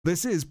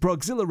This is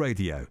Progzilla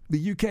Radio,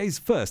 the UK's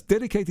first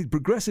dedicated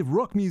progressive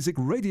rock music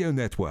radio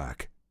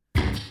network.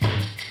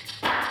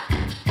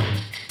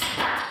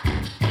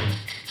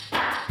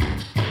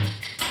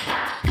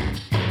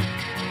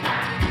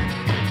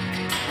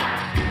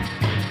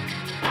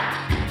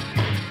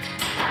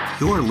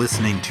 You're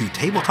listening to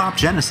Tabletop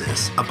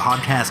Genesis, a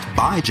podcast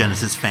by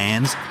Genesis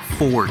fans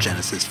for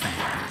Genesis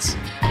fans.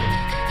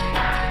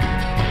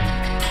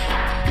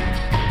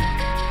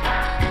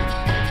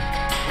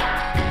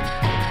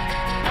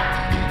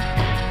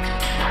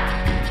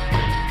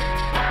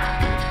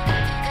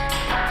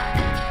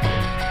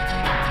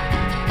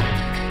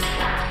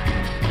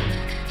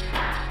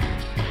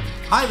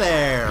 Hi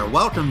there!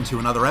 Welcome to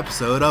another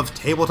episode of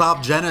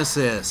Tabletop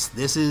Genesis.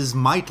 This is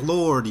Mike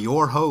Lord,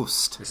 your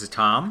host. This is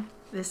Tom.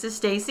 This is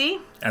Stacy.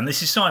 And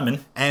this is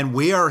Simon. And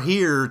we are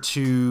here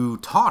to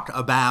talk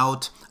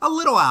about a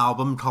little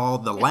album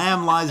called The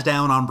Lamb Lies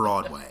Down on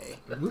Broadway.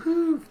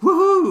 Woohoo!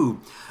 Woohoo!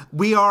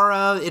 We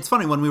are, it's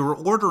funny, when we were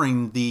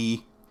ordering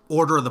the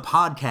order of the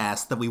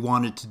podcast that we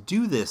wanted to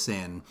do this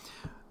in,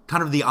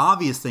 kind of the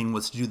obvious thing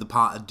was to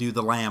do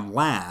the Lamb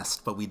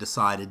last, but we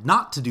decided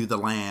not to do the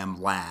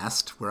Lamb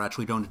last. We're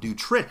actually going to do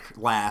Trick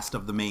last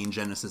of the main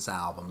Genesis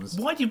albums.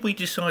 Why did we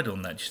decide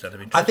on that, just out of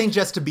interest? I think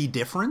just to be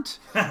different.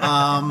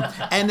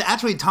 And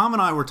actually, Tom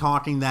and I were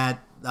talking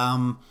that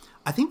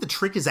I think the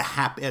Trick is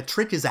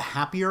a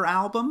happier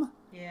album.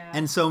 Yeah.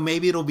 And so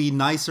maybe it'll be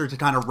nicer to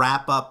kind of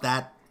wrap up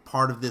that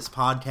part of this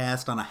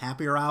podcast on a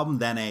happier album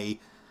than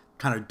a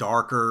kind of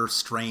darker,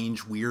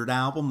 strange, weird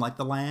album like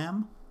The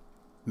Lamb.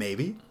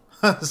 Maybe.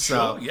 So,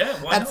 sure, yeah,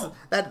 why not?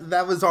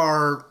 That was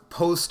our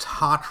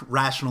post-hoc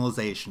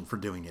rationalization for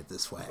doing it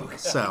this way.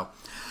 So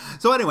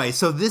anyway,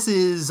 so this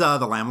is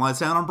The Lamb Lies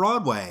Down on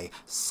Broadway.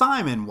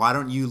 Simon, why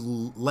don't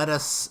you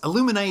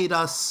illuminate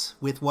us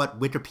with what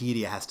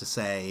Wikipedia has to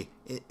say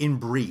in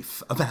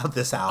brief about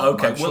this album?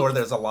 Okay, I'm sure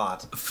there's a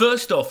lot.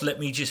 First off, let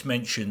me just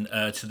mention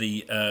to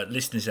the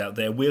listeners out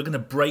there, we're going to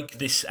break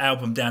this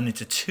album down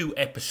into two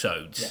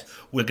episodes. Yes.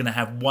 We're going to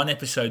have one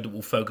episode that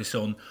will focus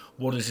on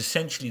what is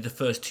essentially the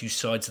first two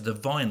sides of the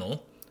vinyl.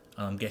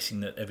 I'm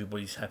guessing that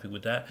everybody's happy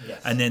with that.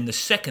 Yes. And then the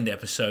second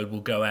episode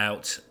will go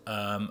out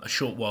a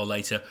short while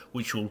later,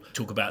 which will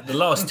talk about the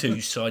last two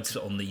sides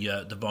on the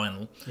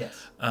vinyl.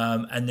 Yes.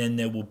 And then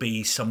there will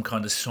be some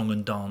kind of song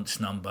and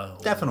dance number.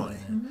 Definitely.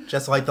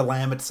 Just like The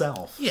Lamb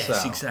itself. Yes,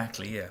 so.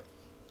 Exactly, yeah.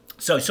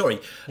 So, sorry,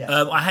 Yes.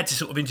 I had to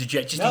sort of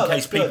interject just in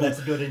case people... That's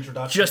a good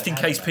introduction. Just in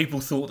case people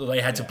thought that they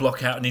had to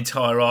block out an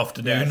entire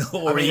afternoon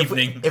or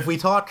evening. If we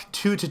talk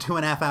 2 to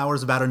 2.5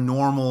 hours about a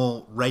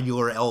normal,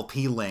 regular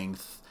LP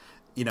length,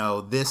 you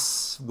know,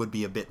 this would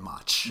be a bit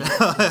much. A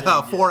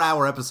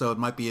 4-hour episode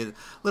might be a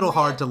little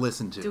hard to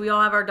listen to. Do we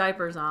all have our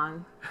diapers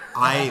on?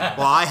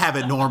 I have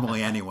it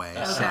normally anyway.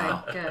 Okay,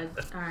 So. good.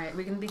 All right,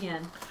 we can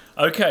begin.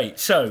 Okay,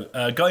 so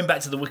going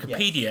back to the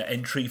Wikipedia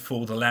entry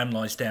for The Lamb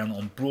Lies Down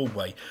on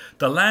Broadway.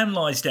 The Lamb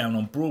Lies Down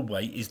on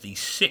Broadway is the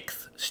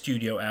 6th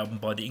studio album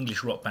by the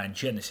English rock band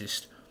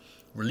Genesis,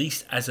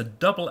 released as a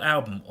double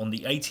album on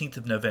the 18th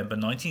of November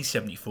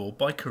 1974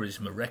 by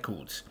Charisma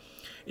Records.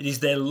 It is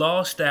their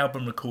last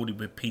album recorded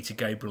with Peter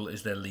Gabriel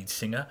as their lead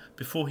singer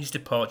before his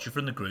departure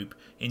from the group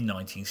in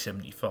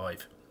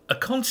 1975. A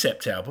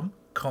concept album,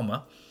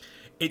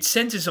 it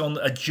centres on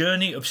a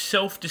journey of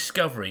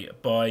self-discovery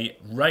by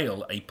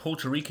Rael, a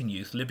Puerto Rican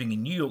youth living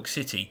in New York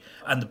City,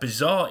 and the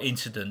bizarre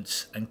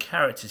incidents and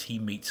characters he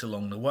meets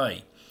along the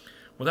way.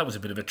 Well, that was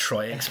a bit of a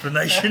trite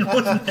explanation,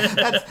 wasn't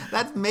it?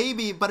 That's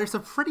maybe, but it's a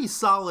pretty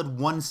solid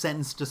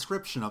one-sentence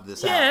description of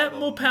this album. Yeah,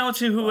 more power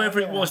to whoever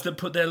it was that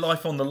put their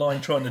life on the line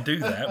trying to do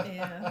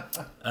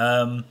that.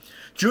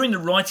 During the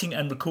writing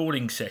and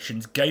recording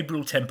sessions,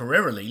 Gabriel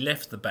temporarily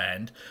left the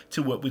band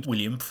to work with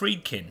William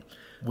Friedkin,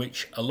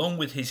 which, along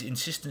with his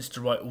insistence to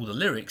write all the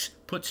lyrics,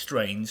 put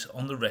strains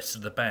on the rest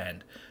of the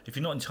band. If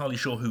you're not entirely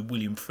sure who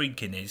William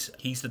Friedkin is,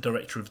 he's the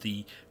director of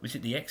was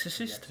it The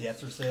Exorcist? Yes, The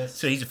Exorcist.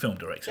 So he's a film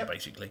director,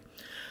 basically.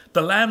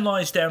 The Lamb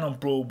Lies Down on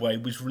Broadway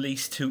was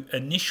released to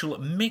initial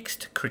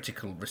mixed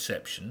critical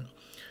reception,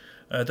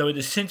 though it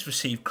has since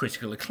received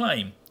critical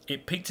acclaim.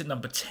 It peaked at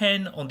number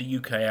 10 on the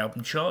UK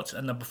album charts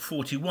and number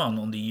 41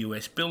 on the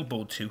US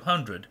Billboard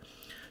 200.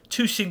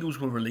 2 singles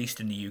were released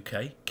in the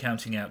UK,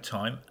 Counting Out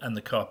Time and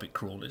The Carpet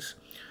Crawlers,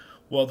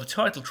 while the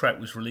title track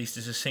was released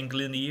as a single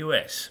in the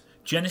US.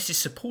 Genesis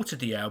supported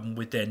the album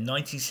with their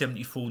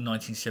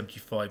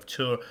 1974-1975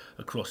 tour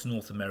across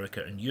North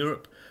America and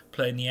Europe,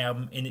 playing the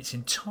album in its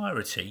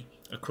entirety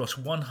across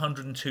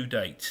 102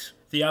 dates.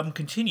 The album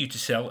continued to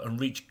sell and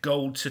reach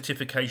gold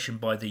certification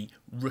by the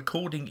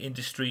Recording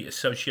Industry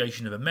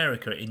Association of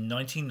America in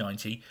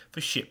 1990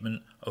 for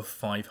shipment of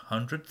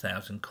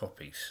 500,000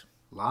 copies.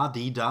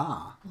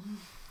 La-dee-da.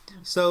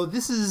 So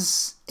this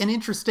is an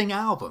interesting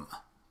album.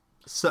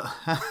 So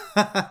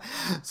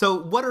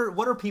what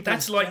are people...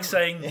 That's like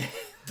saying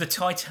the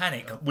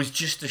Titanic was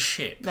just a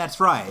ship. That's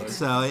right.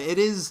 So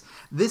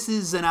this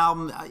is an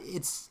album, I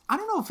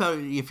don't know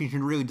if you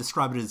can really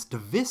describe it as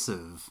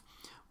divisive,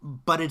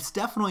 but it's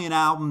definitely an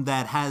album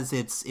that has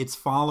its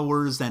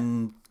followers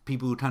and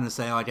people who kind of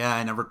say, like,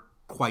 I never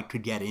quite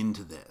could get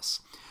into this.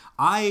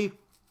 I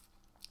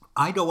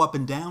go up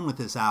and down with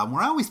this album,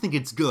 where I always think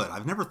it's good.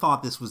 I've never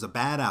thought this was a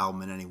bad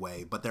album in any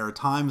way, but there are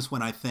times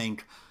when I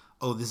think,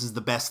 oh, this is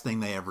the best thing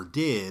they ever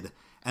did,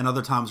 and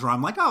other times where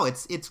I'm like, oh,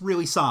 it's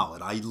really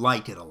solid. I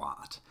like it a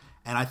lot.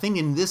 And I think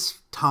in this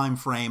time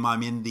frame,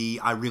 I'm in the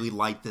I really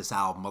like this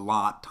album a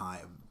lot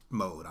time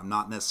mode. I'm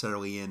not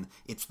necessarily in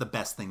it's the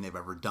best thing they've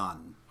ever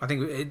done. I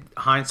think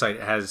hindsight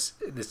has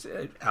this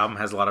album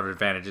has a lot of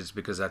advantages,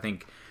 because I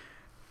think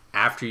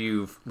after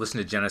you've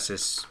listened to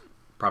Genesis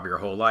probably your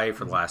whole life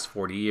for the last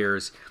 40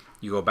 years,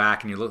 you go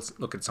back and you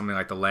look at something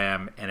like The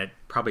Lamb, and it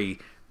probably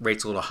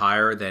rates a little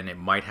higher than it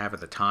might have at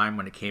the time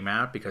when it came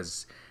out,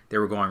 because they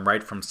were going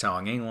right from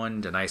Selling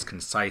England, a nice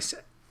concise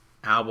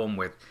album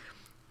with,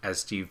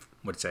 as Steve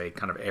would say,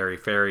 kind of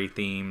airy-fairy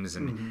themes,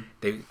 and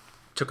they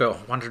took a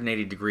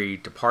 180-degree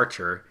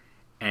departure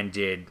and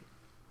did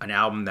an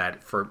album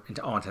that, for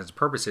all intents and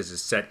purposes,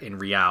 is set in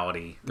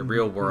reality, the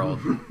real world,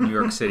 New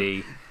York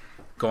City,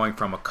 going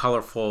from a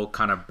colorful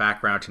kind of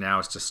background to now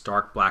it's just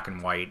stark black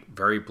and white,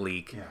 very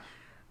bleak,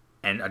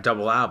 and a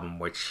double album,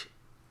 which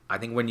I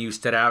think when you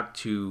set out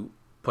to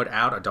put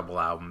out a double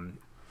album,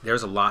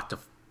 there's a lot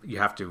you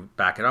have to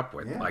back it up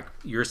with. Yeah. Like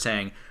you're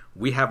saying,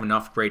 we have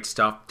enough great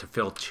stuff to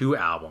fill 2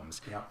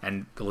 albums,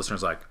 and the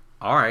listener's like,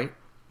 all right,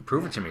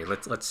 prove it to me.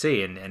 Let's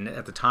see. And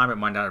at the time, it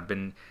might not have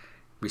been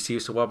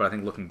received so well, but I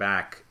think looking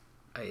back,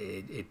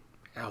 it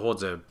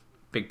holds a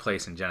big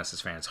place in Genesis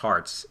fans'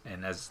 hearts.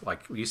 And as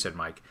like you said,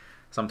 Mike,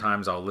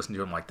 sometimes I'll listen to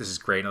them like, this is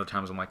great, and other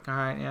times I'm like, all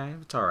right, yeah,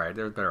 it's all right.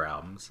 There's better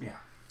albums. Yeah.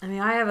 I mean,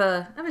 I have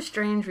a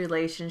strange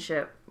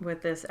relationship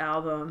with this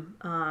album.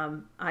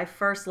 I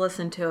first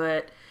listened to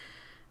it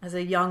as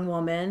a young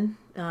woman,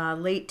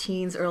 late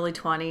teens, early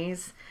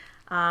 20s.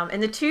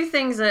 And the two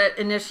things that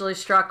initially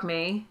struck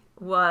me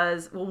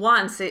was, well,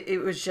 once,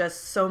 it was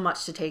just so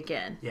much to take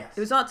in. Yes.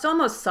 It's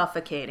almost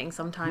suffocating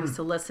sometimes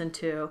to listen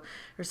to.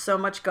 There's so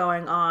much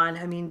going on.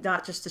 I mean,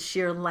 not just the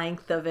sheer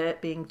length of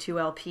it being 2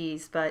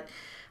 LPs, but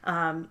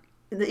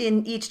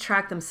in each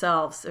track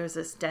themselves, there's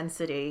this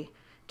density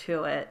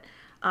to it.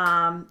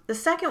 The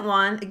second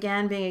one,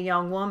 again, being a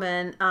young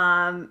woman,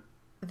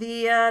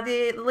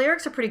 the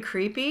lyrics are pretty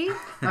creepy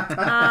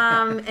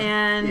and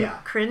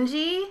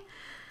cringy.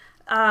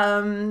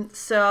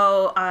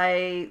 So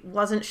I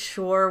wasn't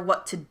sure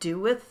what to do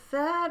with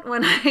that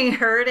when I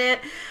heard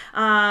it.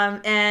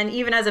 And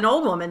even as an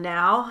old woman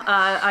now,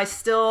 I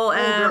still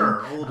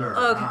am... Older.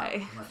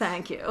 Okay,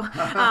 thank you.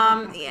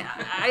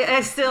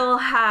 I still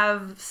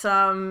have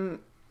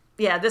some...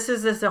 Yeah, this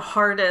is the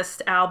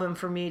hardest album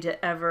for me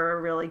to ever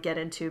really get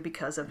into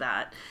because of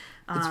that.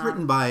 It's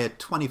written by a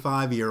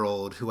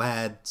 25-year-old who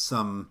had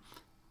some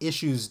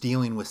issues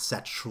dealing with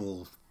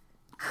sexual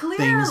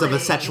things of a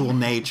sexual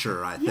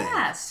nature, I think.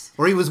 Yes.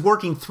 Or he was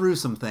working through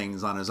some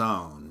things on his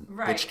own,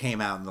 Right. which came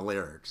out in the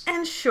lyrics.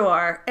 And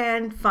sure,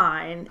 and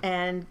fine,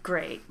 and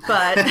great,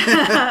 but...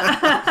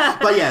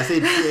 But yes,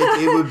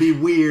 it would be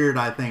weird,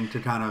 I think, to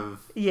kind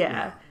of...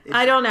 Yeah.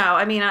 I don't know.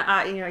 I mean,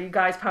 you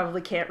guys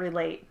probably can't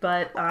relate,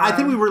 but... I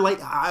think we relate...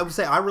 I would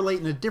say I relate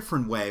in a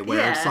different way,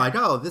 where it's like,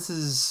 oh, this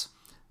is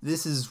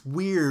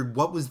weird.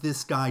 What was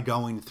this guy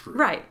going through?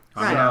 Right.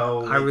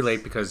 I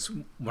relate because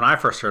when I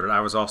first heard it, I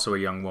was also a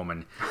young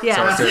woman.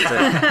 Yeah. So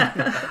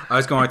I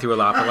was going through a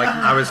lot. But like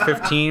I was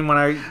 15 when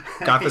I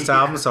got this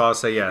album, so I'll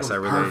say yes, I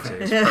relate to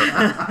it. It's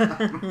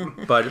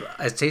perfect. But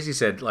as Stacey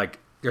said, like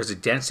there's a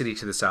density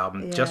to this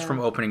album just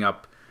from opening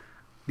up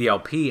the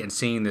LP and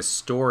seeing this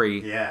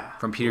story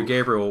from Peter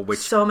Gabriel, which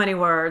so many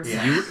words.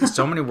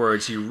 so many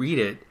words. You read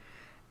it.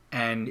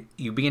 And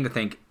you begin to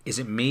think, is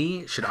it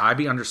me? Should I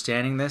be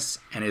understanding this?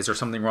 And is there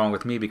something wrong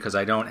with me because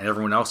I don't and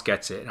everyone else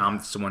gets it and I'm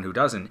someone who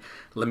doesn't?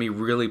 Let me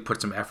really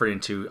put some effort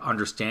into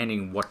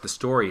understanding what the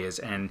story is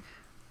and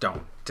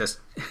don't.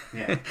 Just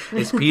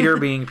it's Peter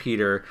being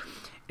Peter.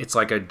 It's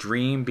like a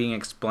dream being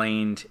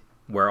explained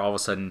where all of a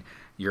sudden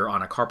you're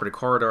on a carpeted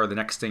corridor. The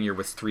next thing you're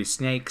with 3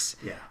 snakes.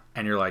 Yeah.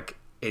 And you're like,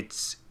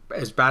 it's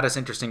as bad as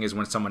interesting as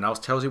when someone else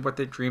tells you what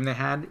the dream they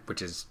had,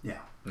 which is...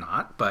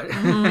 not, but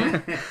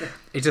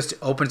it just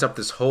opens up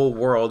this whole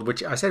world,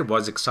 which I said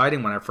was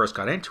exciting when I first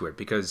got into it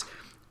because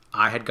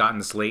I had gotten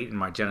this late in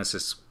my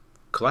Genesis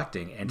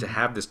collecting, and to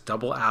have this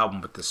double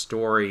album with the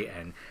story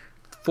and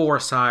 4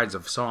 sides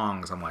of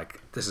songs, I'm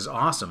like, this is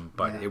awesome,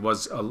 but it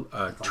was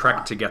a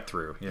trek to get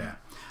through.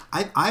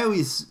 I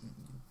always,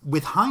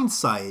 with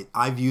hindsight,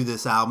 I view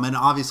this album, and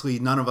obviously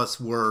none of us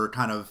were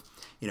kind of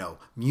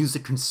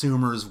music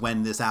consumers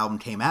when this album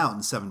came out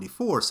in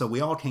 '74, so we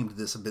all came to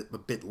this a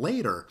bit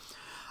later.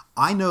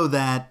 I know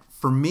that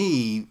for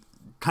me,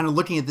 kind of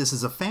looking at this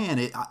as a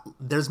fan,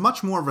 there's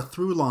much more of a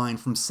through line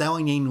from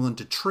Selling England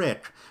to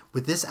Trick,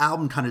 with this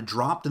album kind of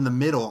dropped in the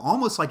middle,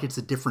 almost like it's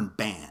a different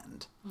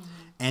band. Mm-hmm.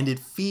 And it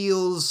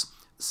feels,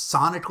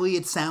 sonically,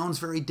 it sounds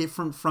very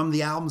different from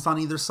the albums on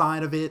either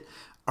side of it.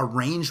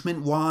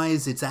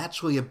 Arrangement-wise, it's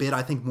actually a bit,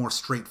 I think, more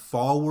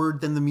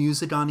straightforward than the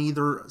music on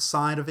either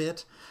side of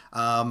it.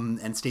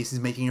 And Stacey's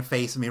making a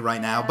face at me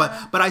right now.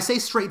 But I say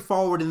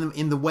straightforward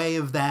in the way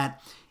of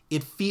that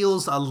it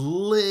feels a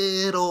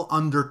little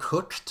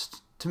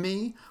undercooked to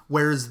me,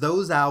 whereas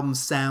those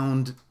albums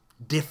sound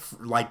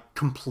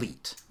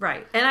complete.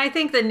 Right. And I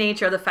think the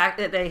nature of the fact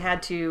that they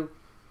had to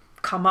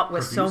come up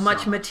with so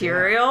much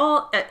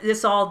material,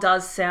 this all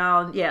does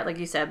sound, like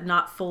you said,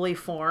 not fully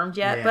formed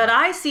yet. Yeah. But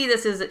I see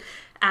this as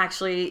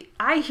actually,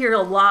 I hear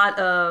a lot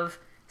of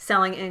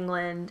Selling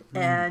England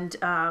and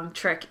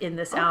Trick in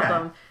this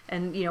album.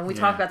 And, we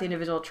talk about the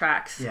individual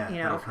tracks.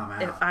 That'll come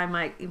out. If I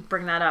might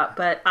bring that up.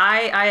 But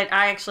I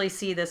actually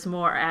see this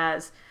more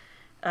as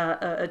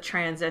a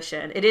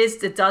transition.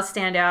 It does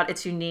stand out.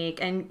 It's unique.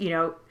 And,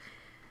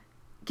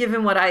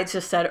 given what I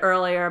just said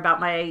earlier about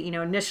my,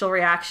 initial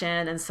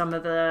reaction and some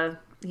of the,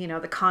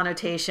 the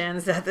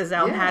connotations that this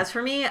album has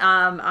for me,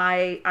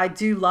 I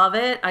do love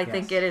it. I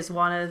think it is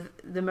one of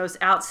the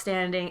most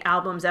outstanding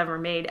albums ever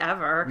made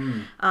ever,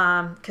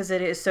 because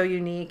it is so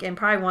unique and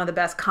probably one of the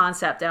best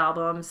concept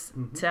albums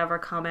to ever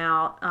come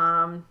out.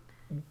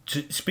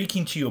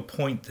 Speaking to your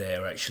point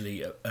there,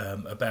 actually,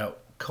 about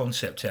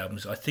concept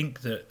albums, I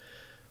think that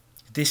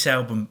this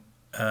album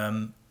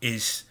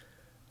is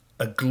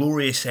a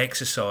glorious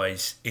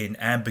exercise in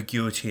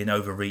ambiguity and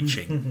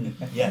overreaching.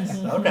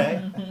 Yes.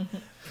 Okay.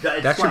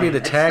 That should be the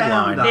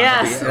tagline.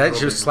 Yes. That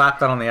should slap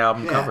that on the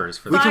album covers.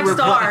 For 5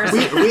 stars.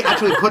 We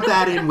actually put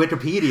that in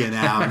Wikipedia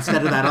now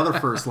instead of that other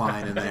first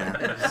line in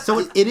there. So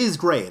it is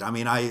great. I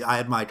mean, I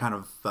had my kind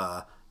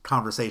of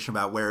conversation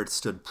about where it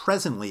stood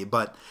presently,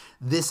 but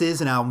this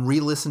is an album.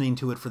 Re-listening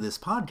to it for this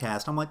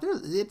podcast, I'm like,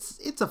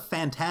 it's a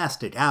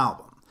fantastic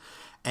album.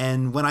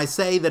 And when I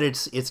say that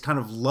it's kind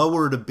of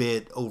lowered a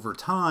bit over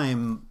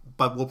time,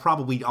 but will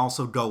probably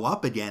also go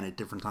up again at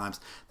different times,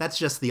 that's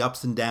just the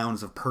ups and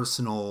downs of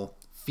personal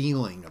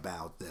feeling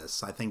about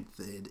this. I think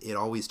it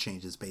always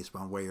changes based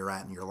on where you're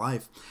at in your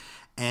life.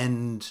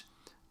 And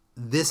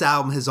this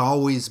album has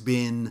always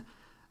been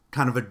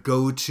kind of a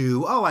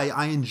go-to,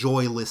 I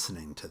enjoy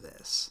listening to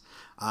this.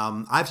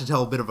 I have to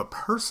tell a bit of a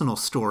personal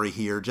story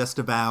here just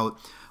about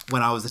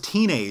when I was a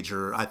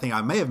teenager. I think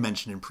I may have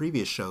mentioned in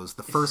previous shows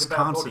the first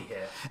concert.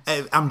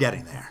 I'm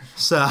getting there.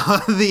 So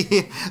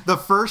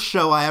the first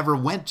show I ever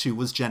went to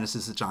was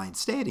Genesis at Giant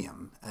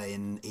Stadium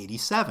in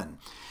 '87.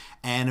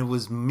 And it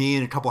was me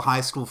and a couple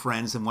high school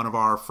friends, and one of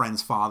our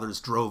friends'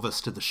 fathers drove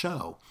us to the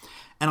show.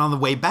 And on the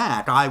way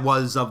back, I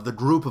was, of the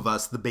group of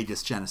us, the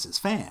biggest Genesis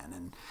fan.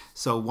 And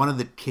so one of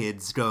the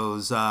kids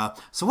goes,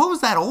 so what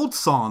was that old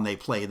song they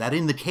played, that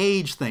In the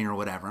Cage thing or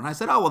whatever? And I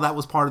said, well, that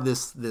was part of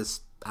this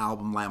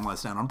album, Lamb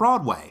Lies Down on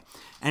Broadway.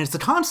 And it's a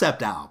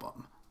concept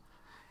album.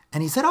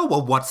 And he said,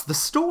 well, what's the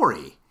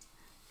story?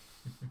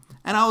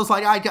 And I was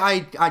like,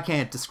 I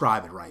can't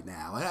describe it right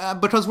now.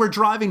 Because we're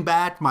driving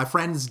back, my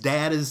friend's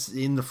dad is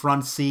in the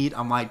front seat.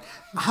 I'm like,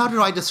 how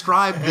do I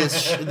describe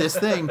this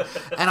thing?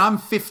 And I'm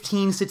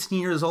 15, 16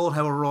 years old,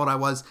 however old I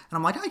was. And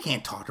I'm like, I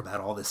can't talk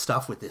about all this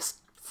stuff with this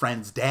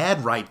friend's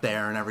dad right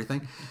there and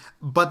everything.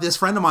 But this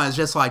friend of mine is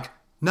just like,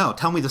 no,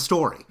 tell me the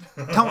story.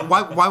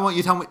 Why won't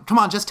you tell me? Come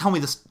on, just tell me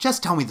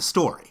the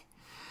story.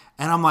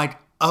 And I'm like,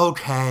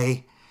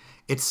 okay.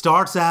 It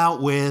starts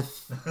out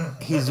with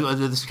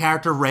this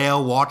character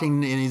Rail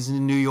walking, and he's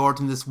in New York,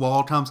 and this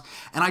wall comes.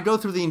 And I go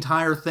through the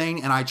entire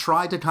thing, and I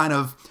try to kind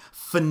of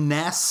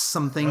finesse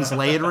some things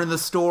later in the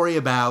story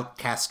about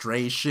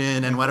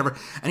castration and whatever.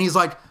 And he's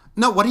like,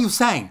 no, what are you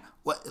saying?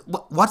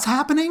 What's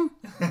happening?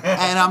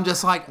 And I'm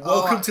just like,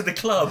 welcome to the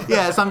club.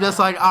 Yes, I'm just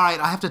like, all right,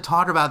 I have to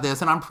talk about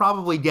this. And I'm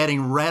probably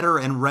getting redder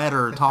and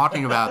redder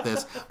talking about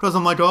this because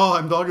I'm like,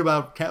 I'm talking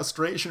about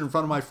castration in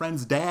front of my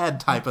friend's dad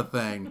type of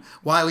thing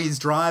while he's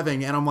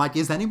driving. And I'm like,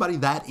 is anybody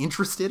that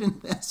interested in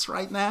this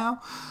right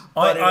now?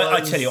 I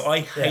tell you,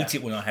 I hate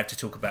it when I have to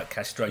talk about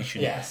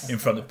castration in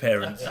front of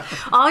parents.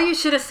 All you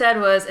should have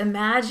said was,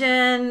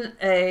 imagine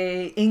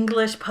a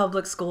English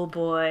public school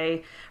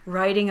boy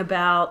writing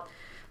about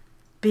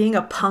being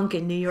a punk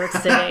in New York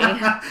City.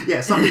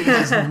 Yeah, something he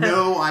has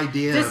no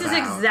idea This about. is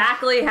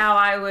exactly how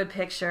I would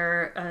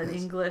picture an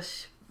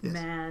English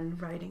man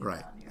writing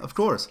about New York Of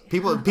course.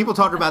 People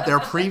talk about their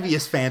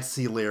previous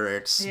fantasy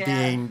lyrics Yeah.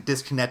 being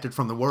disconnected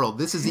from the world.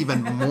 This is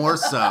even more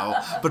so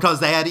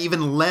because they had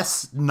even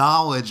less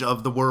knowledge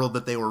of the world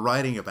that they were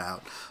writing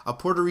about. A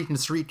Puerto Rican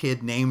street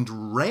kid named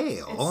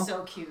Rail. It's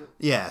so cute.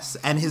 Yes,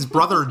 and his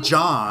brother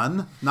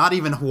John, not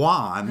even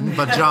Juan,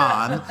 but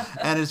John.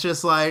 And it's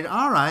just like,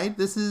 all right,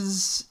 this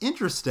is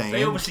interesting.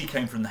 They obviously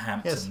came from the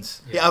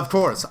Hamptons. Yeah, of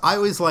course. I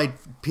always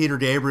like Peter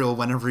Gabriel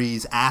whenever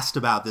he's asked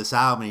about this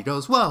album. He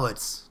goes, well,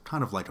 it's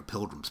kind of like a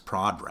Pilgrim's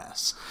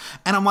Progress.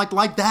 And I'm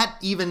like that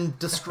even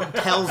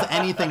tells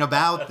anything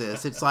about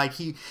this. It's like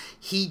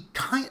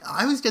I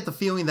always get the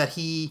feeling that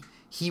he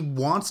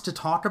wants to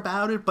talk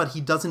about it, but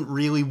he doesn't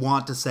really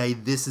want to say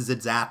this is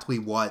exactly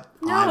what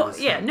I was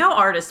saying. No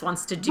artist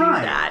wants to do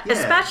that. Yeah.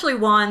 Especially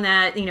one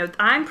that,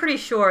 I'm pretty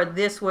sure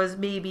this was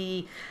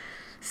maybe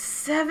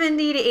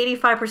 70 to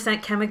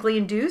 85% chemically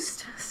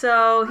induced.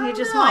 So he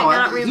just might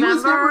not remember. He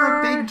was never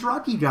a big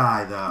druggy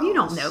guy, though. You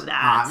don't know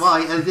that. Well,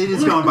 it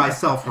is going by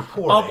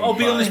self-reporting. I'll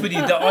be honest with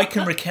you that I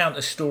can recount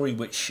a story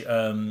which,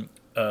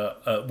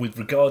 with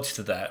regards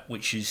to that,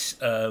 which is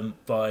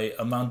by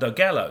Armando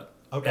Gallo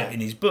in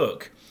his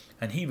book.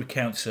 and he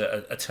recounts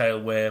a tale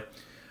where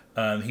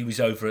he was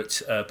over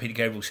at Peter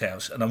Gabriel's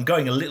house, and I'm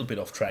going a little bit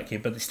off track here,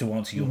 but it's to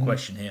answer your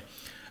question here.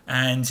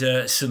 And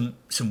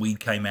some weed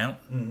came out,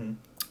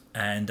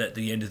 and at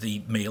the end of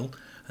the meal,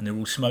 and they were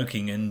all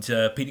smoking, and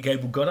Peter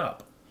Gabriel got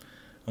up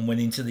and went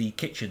into the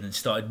kitchen and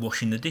started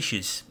washing the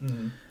dishes.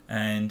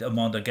 And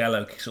Armando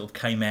Gallo sort of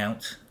came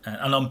out,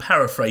 and I'm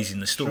paraphrasing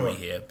the story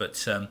here, but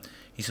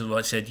he sort of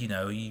like said,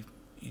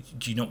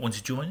 do you not want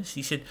to join us?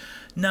 He said,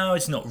 no,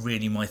 it's not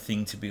really my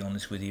thing, to be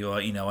honest with you.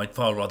 I'd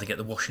far rather get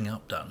the washing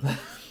up done.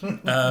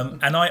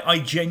 And I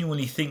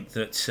genuinely think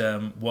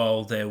that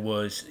while there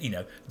was,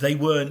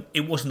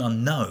 it wasn't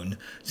unknown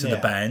to the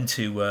band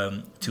to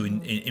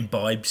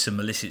imbibe some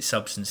illicit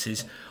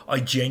substances. I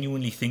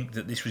genuinely think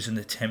that this was an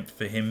attempt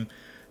for him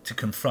to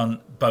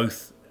confront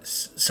both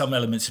some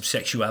elements of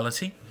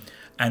sexuality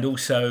and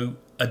also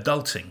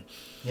adulting.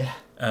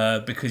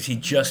 Because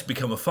he'd just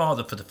become a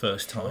father for the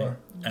first time.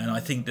 And I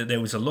think that there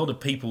was a lot of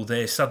people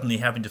there suddenly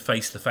having to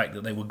face the fact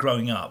that they were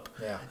growing up.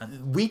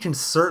 We can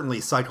certainly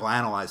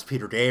psychoanalyze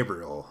Peter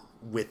Gabriel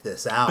with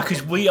this album.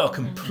 Because we are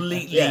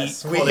completely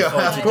of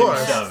qualified to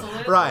course. do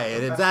so.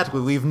 Right, exactly.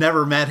 We've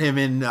never met him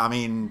in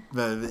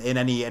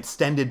any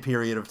extended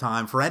period of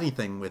time for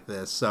anything with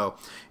this. So,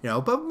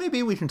 but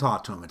maybe we can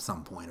talk to him at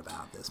some point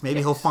about this.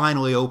 Maybe he'll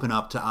finally open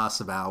up to us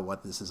about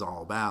what this is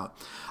all about.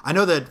 I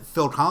know that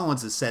Phil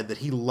Collins has said that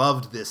he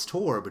loved this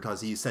tour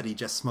because he said he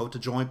just smoked a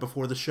joint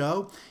before the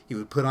show. He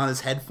would put on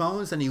his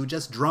headphones and he would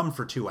just drum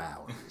for 2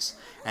 hours.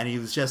 And he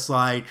was just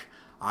like,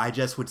 I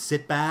just would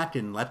sit back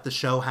and let the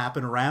show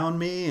happen around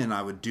me, and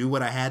I would do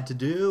what I had to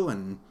do,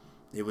 and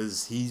it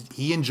was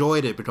he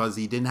enjoyed it because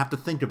he didn't have to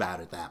think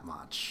about it that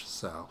much.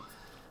 So,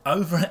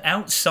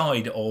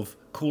 outside of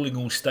Calling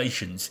All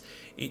Stations,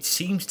 it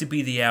seems to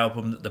be the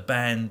album that the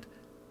band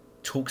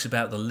talks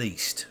about the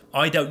least.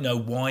 I don't know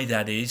why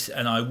that is,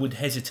 and I would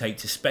hesitate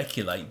to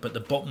speculate, but the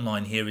bottom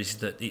line here is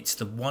that it's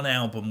the one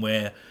album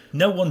where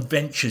no one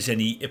ventures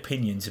any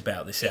opinions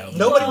about this album.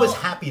 Nobody was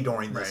happy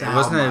during this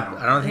album.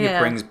 I don't think it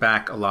brings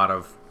back a lot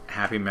of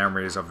happy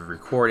memories of the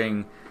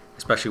recording,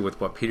 especially with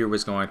what Peter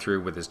was going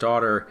through with his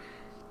daughter,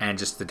 and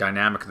just the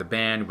dynamic of the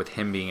band, with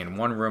him being in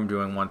one room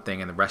doing one thing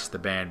and the rest of the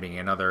band being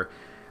another.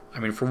 I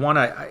mean, for one,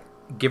 I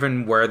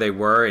given where they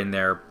were in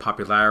their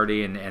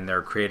popularity and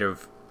their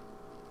creative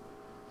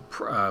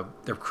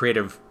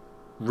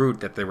route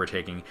that they were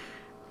taking,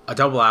 a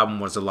double album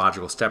was a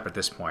logical step at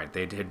this point.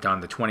 They had done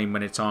the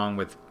 20-minute song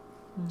with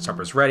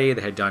Supper's Ready.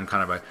 They had done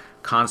kind of a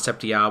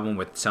concept-y album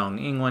with Selling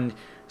England.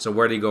 So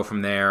where do you go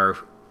from there?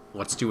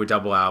 Let's do a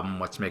double album.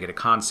 Let's make it a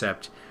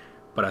concept.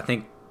 But I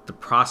think the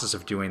process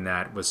of doing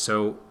that was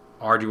so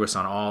arduous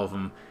on all of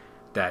them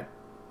that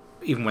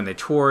even when they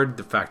toured,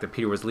 the fact that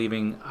Peter was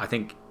leaving, I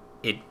think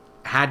it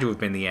had to have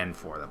been the end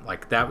for them.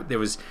 Like that, there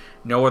was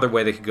no other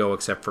way they could go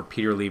except for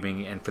Peter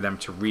leaving and for them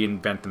to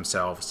reinvent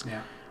themselves.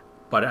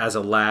 But as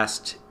a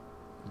last,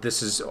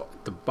 this is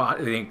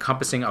the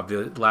encompassing of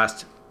the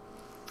last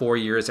 4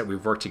 years that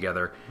we've worked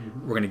together.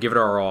 We're going to give it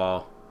our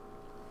all.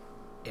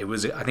 I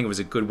think it was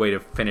a good way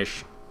to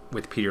finish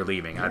with Peter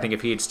leaving. I think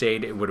if he had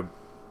stayed, it would have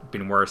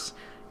been worse.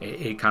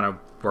 It kind of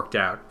worked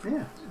out.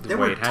 There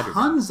were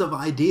tons of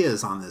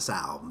ideas on this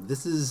album.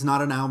 This is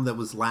not an album that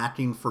was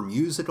lacking for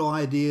musical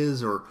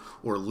ideas or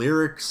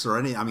lyrics or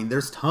any. I mean,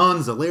 there's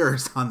tons of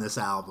lyrics on this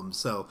album.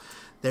 So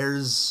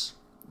there's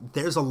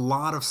a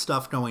lot of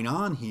stuff going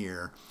on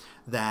here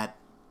that,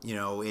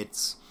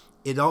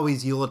 it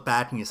always, you look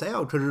back and you say,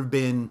 oh, could it have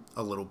been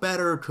a little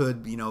better?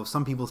 Could,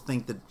 some people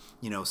think that,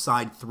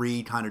 side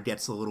 3 kind of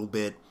gets a little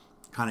bit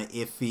kind of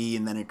iffy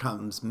and then it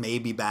comes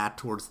maybe back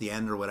towards the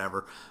end or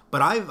whatever.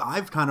 But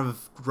I've kind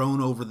of grown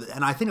over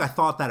and I think I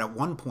thought that at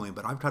one point,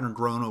 but I've kind of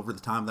grown over the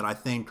time that I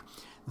think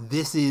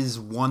this is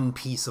one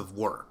piece of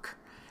work.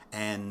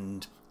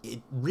 And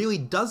it really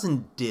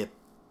doesn't dip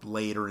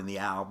later in the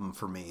album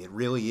for me. It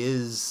really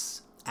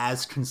is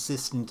as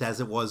consistent as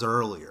it was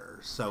earlier.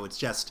 So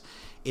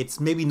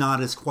it's maybe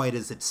not as quite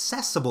as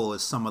accessible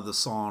as some of the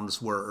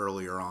songs were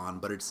earlier on,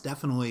 but it's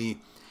definitely,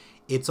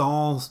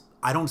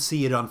 I don't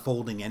see it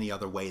unfolding any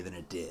other way than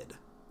it did.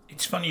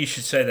 It's funny you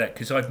should say that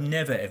because I've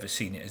never ever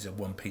seen it as a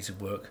one piece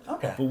of work.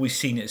 Okay. I've always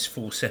seen it as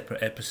 4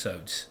 separate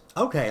episodes.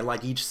 Okay,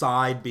 like each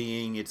side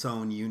being its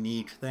own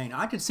unique thing.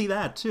 I could see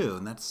that too,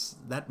 and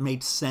that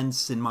made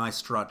sense in my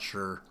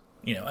structure.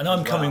 And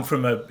I'm coming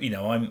from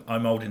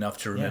I'm old enough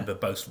to remember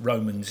both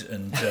Romans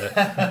and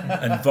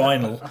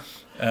vinyl,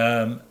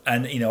 and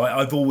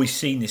I've always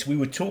seen this. We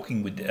were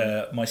talking with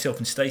myself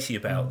and Stacey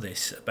about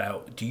this.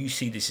 About, do you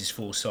see this as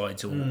 4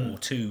 sides or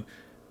 2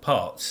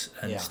 parts?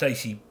 And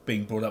Stacey,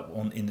 being brought up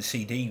in the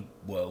CD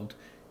world,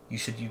 you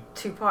said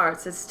 2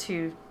 parts. It's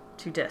two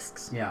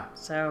discs. Yeah.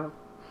 So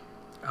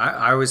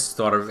I always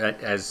thought of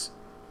it as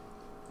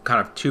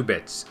kind of 3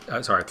 bits.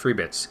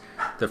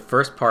 The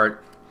first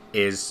part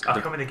is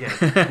coming again.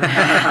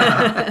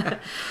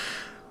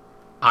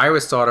 I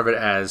always thought of it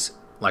as,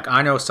 like,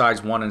 I know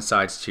sides 1 and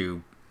sides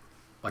 2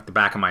 like the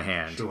back of my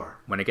hand. Sure.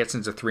 When it gets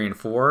into 3 and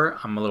 4,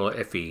 I'm a little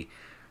iffy.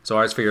 So I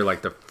always figure,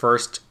 like, the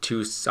first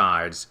 2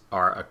 sides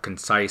are a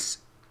concise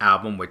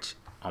album, which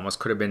almost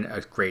could have been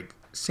a great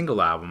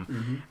single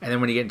album. And then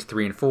when you get into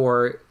 3 and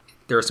 4,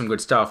 there's some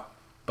good stuff,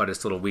 but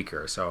it's a little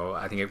weaker. So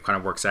I think it kind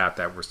of works out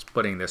that we're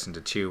splitting this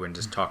into 2 and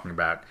just talking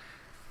about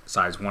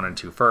sides 1 and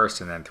 2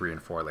 first, and then 3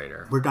 and 4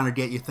 later. We're going to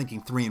get you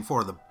thinking 3 and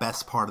 4 are the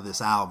best part of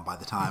this album by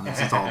the time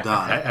this is all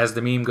done. As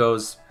the meme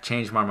goes,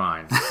 change my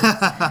mind.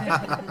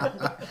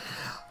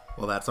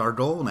 Well, that's our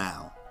goal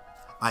now.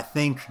 I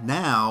think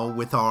now,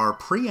 with our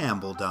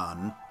preamble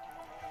done,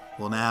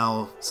 we'll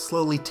now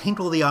slowly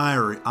tinkle the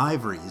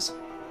ivories.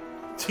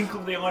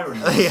 Tinkle the Irish.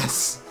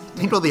 Yes,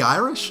 tinkle the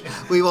Irish?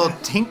 We will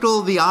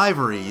tinkle the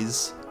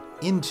ivories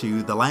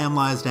into The Lamb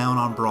Lies Down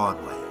on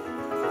Broadway.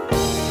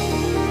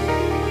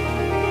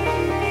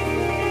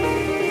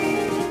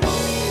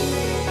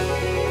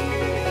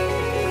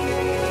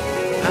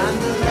 And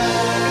the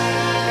lamb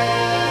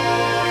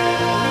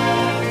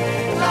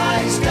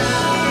lies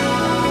down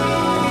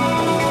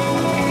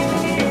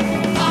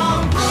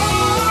on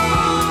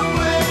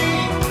Broadway.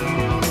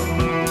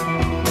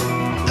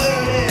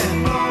 Early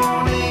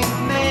morning,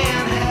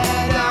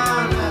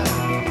 Manhattan,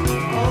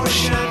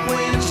 ocean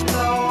winds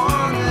blow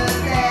on the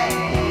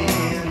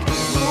land.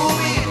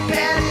 Movie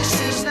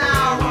palaces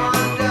now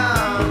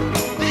undone.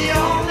 The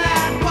old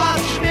night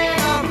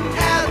watchmen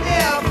have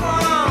their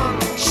fun,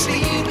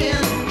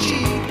 sleeping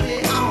cheaply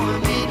on a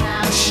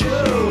midnight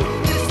show.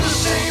 It's the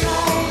same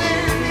old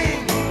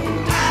ending.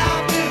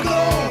 Time to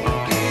go.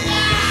 Get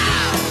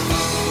out.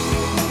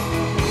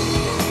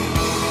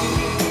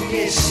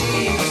 It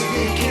seems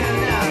they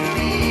cannot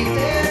leave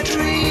their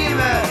dream.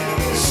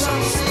 There's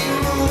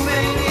something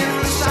moving in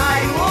the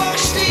sidewalk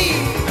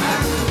steam.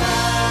 And the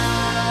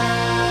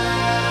lamb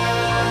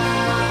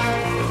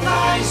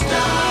lies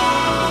down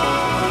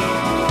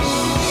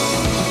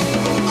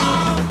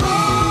on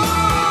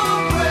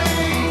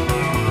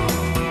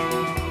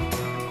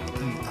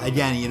Broadway.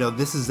 Again,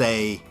 this is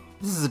a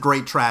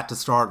great track to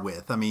start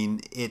with. I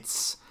mean,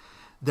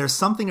 there's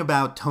something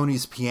about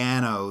Tony's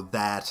piano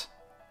that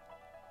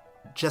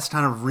just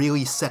kind of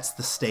really sets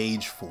the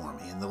stage for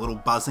me. And the little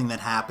buzzing that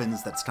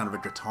happens, that's kind of a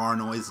guitar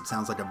noise. It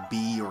sounds like a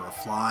bee or a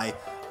fly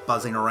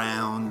buzzing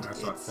around.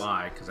 That's not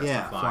fly, because that's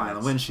Yeah, not fly. fly on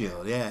the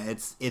windshield. Yeah,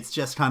 it's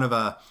just kind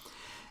of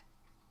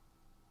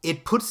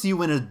it puts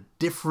you in a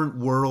different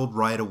world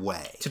right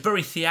away. It's a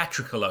very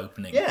theatrical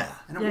opening. Yeah,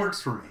 and it Yeah.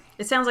 works for me.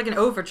 It sounds like an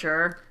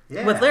overture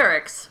Yeah. with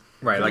lyrics.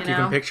 Right, like you know?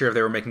 can picture if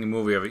they were making a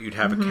movie of it, you'd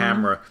have a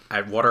camera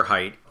at water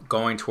height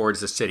going towards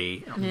the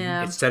city.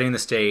 Yeah. It's setting the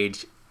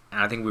stage,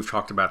 and I think we've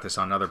talked about this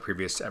on other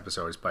previous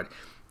episodes, but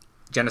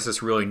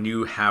Genesis really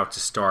knew how to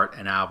start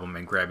an album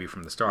and grab you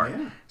from the start.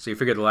 Yeah. So you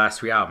figure the last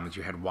 3 albums,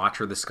 you had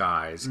Watcher of the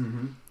Skies,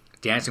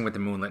 Dancing with the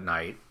Moonlit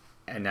Night,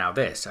 and now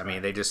this. I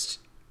mean,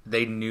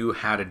 they knew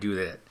how to do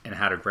that and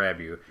how to grab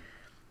you.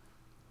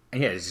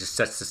 And yeah, it just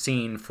sets the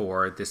scene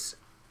for this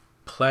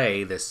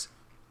play, this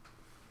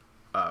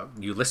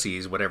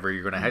Ulysses, whatever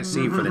you're going to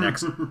see for the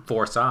next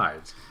 4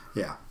 sides.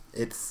 Yeah,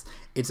 it's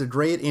a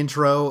great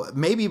intro.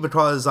 Maybe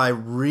because I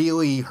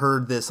really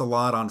heard this a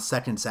lot on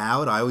Seconds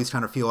Out. I always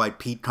kind of feel like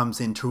Pete comes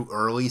in too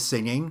early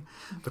singing,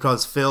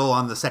 because Phil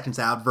on the Seconds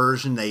Out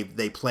version they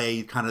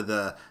play kind of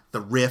the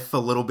riff a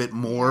little bit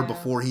more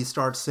before he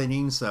starts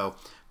singing. So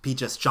Pete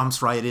just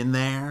jumps right in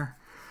there.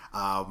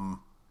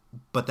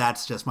 But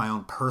that's just my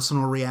own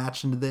personal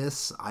reaction to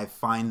this. I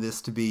find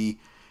this to be,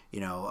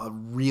 a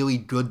really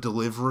good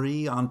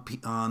delivery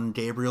on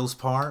Gabriel's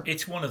part.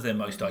 It's one of their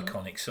most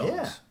iconic songs.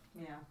 Yeah.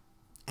 Yeah.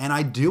 And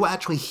I do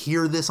actually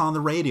hear this on the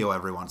radio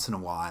every once in a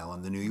while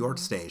on the New York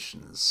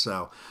stations.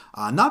 So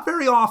not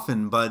very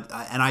often,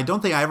 and I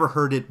don't think I ever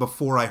heard it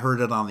before I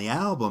heard it on the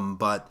album.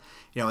 But,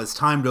 as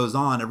time goes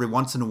on, every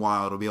once in a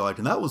while it'll be like,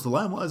 and that was The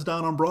Lamb Lies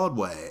Down on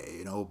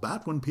Broadway,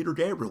 back when Peter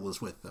Gabriel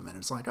was with them. And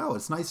it's like, oh,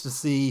 it's nice to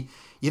see.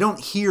 You don't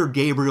hear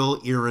Gabriel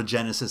era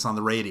Genesis on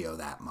the radio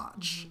that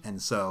much.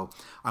 And so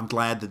I'm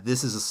glad that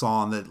this is a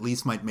song that at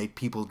least might make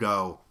people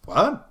go,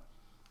 what?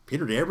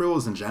 Peter Gabriel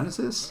was in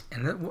Genesis?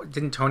 And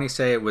didn't Tony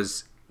say it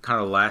was kind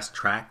of the last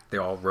track they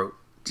all wrote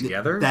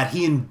together? That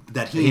he and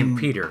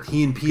Peter.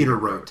 He and Peter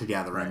wrote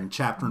together. And in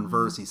chapter and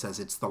verse, he says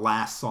it's the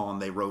last song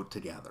they wrote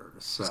together.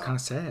 So It's kind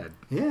of sad.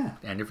 yeah,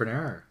 End of an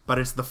era. but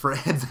it's the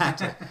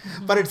exactly.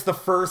 But it's the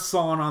first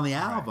song on the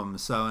album.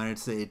 So and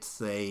it's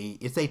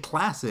a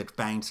classic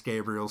Banks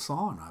Gabriel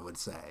song, I would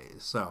say.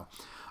 So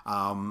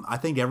I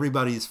think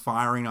everybody's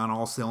firing on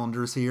all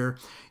cylinders here.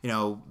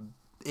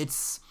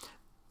 It's.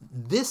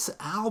 This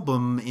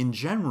album in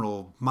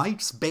general,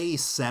 Mike's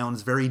bass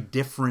sounds very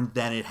different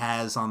than it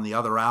has on the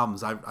other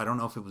albums. I don't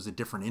know if it was a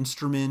different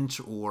instrument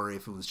or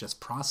if it was just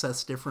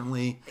processed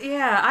differently.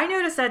 Yeah, I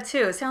noticed that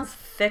too. It sounds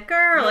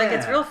thicker, like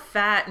it's Yeah. real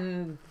fat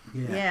and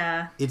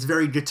yeah. It's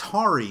very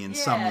guitar-y in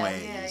some Yeah,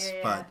 ways, yeah.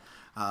 but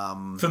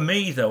For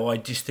me, though, I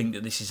just think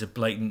that this is a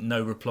blatant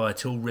no reply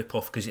at all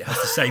rip-off because it has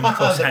the same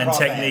crosshand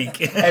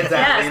technique. Exactly.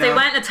 Yes, you they know,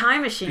 went in a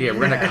time machine. Yeah,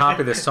 we're gonna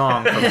copy the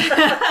song from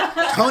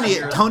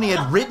Tony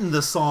had written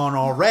the song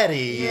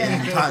already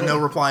and No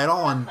Reply at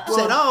All and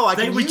said, "Oh, I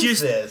They can were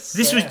use just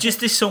this."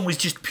 this song was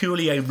just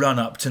purely a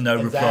run-up to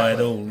no reply at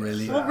all,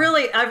 really. Well,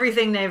 really,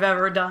 everything they've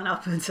ever done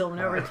up until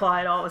No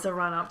Reply at All was a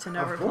run-up to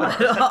No Reply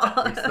at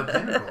All. It's the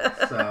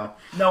pinnacle. So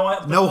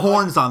No,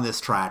 horns on this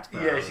track,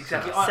 though. Yes,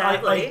 exactly.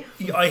 Sadly.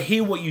 I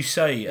hear what you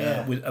say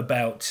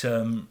about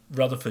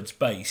Rutherford's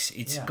bass.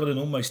 It's got an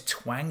almost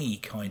twangy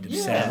kind of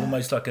sound,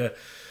 almost like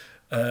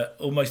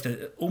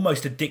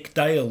almost a Dick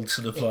Dale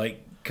sort of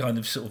like kind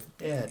of sort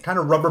of kind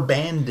of rubber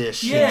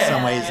bandish in Yeah.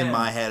 some ways in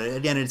my head.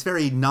 Again, it's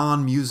very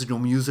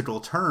musical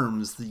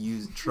terms that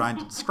you trying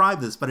to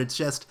describe this, but it's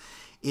just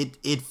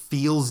it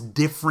feels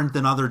different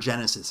than other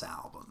Genesis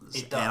albums.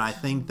 It does. And I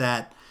think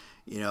that,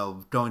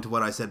 going to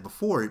what I said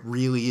before, it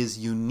really is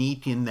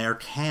unique in their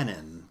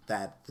canon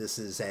that this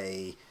is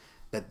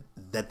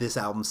that this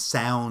album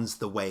sounds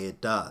the way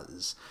it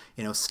does.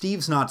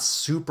 Steve's not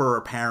super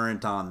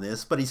apparent on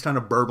this, but he's kind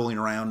of burbling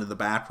around in the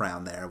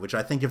background there, which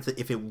I think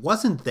if it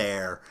wasn't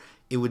there,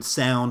 it would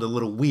sound a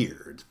little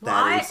weird. It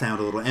would sound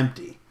a little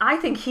empty. I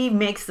think he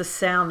makes the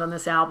sound on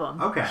this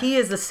album. Okay. He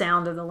is the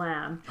sound of the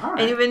Lamb. All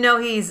right. And even though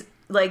he's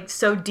like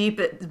so deep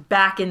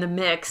back in the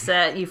mix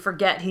that you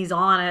forget he's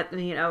on it,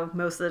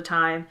 most of the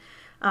time,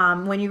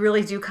 when you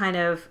really do kind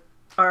of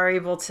are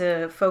able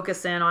to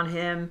focus in on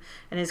him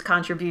and his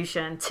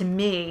contribution, to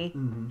me,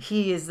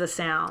 he is the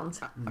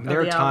sound.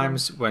 There are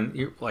times when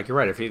you're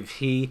right. If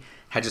he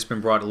had just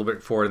been brought a little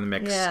bit forward in the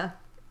mix,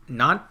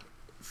 not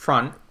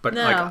front, but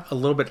like a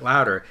little bit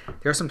louder.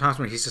 There are some times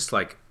when he's just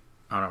like,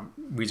 I don't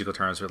know, musical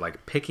terms, or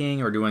like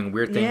picking or doing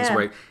weird things. Yeah.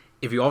 Where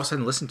if you all of a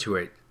sudden listen to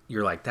it,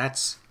 you're like,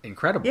 that's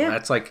incredible. Yeah.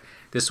 That's like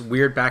this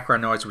weird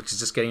background noise, which is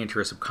just getting into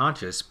your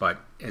subconscious.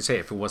 But I say,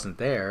 if it wasn't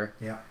there,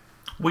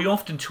 We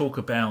often talk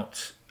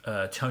about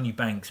Tony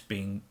Banks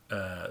being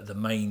the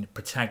main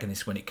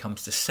protagonist when it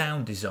comes to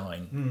sound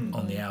design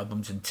on the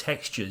albums and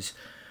textures.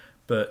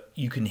 But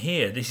you can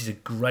hear this is a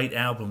great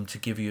album to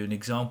give you an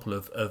example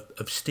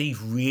of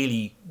Steve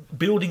really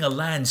building a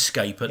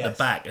landscape at the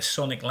back, a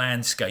sonic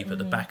landscape at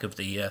the back of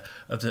the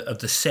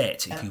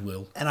set, if you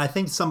will. And I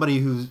think somebody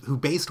who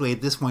basically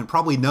at this point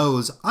probably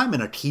knows I'm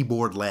in a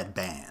keyboard-led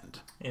band.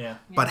 Yeah.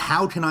 But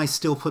how can I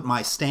still put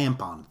my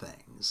stamp on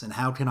things? And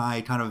how can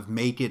I kind of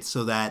make it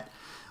so that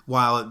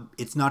while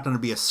it's not going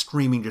to be a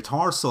screaming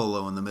guitar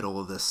solo in the middle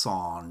of this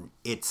song,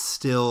 it's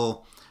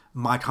still,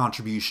 my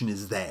contribution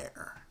is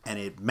there and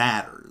it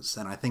matters.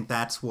 And I think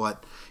that's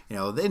what,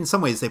 in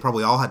some ways they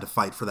probably all had to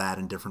fight for that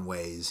in different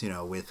ways,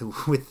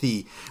 with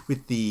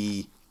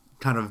the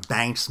kind of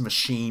Banks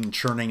machine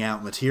churning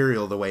out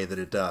material the way that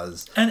it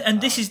does. And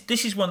this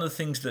is one of the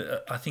things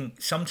that I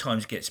think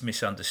sometimes gets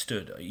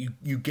misunderstood.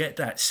 You get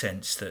that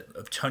sense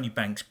of Tony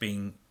Banks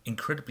being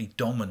incredibly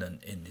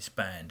dominant in this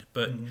band,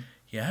 but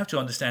you have to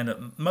understand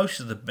that most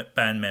of the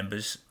band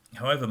members,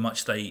 however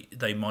much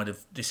they might have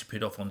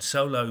disappeared off on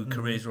solo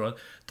careers,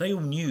 they all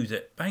knew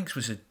that Banks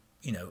was an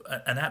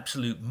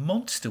absolute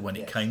monster when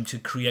it came to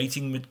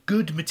creating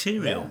good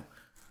material. Yeah.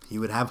 He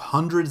would have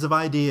hundreds of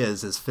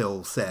ideas, as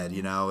Phil said.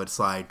 It's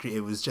like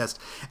it was just,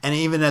 and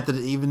even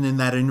in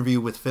that interview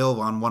with Phil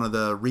on one of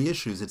the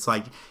reissues, it's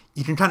like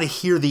you can kind of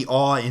hear the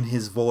awe in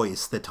his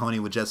voice that Tony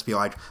would just be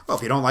like, "Well,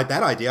 if you don't like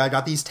that idea, I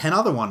got these 10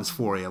 other ones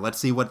for you. Let's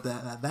see what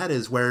that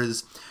is."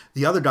 Whereas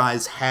the other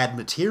guys had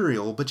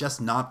material, but just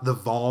not the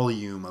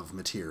volume of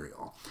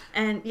material.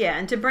 And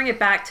to bring it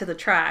back to the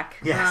track.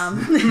 Yes.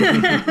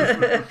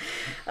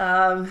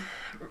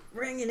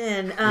 Bring it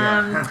in.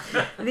 One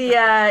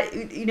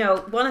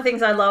of the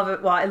things I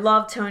love, I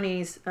love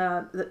Tony's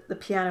the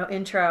piano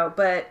intro,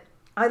 but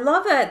I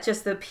love that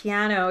just the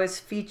piano is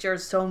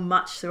featured so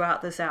much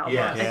throughout this album.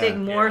 Yeah. I think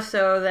more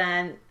so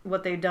than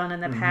what they've done in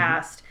the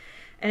past.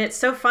 And it's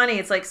so funny.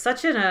 It's like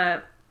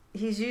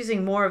he's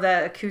using more of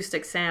that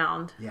acoustic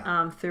sound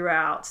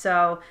throughout.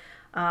 So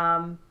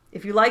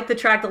if you like the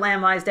track The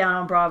Lamb Lies Down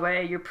on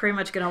Broadway, you're pretty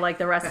much going to like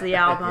the rest of the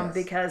album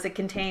because it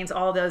contains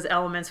all those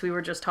elements we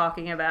were just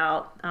talking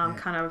about,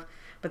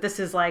 but this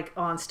is like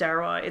on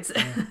steroids.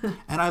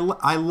 And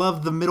I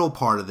love the middle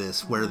part of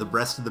this where the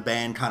rest of the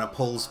band kind of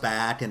pulls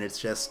back and it's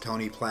just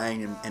Tony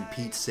playing and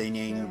Pete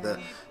singing.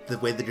 The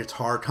way the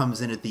guitar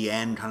comes in at the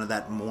end, kind of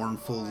that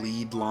mournful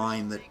lead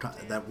line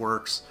that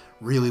works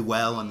really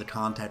well in the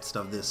context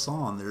of this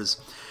song.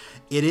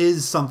 It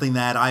is something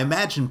that I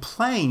imagine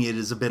playing it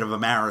is a bit of a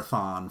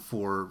marathon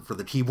for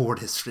the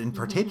keyboardist in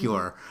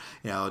particular,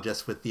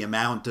 just with the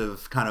amount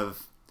of kind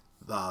of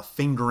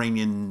fingering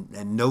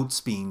and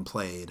notes being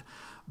played.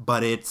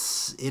 But it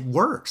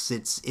works.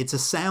 It's a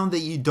sound that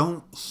you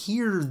don't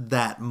hear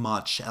that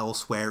much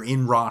elsewhere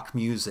in rock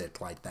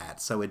music like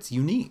that. So it's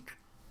unique.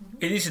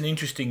 It is an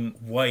interesting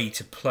way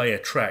to play a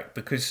track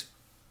because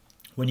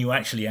when you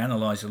actually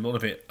analyse a lot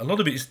of it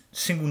is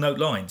single note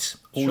lines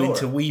all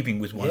interweaving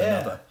with one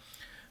another.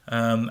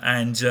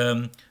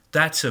 And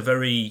that's a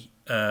very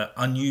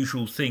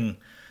unusual thing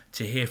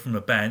to hear from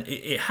a band.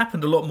 It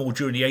happened a lot more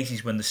during the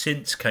 80s when the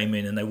synths came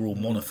in and they were all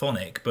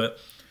monophonic, but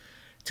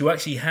to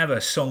actually have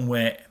a song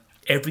where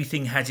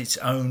everything has its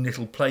own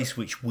little place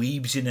which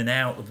weaves in and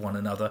out of one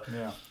another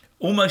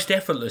almost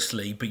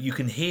effortlessly, but you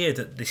can hear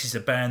that this is a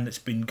band that's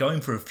been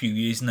going for a few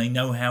years and they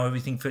know how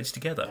everything fits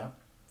together. Yeah.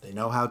 They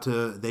know how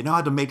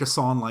to make a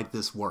song like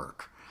this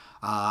work.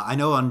 I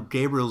know on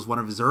Gabriel's, one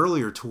of his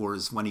earlier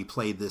tours, when he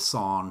played this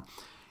song,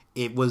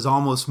 it was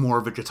almost more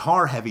of a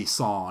guitar-heavy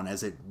song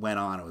as it went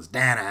on. It was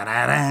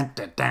and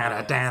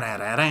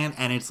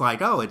it's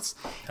like, oh, it's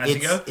How's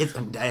it go? you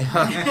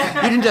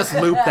can just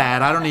loop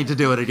that. I don't need to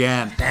do it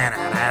again.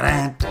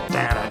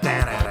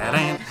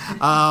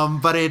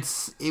 But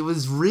it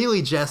was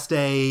really just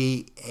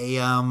this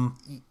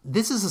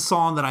is a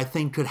song that I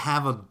think could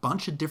have a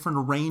bunch of different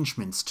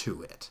arrangements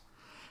to it.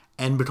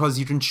 And because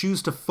you can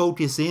choose to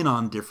focus in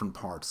on different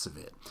parts of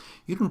it,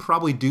 you can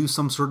probably do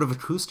some sort of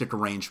acoustic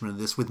arrangement of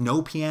this with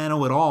no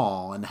piano at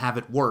all and have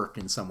it work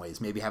in some ways.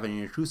 Maybe having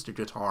an acoustic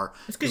guitar.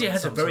 It's because it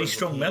has a very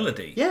strong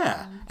melody.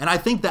 Yeah. And I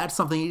think that's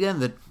something, again,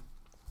 that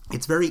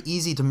it's very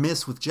easy to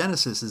miss with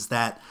Genesis, is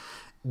that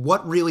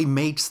what really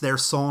makes their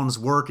songs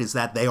work is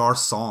that they are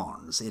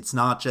songs. It's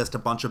not just a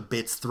bunch of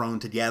bits thrown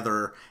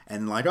together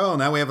and like, oh,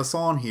 now we have a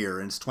song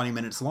here and it's 20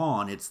 minutes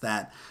long. It's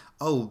that,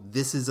 oh,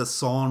 this is a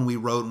song we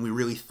wrote and we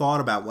really thought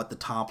about what the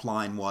top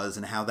line was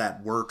and how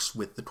that works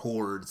with the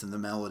chords and the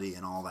melody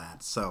and all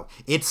that. So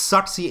it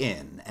sucks you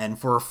in. And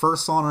for a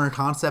first song on a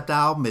concept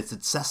album, it's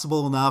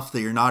accessible enough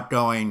that you're not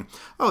going,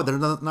 oh, they're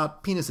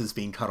not penises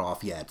being cut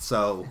off yet.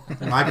 So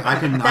I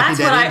can That's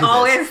get what I into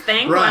always this.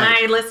 think Right. when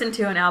I listen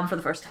to an album for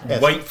the first time.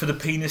 Yes. Wait for the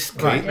penis.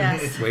 Right.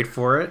 Yes. Wait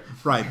for it.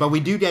 Right, but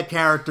we do get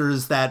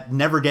characters that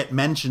never get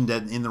mentioned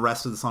in the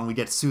rest of the song. We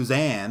get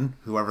Suzanne,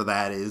 whoever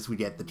that is. We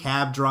get the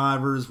cab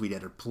drivers. We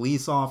get a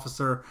police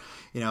officer.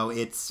 You know,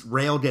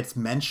 Rail gets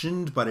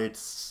mentioned, but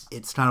it's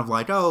kind of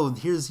like, oh,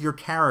 here's your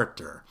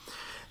character.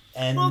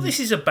 And Well, this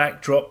is a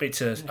backdrop.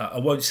 It's I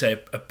won't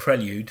say a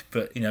prelude,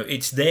 but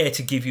it's there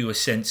to give you a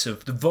sense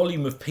of the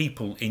volume of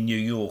people in New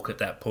York at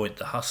that point,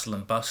 the hustle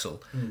and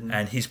bustle,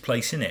 and his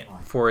place in it.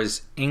 For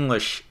as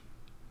English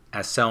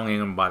as Selling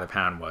England by the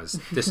Pound was,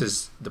 this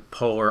is the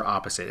polar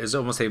opposite. It's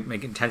almost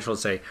make it intentional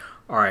to say,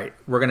 all right,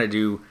 we're gonna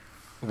go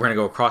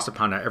across the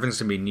pond now. Everything's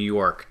gonna be New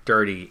York,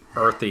 dirty,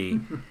 earthy,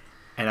 and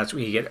that's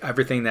when you get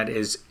everything that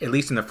is, at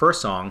least in the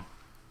first song,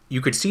 you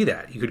could see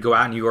that. You could go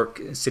out in New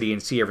York City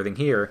and see everything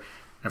here,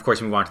 and of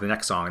course you move on to the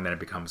next song, and then it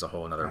becomes a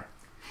whole another.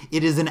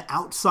 it is an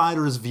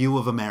outsider's view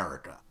of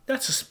America.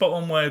 That's a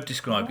spot-on way of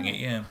describing it,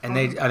 yeah. And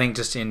I think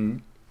just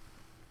in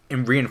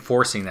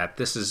reinforcing that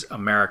this is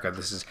America,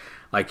 this is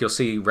like you'll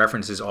see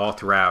references all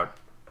throughout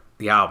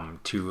the album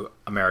to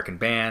American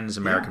bands,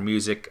 American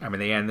music. I mean,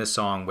 they end this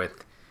song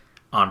with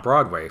On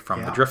Broadway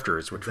from the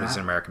Drifters, which was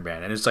an American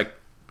band, and it's like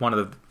one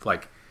of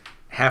the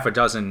half a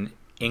dozen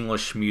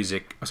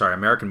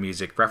American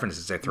music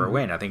references they throw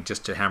in. I think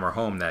just to hammer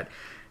home that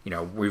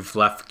we've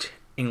left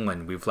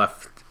England, we've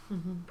left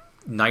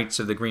Knights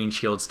of the Green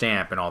Shield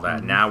Stamp and all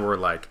that. Now we're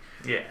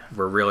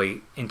we're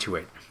really into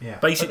it. Yeah.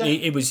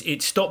 Basically,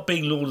 it stopped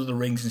being Lord of the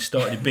Rings and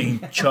started being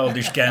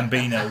Childish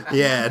Gambino.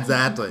 Yeah,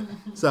 exactly.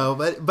 So,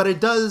 but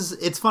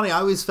it's funny. I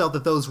always felt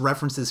that those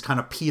references kind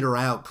of peter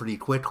out pretty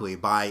quickly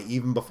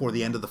even before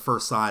the end of the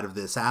first side of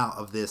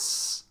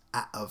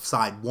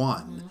side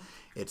one.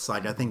 It's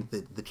like, I think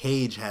that The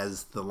Cage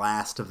has the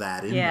last of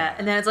that in there.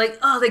 And then it's like,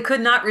 oh, they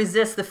could not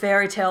resist the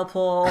fairy tale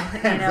pull,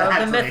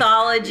 the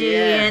mythology,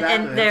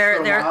 and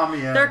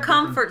their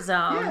comfort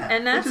zone,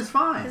 and that's which is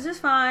fine. It's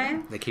just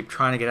fine. They keep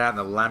trying to get out, and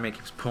the limelight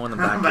keeps pulling them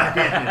back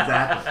in.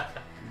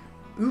 Exactly.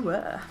 Ooh,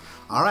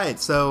 All right,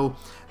 so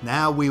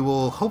now we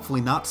will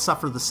hopefully not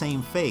suffer the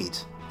same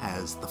fate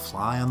as the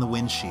fly on the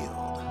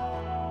windshield.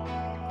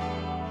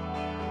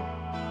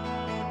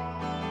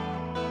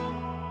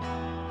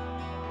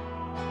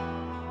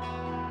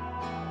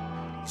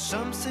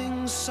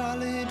 Something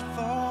solid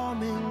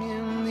forming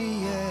in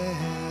the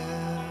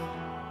air,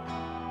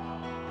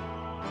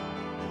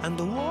 and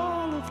the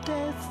wall of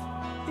death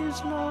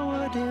is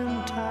lowered in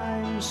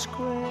Times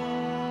Square.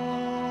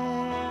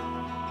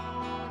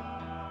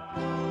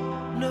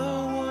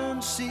 No one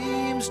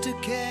seems to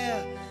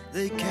care.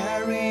 They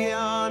carry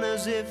on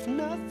as if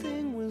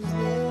nothing was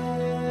there.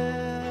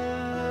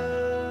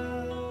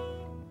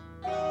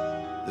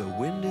 The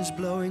wind is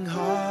blowing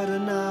harder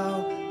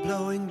now,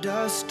 blowing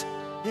dust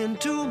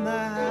into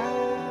my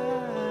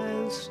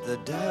eyes. The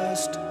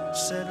dust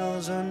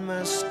settles on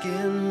my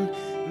skin,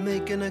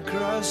 making a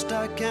crust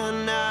I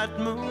cannot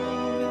move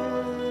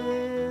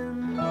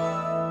in.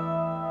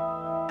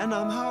 And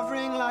I'm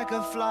hovering like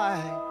a fly,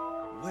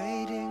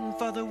 waiting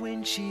for the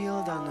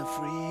windshield on the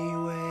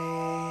freeway.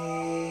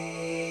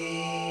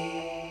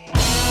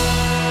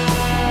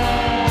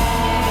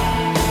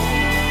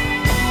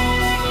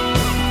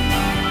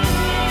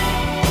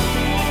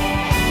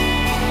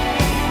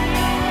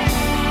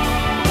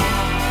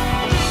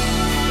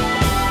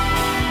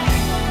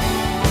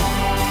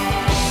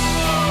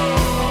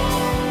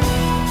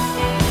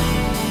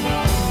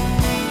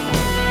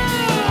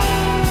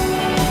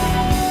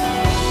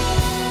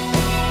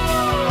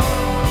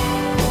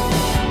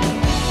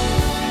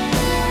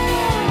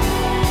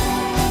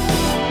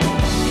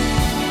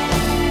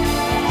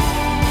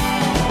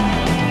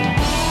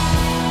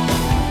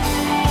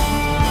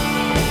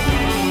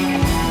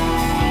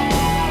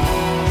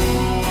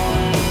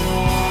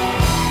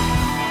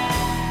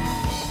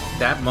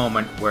 that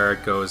moment where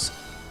it goes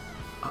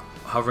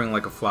hovering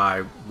like a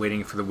fly,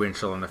 waiting for the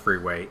windshield on the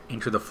freeway,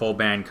 into the full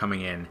band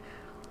coming in,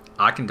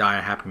 I can die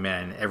a happy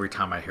man every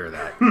time I hear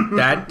that.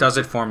 That does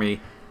it for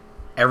me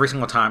every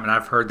single time, and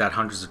I've heard that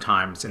hundreds of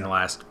times in the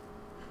last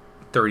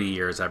 30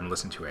 years I've been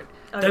listening to it.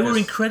 They were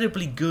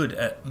incredibly good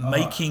at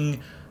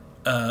making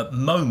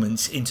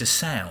moments into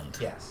sound.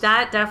 Yes.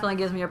 That definitely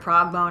gives me a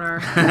prog boner.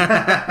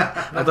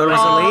 I thought it was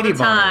All a lady the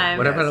boner. time.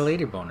 What about a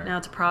lady boner? No,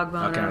 it's a prog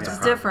boner. Okay, it's a There's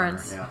a prog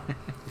difference. Yeah.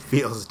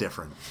 Feels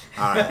different.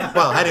 All right.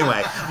 Well,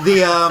 anyway,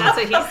 That's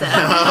what he said.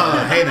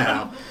 oh, hey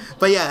now.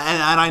 But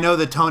yeah, and I know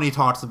that Tony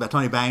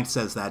Banks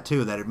says that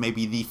too, that it may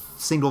be the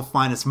single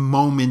finest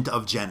moment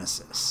of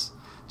Genesis.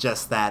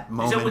 Just that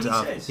moment what he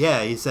of says?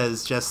 Yeah, he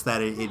says just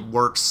that it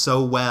works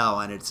so well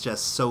and it's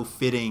just so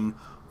fitting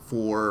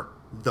for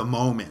the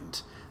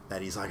moment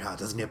that he's like, oh, it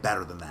doesn't get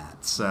better than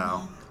that.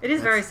 So It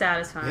is very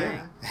satisfying.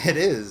 yeah, it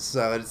is.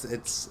 So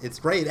it's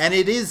great, and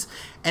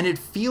it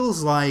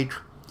feels like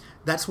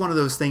that's one of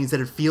those things that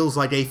it feels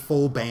like a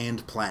full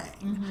band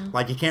playing.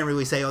 Like you can't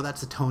really say, oh,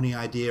 that's a Tony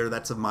idea or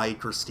that's a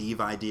Mike or Steve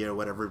idea or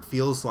whatever. It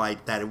feels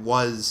like that it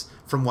was,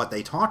 from what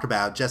they talk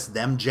about, just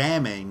them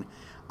jamming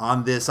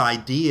on this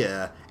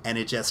idea, and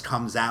it just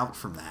comes out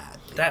from that.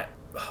 That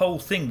whole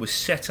thing was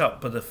set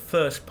up by the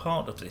first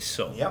part of this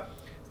song. Yep.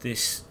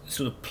 This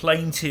sort of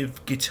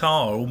plaintive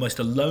guitar, almost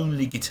a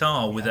lonely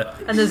guitar with a...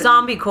 And the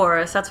zombie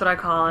chorus, that's what I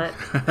call it.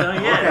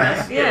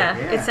 Yeah.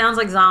 It sounds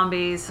like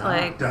zombies.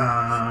 Like,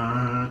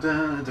 Dun,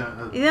 dun,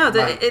 dun. you know,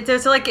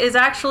 there's like, it's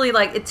actually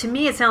like, to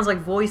me, it sounds like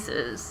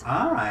voices.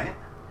 All right.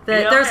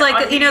 Yeah, There's I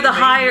like, hear the you mean,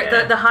 higher,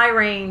 yeah. the high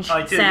range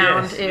I do,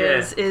 sound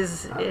yes,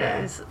 is.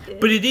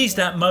 But it is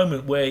that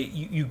moment where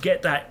you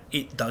get that,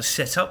 it does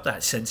set up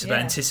that sense of Yeah.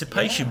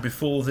 anticipation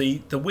before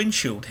the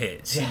windshield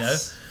hits, you know?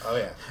 Oh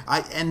yeah.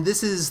 And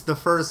this is the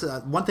first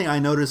one thing I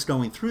noticed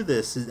going through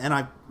this, and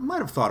I might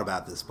have thought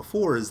about this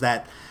before, is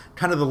that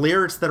kind of the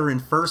lyrics that are in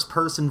first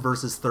person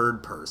versus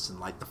third person,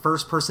 like the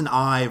first person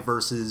I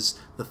versus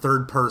the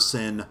third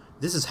person.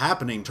 This is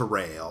happening to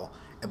Rail.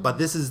 But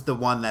this is the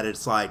one that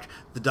it's like,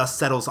 the dust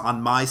settles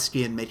on my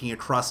skin, making a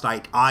crust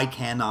I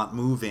cannot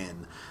move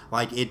in.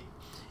 Like it,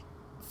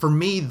 for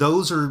me,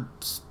 those are,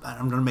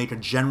 I'm going to make a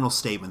general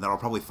statement that I'll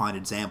probably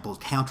find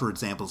counter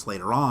examples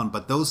later on,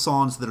 but those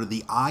songs that are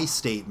the I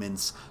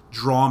statements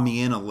draw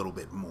me in a little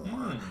bit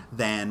more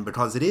than,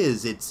 because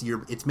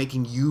it's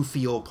making you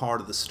feel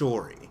part of the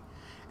story.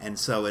 And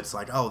so it's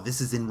like, oh,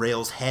 this is in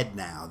Rail's head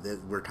now,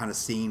 that we're kind of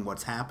seeing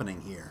what's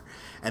happening here.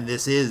 And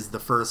this is the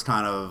first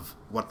kind of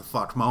what the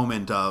fuck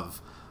moment of,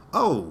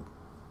 oh,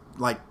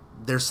 like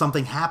there's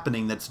something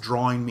happening that's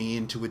drawing me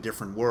into a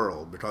different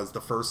world, because the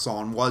first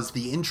song was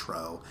the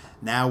intro.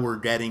 Now we're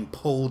getting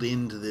pulled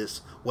into this,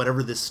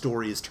 whatever this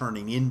story is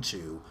turning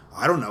into.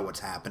 I don't know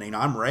what's happening.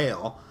 I'm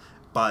Rail,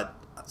 but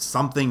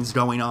something's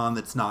going on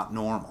that's not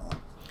normal.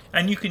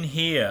 And you can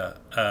hear,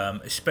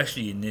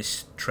 especially in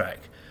this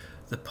track,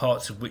 the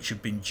parts of which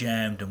have been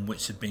jammed and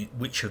which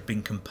have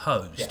been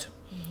composed.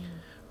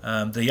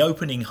 The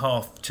opening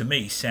half, to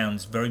me,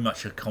 sounds very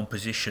much a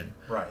composition,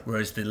 Right.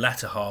 whereas the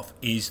latter half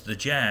is the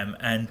jam,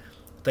 and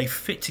they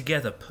fit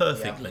together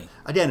perfectly.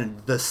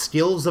 Again, the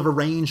skills of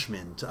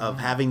arrangement, of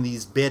having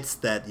these bits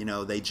that,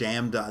 they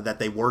jammed, that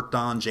they worked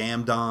on,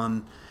 jammed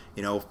on,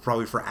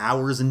 probably for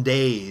hours and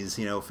days,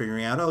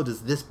 figuring out, oh,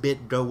 does this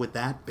bit go with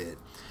that bit?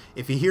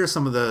 If you hear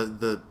some of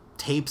the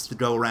tapes that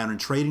go around in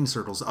trading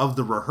circles of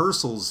the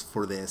rehearsals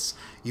for this,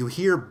 you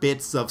hear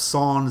bits of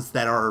songs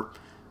that are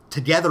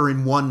together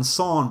in one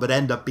song but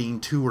end up being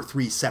 2 or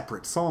 3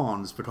 separate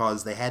songs,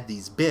 because they had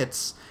these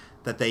bits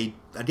that they,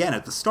 again,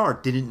 at the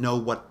start didn't know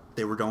what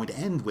they were going to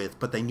end with,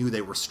 but they knew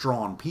they were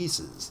strong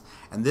pieces.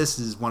 And this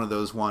is one of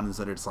those ones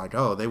that it's like,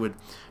 oh, they would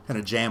kind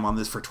of jam on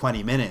this for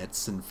 20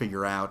 minutes and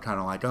figure out kind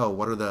of like, oh,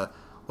 what are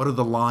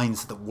the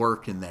lines that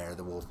work in there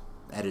that will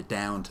edit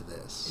down to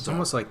this. It's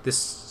almost like this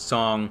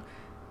song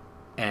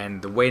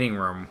and The Waiting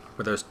Room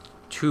were those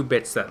 2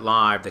 bits that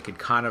live that could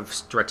kind of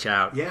stretch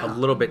out a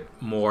little bit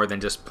more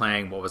than just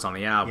playing what was on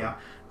the album.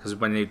 Because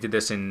when they did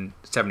this in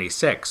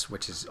 '76,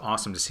 which is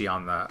awesome to see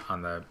on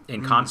the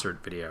in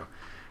concert video,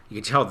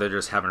 you can tell they're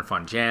just having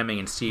fun jamming,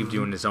 and Steve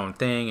doing his own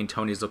thing, and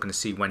Tony's looking to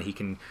see when he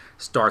can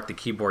start the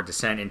keyboard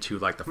descent into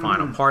like the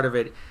final part of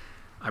it.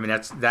 I mean,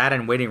 that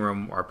and Waiting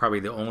Room are probably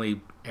the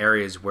only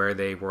areas where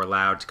they were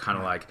allowed to kind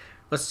of like,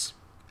 let's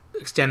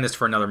extend this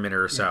for another minute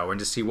or so and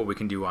just see what we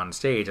can do on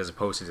stage, as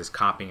opposed to just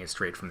copying it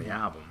straight from the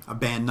album. A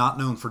band not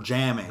known for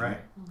jamming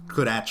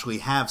could actually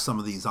have some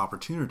of these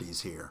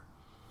opportunities here.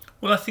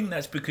 Well, I think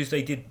that's because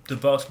they did the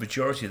vast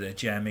majority of their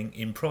jamming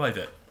in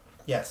private.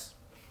 Yes.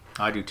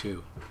 I do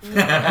too.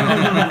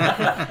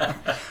 I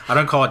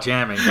don't call it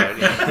jamming,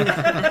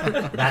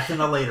 but That's in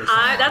a later song.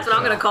 That's what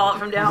I'm going to call it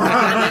from now on.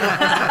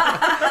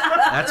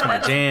 that's my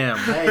jam.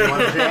 Hey, you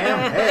want to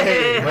jam?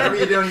 Hey, whatever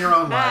you do in your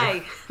own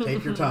life, Hey.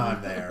 take your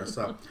time there.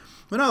 So,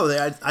 but no,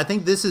 I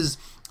think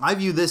I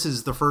view this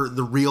as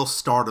the real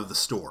start of the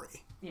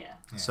story. Yeah.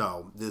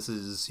 So this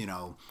is,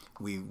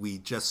 we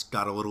just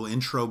got a little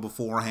intro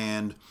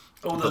beforehand.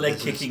 All the But leg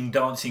this is- kicking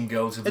dancing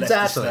girls have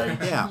Exactly. left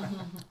the stage. Yeah.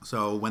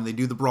 So when they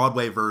do the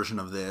Broadway version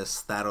of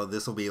this,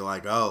 this will be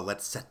like, oh,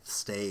 let's set the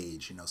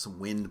stage. You know, some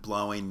wind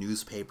blowing,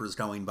 newspapers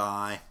going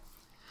by.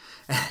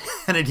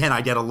 And again, I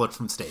get a look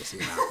from Stacy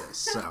about this.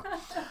 So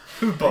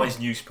Who buys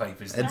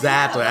newspapers?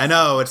 exactly, I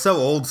know it's so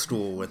old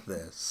school with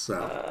this. So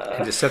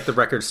And to set the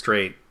record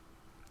straight,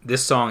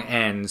 this song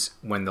ends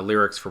when the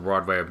lyrics for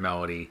Broadway of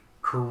Melody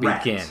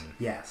begin.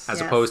 Yes. As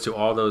Yes. opposed to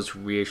all those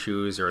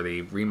reissues or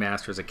the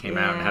remasters that came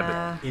out and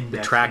had the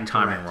track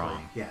timing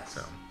wrong. Yes.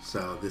 So.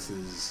 So this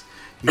is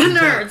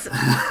Nerds.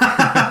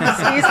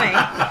 Excuse me.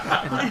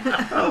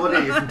 Oh,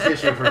 we'll need some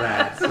tissue for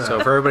that. So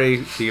for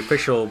everybody, the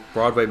official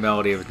Broadway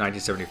Melody of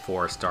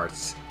 1974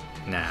 starts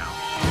now.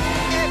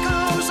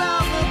 Echoes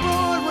of the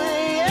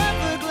Broadway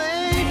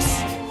Everglades,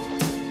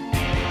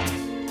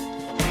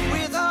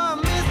 with our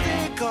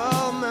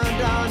mythical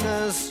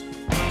Madonnas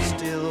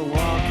still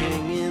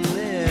walking in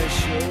their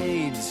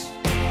shades.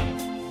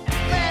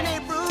 Lenny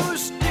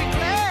Bruce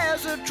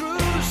declares a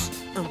truce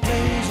and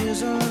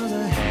blazes all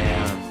the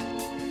hand.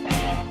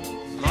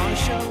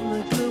 Marshall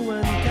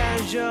McLuhan,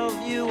 casual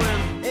view,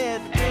 and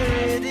head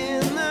buried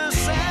in the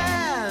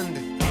sand.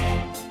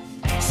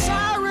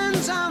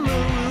 Sirens on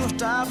the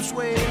rooftops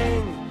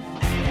wailing,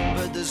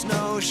 but there's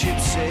no ship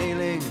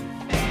sailing.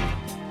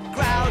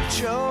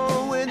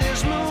 Groucho with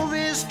his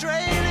movies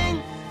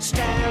trailing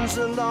stands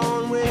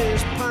alone with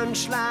his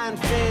punchline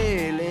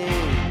failing.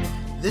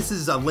 This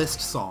is a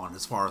list song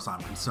as far as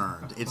I'm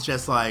concerned. It's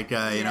just like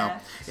you know,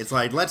 it's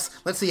like let's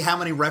see how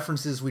many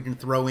references we can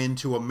throw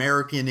into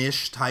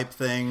American-ish type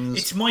things.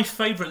 It's my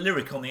favourite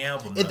lyric on the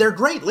album. though. They're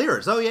great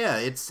lyrics. Oh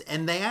yeah,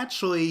 and they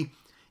actually,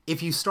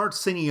 if you start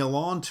singing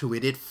along to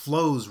it, it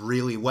flows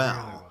really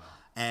well.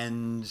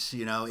 And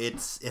you know, it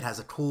has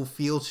a cool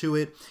feel to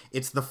it.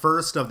 It's the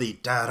first of the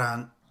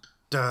da-dun,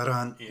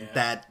 da-dun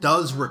that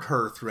does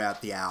recur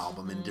throughout the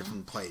album in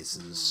different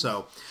places.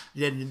 So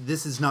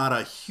this is not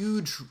a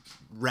huge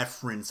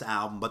reference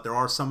album, but there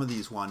are some of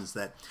these ones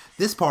that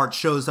this part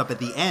shows up at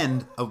the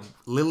end of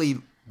Lily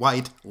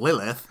White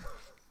Lilith.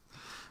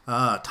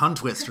 Tongue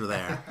twister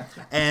there.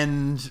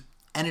 And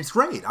it's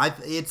great.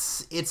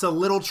 It's a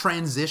little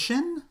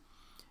transition.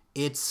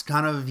 It's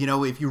kind of, you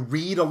know, if you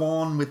read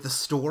along with the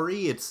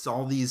story, it's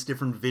all these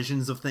different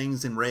visions of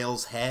things in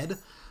Rail's head,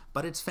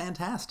 but it's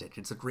fantastic.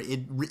 It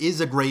is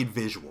a great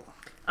visual.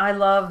 I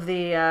love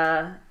the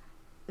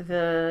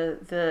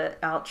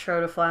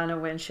outro to Fly on the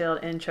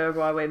Windshield, intro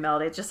Broadway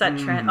Melody. It's just that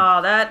trend.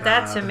 Oh,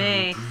 that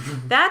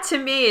to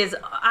me is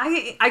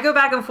I go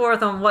back and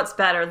forth on what's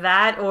better,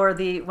 that or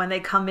the when they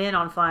come in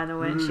on Fly on the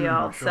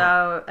Windshield.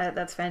 So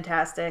that's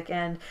fantastic.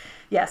 And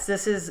yes,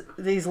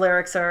 these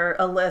lyrics are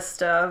a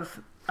list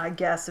of, I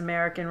guess,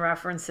 American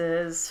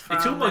references from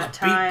It's almost that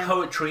time. beat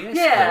poetry-esque,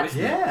 Yeah, though,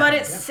 isn't it? but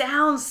it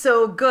sounds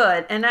so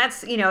good, and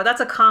that's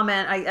a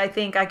comment I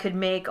think I could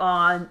make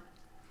on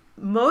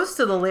most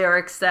of the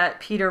lyrics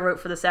that Peter wrote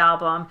for this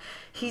album.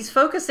 He's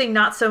focusing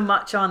not so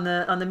much on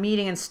the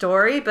meaning and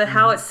story, but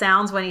how it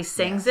sounds when he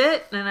sings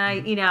it. And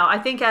I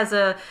think as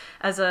a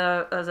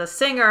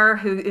singer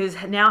who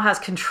now has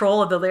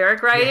control of the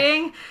lyric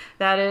writing,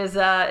 that is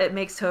it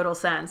makes total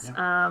sense.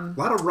 A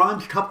lot of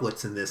rhymed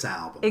couplets in this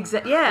album.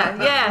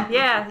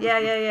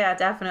 Yeah,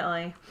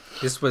 definitely.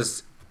 This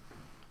was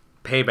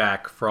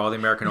payback for all the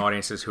American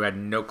audiences who had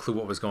no clue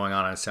what was going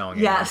on selling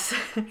it. Yes.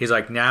 He's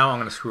like, now I'm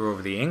going to screw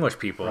over the English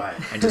people Right.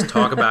 and just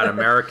talk about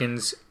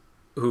Americans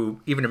who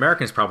even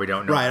Americans probably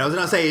don't know. Right, I was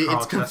going to say, Carl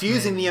it's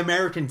confusing Chessman. the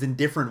Americans in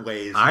different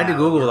ways. I had to now.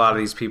 Google a lot of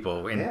these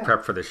people in Yeah.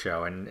 prep for the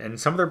show, and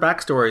some of their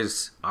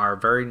backstories are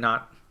very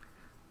not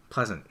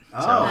pleasant.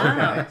 Oh,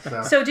 okay.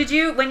 So, So did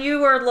you, when you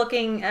were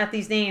looking at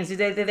these names, do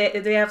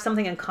they have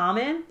something in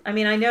common? I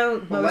mean, I know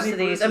most Lenny of Bruce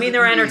these. I is mean, a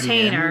they're comedian.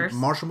 entertainers.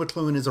 Marshall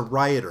McLuhan is a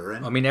writer.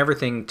 And I mean,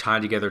 everything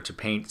tied together to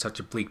paint such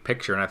a bleak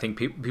picture, and I think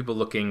people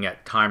looking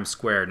at Times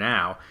Square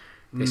now,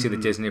 they see the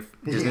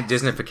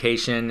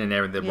Disneyfication and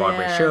the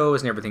Broadway Yeah.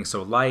 shows and everything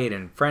so light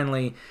and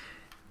friendly.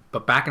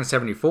 But back in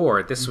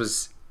 '74, this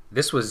was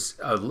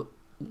a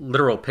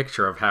literal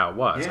picture of how it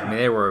was. I Yeah. mean,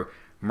 there were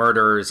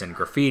murders and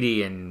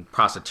graffiti and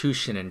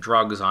prostitution and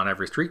drugs on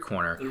every street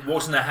corner. It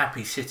wasn't a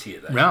happy city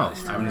at that No,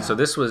 time. I mean, so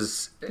this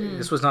was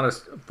not a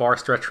far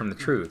stretch from the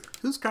truth.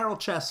 who's Carol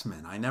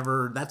Chessman?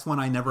 That's one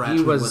I never He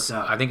actually was,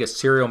 looked up. I think, a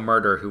serial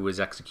murderer who was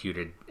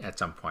executed at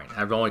some point.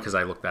 I've only because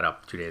I looked that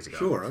up 2 days ago.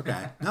 Sure,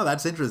 okay. No,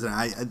 that's interesting.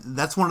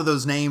 That's one of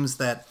those names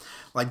that,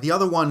 like the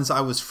other ones I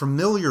was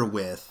familiar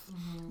with,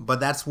 but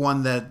that's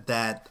one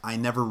that I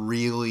never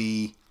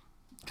really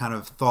kind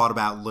of thought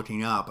about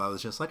looking up. I was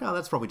just like, oh,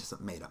 that's probably just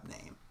a made-up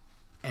name.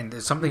 And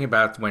there's something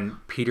about when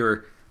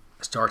Peter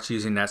starts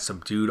using that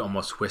subdued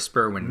almost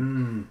whisper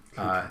when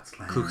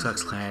Ku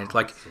Klux Klan,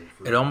 like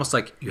it almost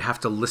like you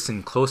have to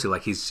listen closely,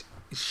 like he's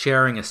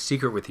sharing a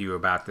secret with you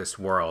about this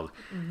world,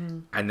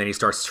 and then he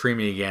starts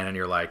screaming again, and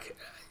you're like,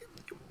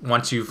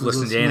 once you've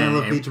listened in, Smell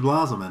of and peach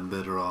blossom and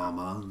bitter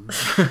almond.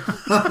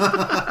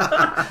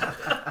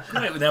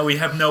 Great, now we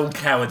have Noel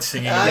Coward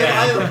singing.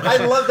 I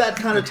love that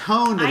kind of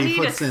tone that I he need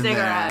a puts in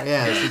cigarette.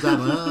 there. Yeah, she's like,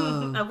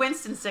 oh. A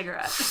Winston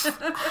cigarette.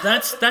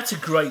 That's a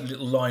great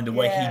little line, the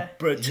way Yeah.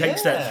 he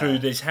takes that Yeah. through.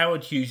 There's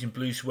Howard Hughes in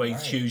blue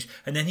suede shoes,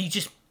 and then he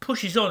just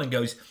pushes on and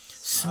goes,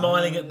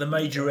 smiling at the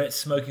majorette,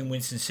 smoking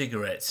Winston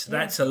cigarettes.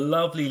 That's a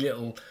lovely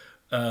little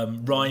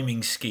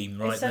rhyming scheme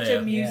right It's such there.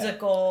 a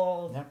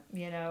musical,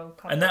 Yeah.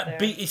 couple And that there.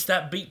 beat, it's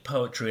that beat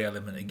poetry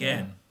element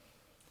again.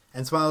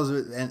 And Smiles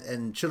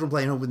and children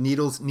playing with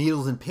needles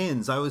and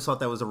pins. I always thought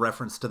that was a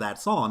reference to that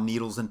song,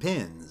 Needles and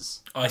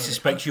Pins. I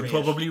suspect you're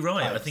country-ish probably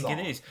right. I type think song.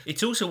 it is.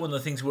 It's also one of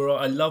the things where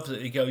I love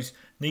that he goes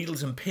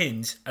needles and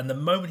pins, and the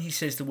moment he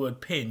says the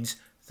word pins,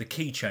 the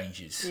key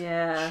changes.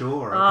 Yeah.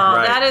 Sure, Oh, okay.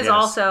 Right, that is yes,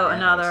 also yes.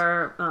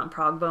 another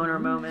prog boner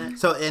moment.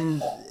 So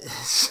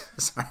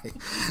sorry.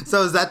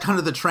 So is that kind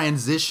of the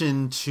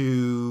transition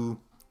to?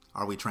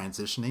 Are we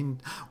transitioning?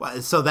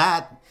 Well, so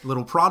that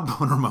little prod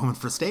boner moment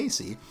for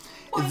Stacy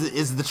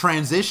is the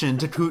transition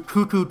to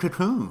Cuckoo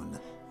Cocoon.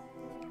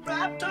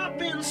 Wrapped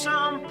up in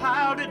some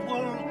powdered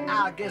wool,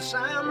 I guess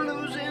I'm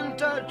losing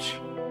touch.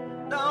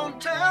 Don't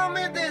tell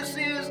me this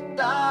is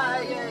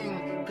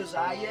dying, 'cause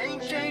I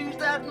ain't changed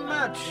that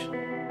much.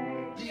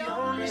 The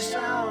only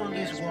sound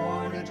is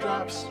water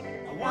drops.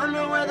 I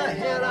wonder where the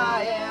hell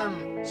I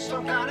am.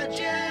 Some kind of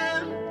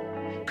jam.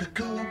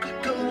 Cuckoo,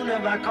 cocoon,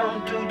 have I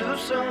come to do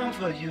something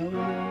for you?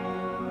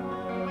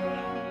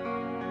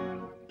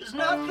 There's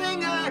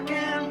nothing I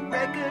can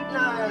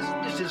recognize.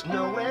 This is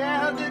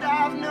nowhere that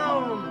I've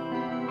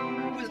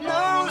known. With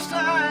no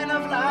sign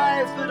of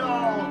life at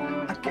all,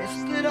 I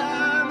guess that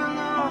I'm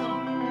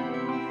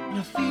alone. And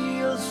I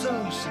feel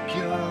so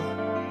secure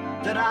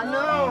that I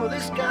know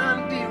this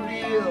can't be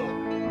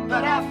real.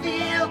 But I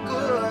feel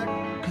good.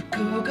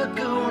 Cuckoo,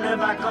 cocoon,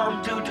 have I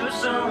come to do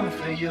something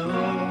for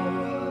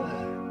you?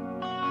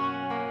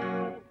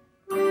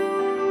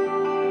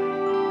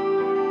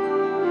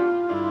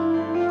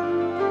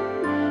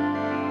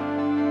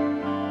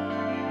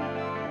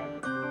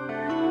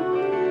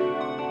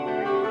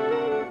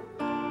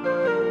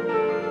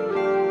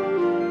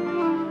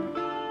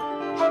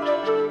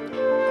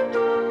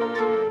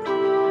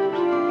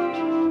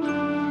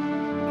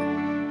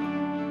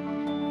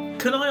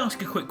 Can I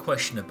ask a quick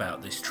question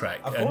about this track?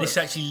 Of And this course.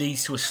 actually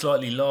leads to a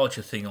slightly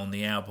larger thing on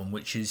the album,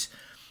 which is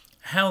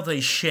how they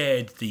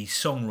shared the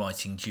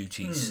songwriting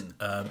duties.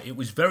 It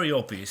was very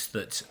obvious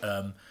that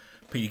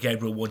Peter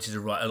Gabriel wanted to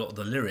write a lot of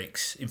the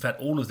lyrics, in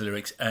fact, all of the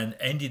lyrics, and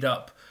ended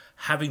up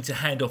having to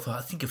hand off,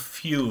 I think, a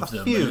few of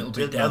them a little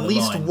bit down at the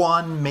least line.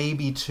 one,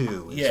 maybe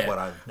two, is what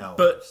I know.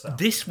 But so.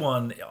 this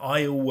one,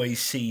 I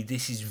always see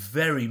this is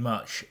very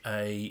much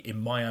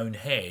in my own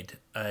head,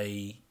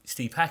 a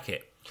Steve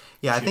Hackett.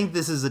 Yeah, I think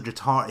this is a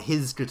guitar.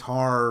 His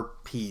guitar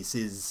piece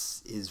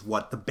is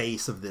what the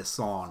base of this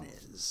song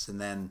is,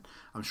 and then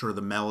I'm sure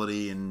the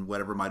melody and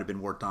whatever might have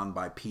been worked on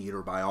by Pete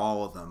or by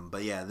all of them.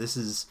 But yeah, this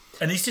is,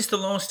 And is this the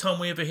last time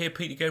we ever hear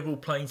Peter Gabriel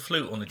playing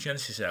flute on the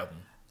Genesis album?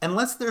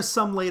 unless there's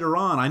some later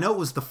on. I know it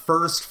was the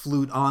first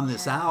flute on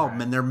this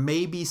album, and there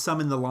may be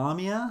some in the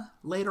Lamia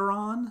later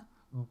on,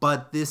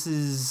 but this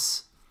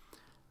is.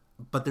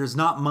 But there's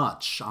not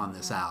much on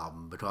this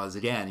album because,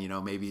 again,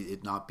 maybe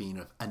it not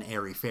being an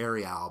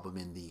airy-fairy album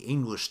in the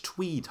English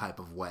twee type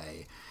of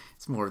way.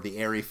 It's more of the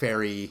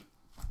airy-fairy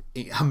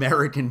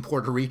American,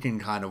 Puerto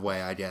Rican kind of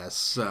way, I guess.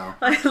 So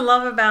What I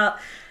love about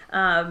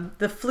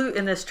the flute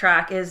in this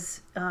track is,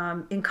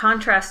 in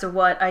contrast to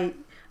what I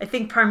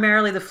think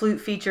primarily the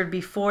flute featured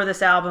before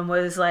this album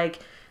was like,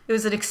 it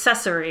was an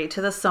accessory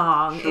to the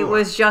song. It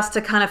was just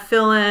to kind of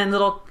fill in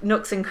little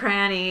nooks and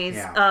crannies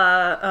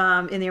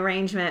in the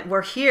arrangement.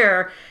 Where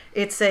here,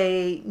 it's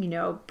a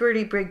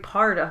pretty big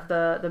part of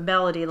the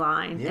melody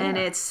line, and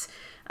it's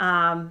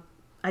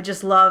I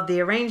just love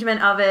the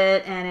arrangement of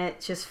it, and it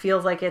just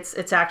feels like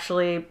it's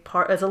actually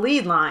part as a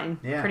lead line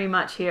pretty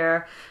much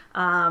here.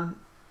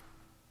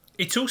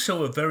 It's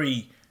also a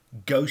very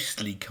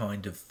ghostly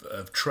kind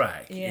of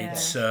track. Yeah.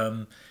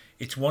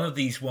 It's one of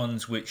these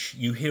ones which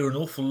you hear an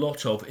awful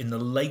lot of in the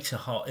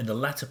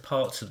latter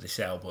parts of this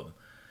album,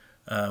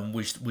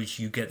 which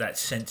you get that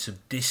sense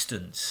of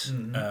distance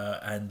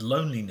and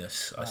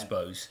loneliness, I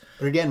suppose.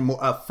 But again,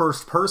 a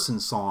first-person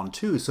song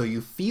too, so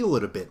you feel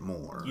it a bit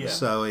more. Yeah.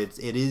 So it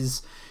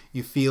is.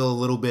 You feel a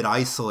little bit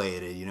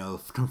isolated,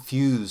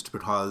 confused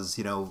because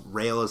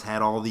Rail has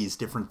had all these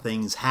different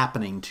things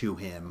happening to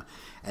him,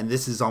 and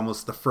this is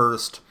almost the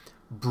first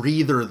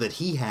breather that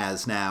he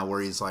has now,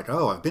 where he's like,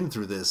 "Oh, I've been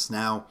through this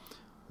now.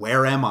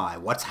 Where am I?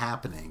 What's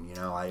happening?"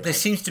 There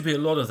seems to be a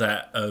lot of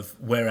that of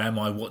 "Where am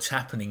I? What's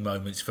happening?"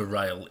 moments for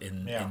Rail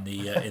in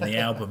the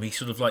album. He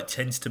sort of like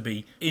tends to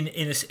be in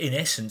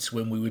essence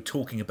when we were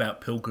talking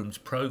about Pilgrim's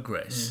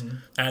Progress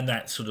and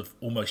that sort of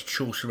almost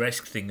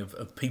Chaucer-esque thing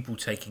of people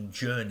taking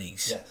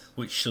journeys,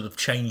 which sort of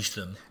changed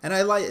them. And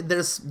I like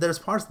there's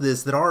parts of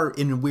this that are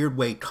in a weird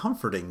way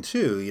comforting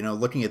too.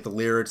 Looking at the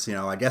lyrics,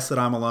 I guess that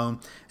I'm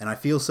alone and I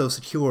feel so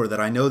secure that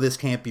I know this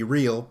can't be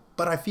real,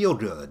 but I feel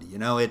good.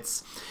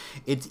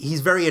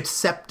 He's very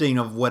accepting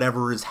of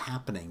whatever is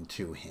happening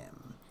to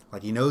him.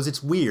 Like he knows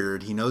it's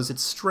weird, he knows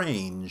it's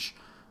strange,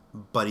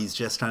 but he's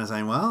just kind of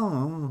saying,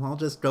 well, I'll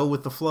just go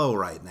with the flow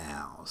right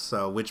now.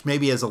 So, which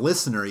maybe as a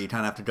listener, you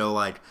kind of have to go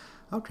like,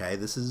 okay,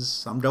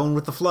 I'm going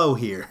with the flow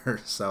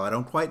here. So I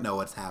don't quite know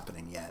what's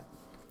happening yet.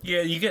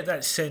 Yeah, you get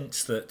that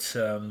sense that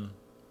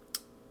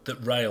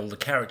that Rail, the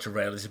character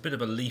Rail, is a bit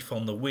of a leaf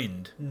on the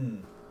wind.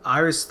 I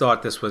always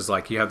thought this was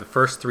like, you have the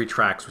first 3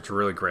 tracks, which are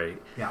really great.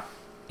 Yeah.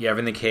 You have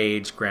In the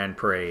Cage, Grand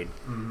Parade.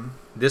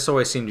 This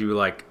always seemed to be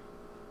like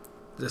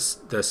the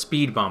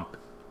speed bump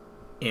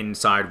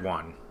inside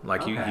one.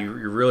 Like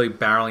you're really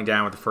barreling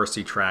down with the first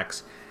 3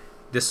 tracks.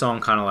 This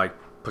song kind of like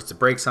puts the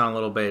brakes on a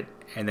little bit,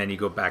 and then you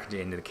go back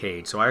into the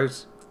Cage. So I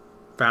always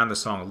found the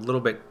song a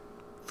little bit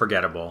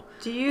forgettable.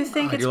 Do you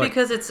think it's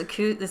because it's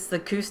the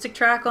acoustic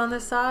track on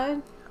this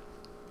side?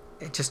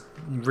 It just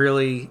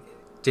really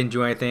didn't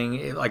do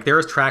anything. Like there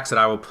was tracks that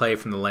I will play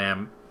from the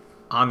Lamb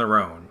on their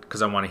own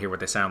because I want to hear what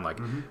they sound like.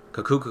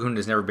 Cuckoo Cocoon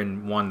has never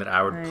been one that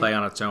I would play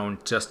on its own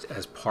just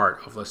as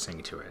part of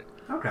listening to it.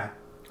 Okay.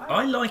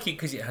 I like it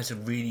because it has a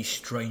really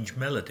strange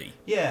melody.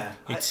 Yeah.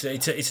 It's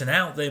an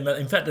out there.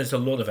 In fact, there's a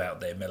lot of out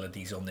there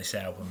melodies on this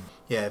album.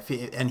 Yeah,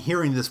 and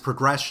hearing this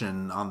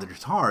progression on the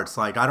guitar, it's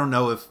like, I don't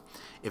know if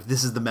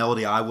this is the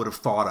melody I would have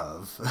thought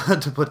of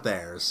to put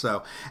there.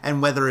 So,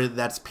 and whether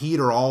that's Pete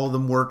or all of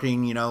them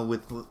working,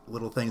 with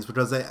little things,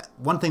 because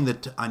one thing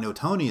that I know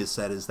Tony has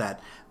said is that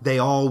they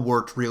all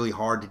worked really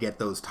hard to get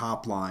those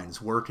top lines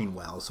working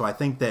well. So I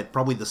think that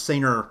probably the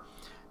singer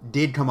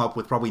did come up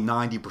with probably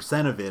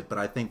 90% of it, but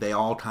I think they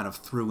all kind of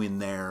threw in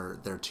their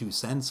 2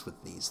 cents with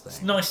these things.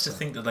 It's nice to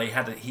think that they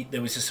had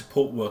there was a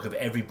support work of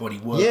everybody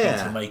working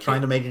to make trying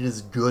to make it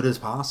as good as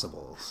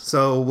possible.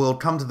 So we'll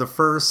come to the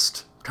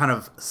first kind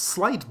of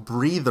slight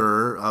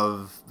breather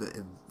of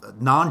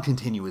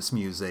non-continuous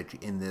music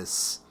in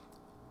this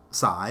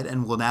side,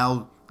 and we'll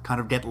now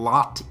kind of get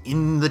locked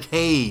in the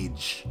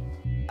cage.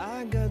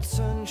 I got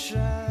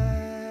sunshine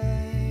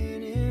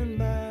in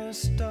my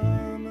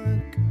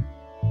stomach,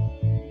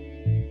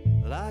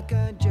 like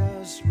I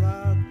just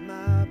rocked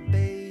my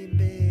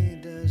baby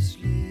to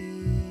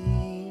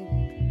sleep.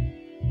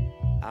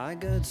 I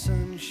got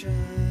sunshine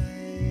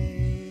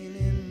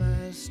in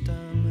my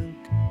stomach,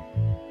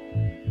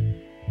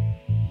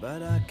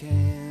 but I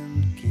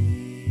can't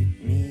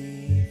keep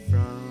me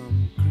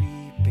from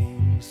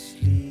creeping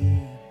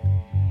sleep,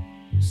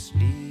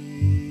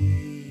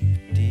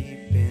 sleep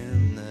deep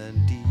in the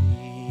deep.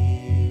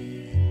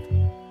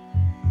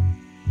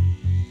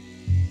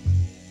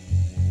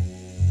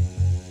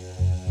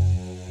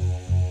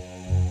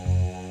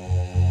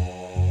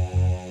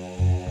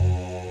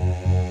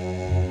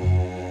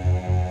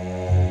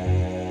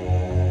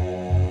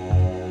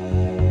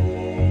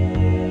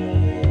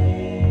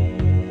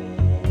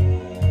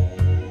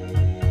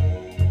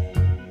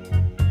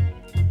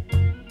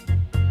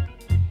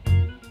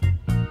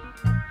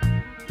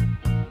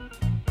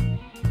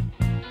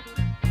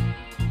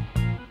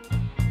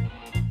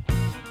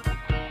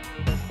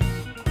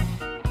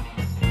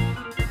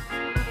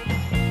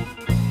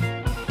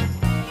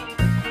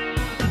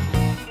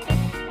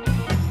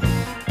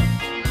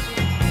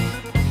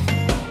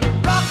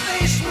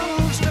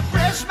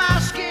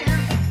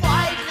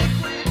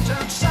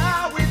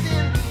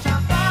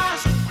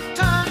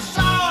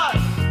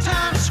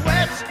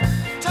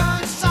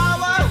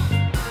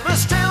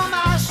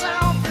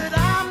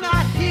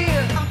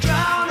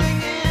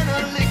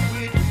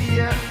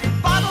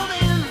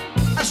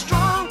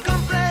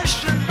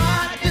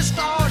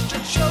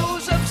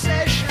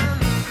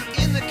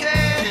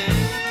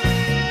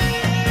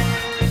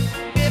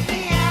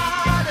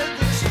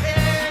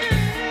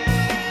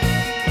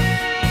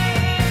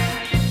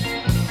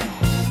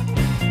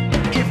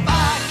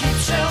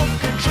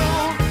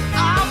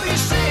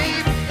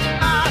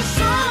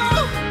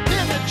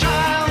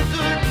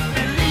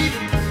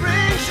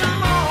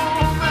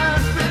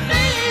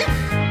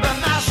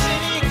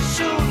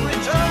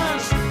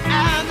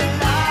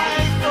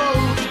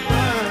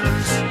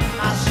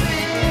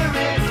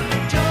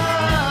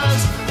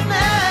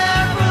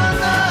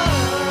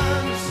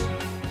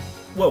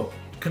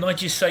 Can I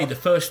just say the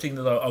first thing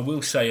that I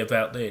will say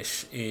about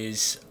this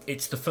is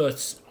it's the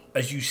first,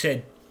 as you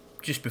said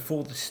just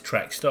before this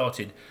track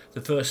started,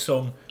 the first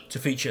song to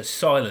feature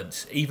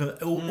silence,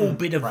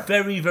 albeit a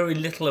very, very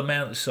little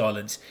amount of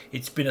silence.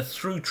 It's been a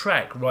through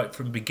track right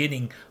from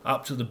beginning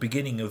up to the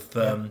beginning of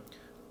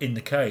In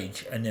the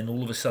Cage, and then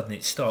all of a sudden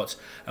it starts.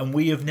 And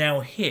we have now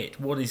hit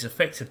what is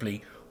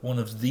effectively one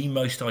of the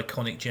most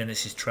iconic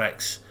Genesis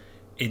tracks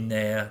in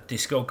their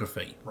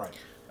discography. Right.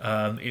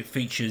 It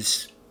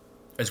features,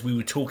 as we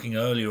were talking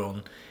earlier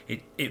on,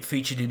 it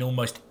featured in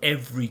almost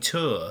every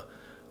tour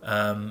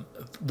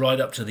right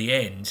up to the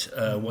end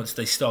once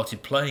they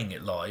started playing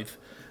it live.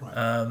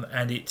 Right.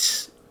 And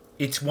it's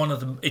one of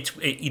them.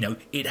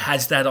 It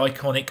has that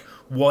iconic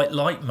white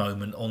light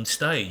moment on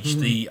stage.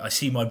 The I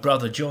See My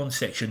Brother John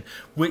section,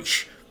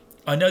 which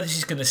I know this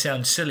is going to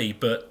sound silly,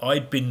 but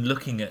I'd been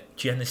looking at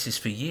Genesis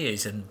for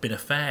years and been a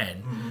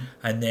fan,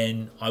 and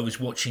then I was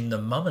watching the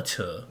Mama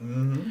tour,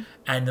 and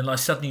then I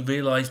suddenly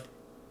realised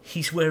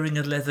he's wearing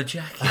a leather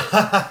jacket.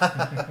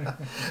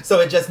 So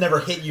it just never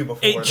hit you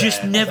before. It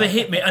just never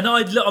hit me. And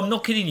I'm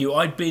not kidding you,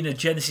 I'd been a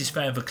Genesis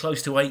fan for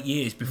close to 8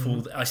 years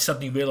before I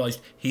suddenly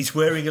realised he's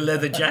wearing a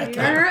leather jacket.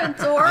 You're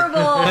adorable.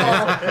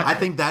 I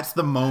think that's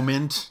the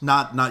moment,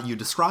 not you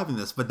describing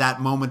this, but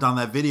that moment on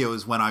that video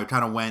is when I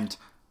kind of went,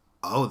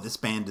 oh, this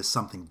band is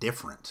something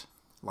different.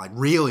 Like,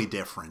 really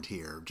different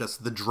here.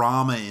 Just the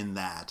drama in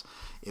that.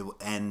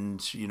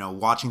 And, you know,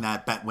 watching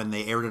that back when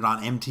they aired it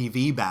on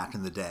MTV back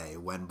in the day,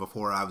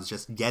 before I was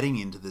just getting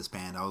into this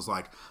band, I was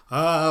like,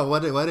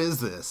 what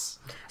is this?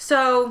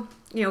 So,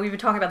 you know, we've been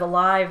talking about the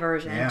live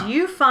version. Yeah. Do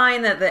you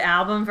find that the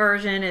album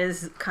version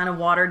is kind of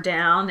watered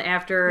down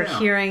after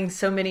hearing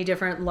so many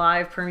different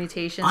live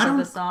permutations of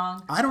the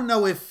song? I don't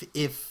know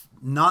if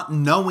not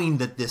knowing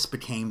that this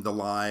became the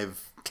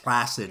live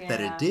classic that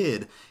it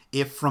did,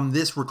 if from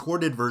this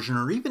recorded version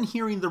or even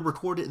hearing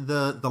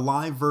the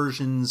live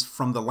versions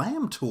from the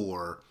Lamb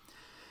tour,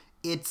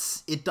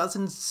 it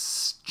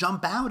doesn't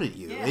jump out at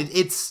you.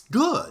 It's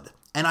good.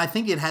 And I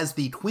think it has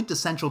the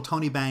quintessential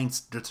Tony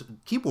Banks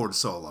keyboard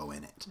solo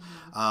in it.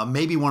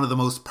 Maybe one of the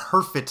most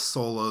perfect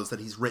solos that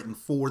he's written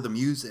for the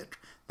music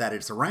that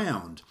it's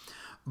around.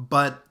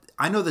 But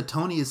I know that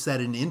Tony has said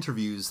in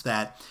interviews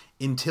that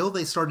until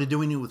they started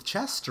doing it with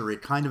Chester,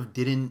 it kind of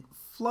didn't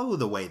flow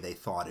the way they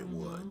thought it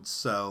would.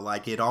 So,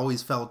 like, it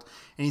always felt...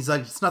 And he's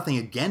like, it's nothing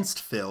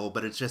against Phil,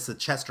 but it's just that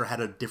Chester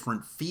had a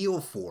different feel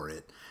for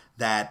it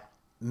that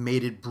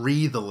made it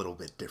breathe a little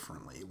bit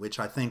differently, which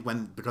I think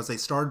because they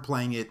started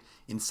playing it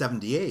in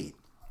 78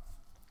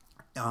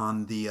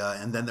 on the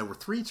and then there were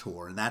 3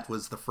 tour, and that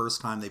was the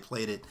first time they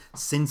played it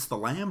since the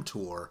Lamb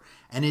tour,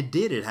 and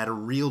it had a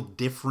real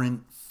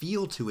different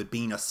feel to it,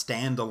 being a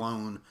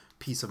standalone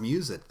piece of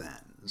music then.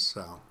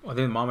 So I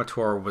think Mama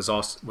Tour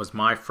was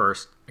my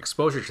first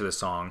exposure to the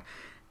song,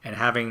 and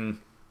having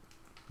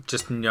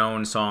just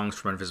known songs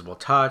from Invisible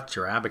Touch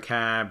or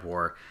Abacab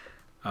or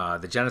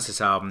the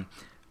Genesis album,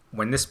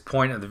 when this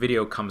point of the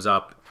video comes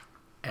up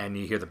and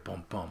you hear the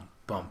bum bum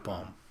bum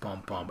bum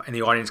bum bum and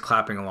the audience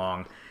clapping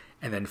along,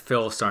 and then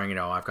Phil starting, you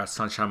know, I've got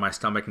sunshine on my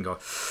stomach, and go,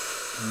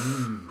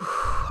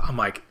 I'm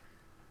like,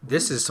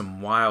 this is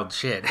some wild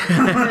shit.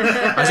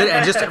 I said,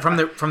 and just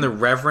from the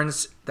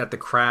reverence that the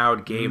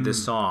crowd gave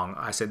this song,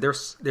 I said,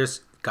 there's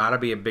got to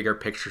be a bigger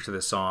picture to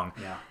this song.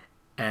 Yeah.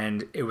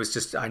 And it was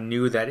just, I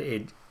knew that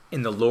it,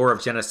 in the lore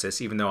of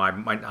Genesis, even though I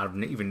might not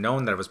have even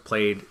known that it was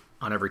played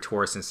on every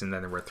tour since then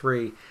there were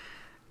 3,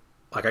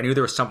 like, I knew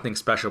there was something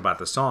special about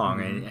the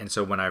song. And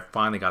so when I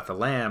finally got the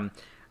Lamb,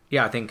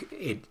 I think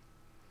it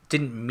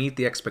didn't meet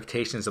the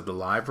expectations of the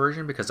live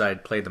version because I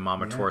had played the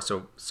Mama Tour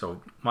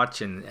so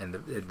much, and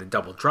the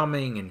double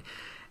drumming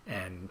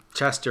and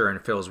Chester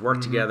and Phil's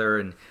work together,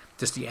 and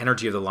just the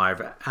energy of the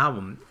live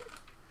album.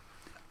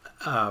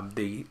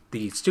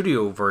 The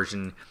studio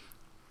version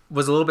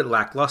was a little bit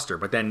lackluster,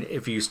 but then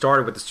if you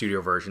started with the studio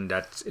version,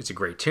 it's a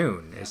great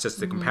tune. It's just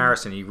the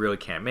comparison you really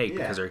can't make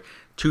because they're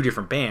 2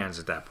 different bands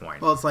at that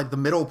point. Well, it's like the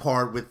middle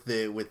part with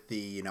the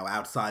you know,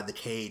 outside the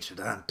cage,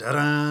 dun, dun,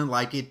 dun,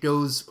 like it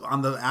goes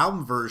on the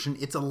album version.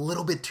 It's a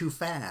little bit too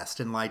fast,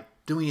 and like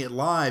doing it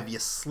live, you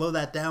slow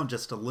that down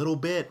just a little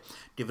bit,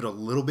 give it a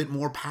little bit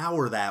more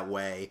power that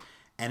way,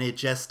 and it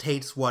just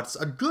takes what's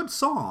a good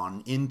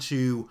song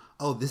into,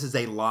 oh, this is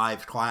a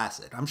live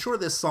classic. I'm sure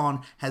this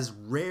song has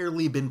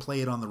rarely been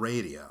played on the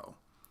radio.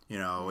 You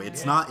know,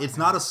 it's not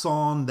a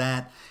song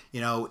that, you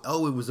know,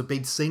 oh, it was a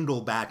big single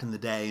back in the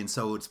day and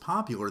so it's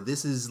popular.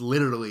 This is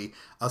literally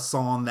a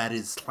song that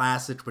is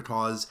classic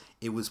because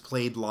it was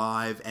played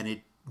live and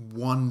it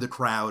won the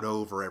crowd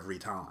over every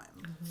time.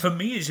 For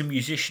me as a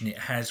musician, it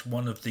has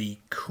one of the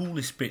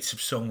coolest bits of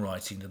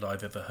songwriting that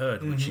I've ever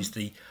heard, which is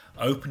the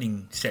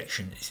opening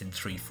section is in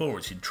 3/4.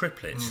 It's in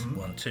triplets,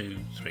 1, 2,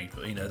 3,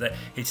 4. You know,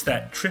 it's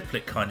that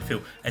triplet kind of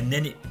feel, and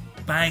then it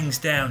bangs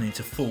down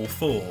into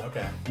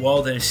 4/4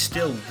 while there's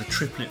still the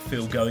triplet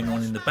feel going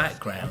on in the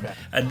background,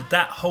 and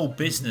that whole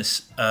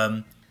business.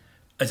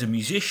 As a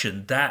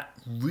musician, that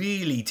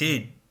really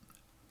did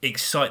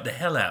excite the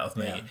hell out of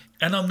me,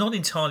 and I'm not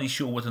entirely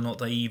sure whether or not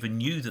they even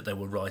knew that they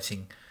were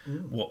writing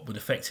what would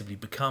effectively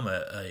become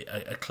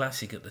a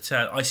classic at the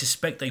time. I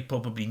suspect they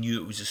probably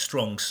knew it was a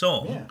strong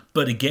song,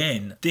 but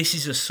again, this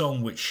is a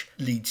song which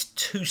leads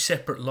 2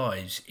 separate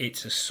lives.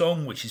 It's a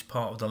song which is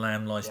part of The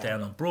Lamb Lies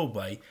Down on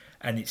Broadway,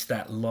 and it's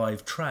that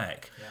live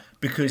track,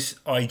 because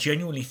I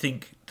genuinely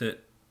think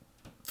that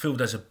Phil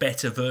does a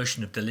better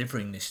version of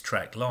delivering this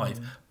track live,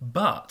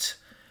 but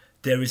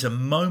there is a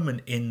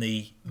moment in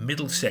the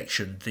middle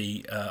section,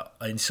 the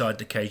Inside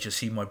the Cage, I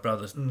See My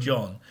Brother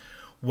John,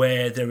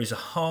 where there is a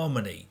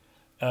harmony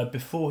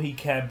before he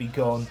can be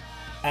gone,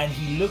 and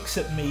he looks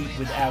at me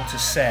without a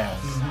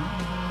sound.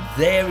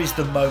 There is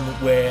the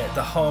moment where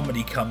the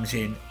harmony comes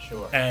in,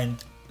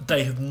 and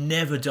they have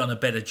never done a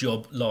better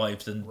job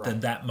live than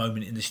that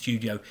moment in the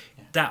studio.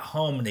 That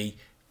harmony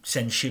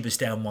sends shivers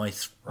down my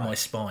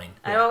spine.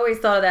 I always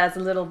thought of that as a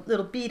little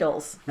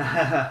Beatles,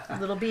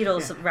 little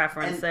Beatles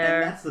reference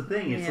there. And that's the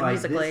thing. It's like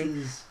musically.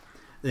 this is,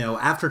 you know,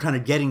 after kind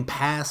of getting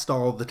past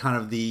all the kind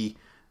of the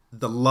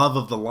the love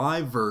of the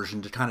live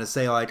version to kind of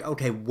say like,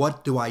 okay,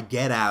 what do I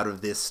get out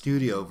of this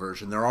studio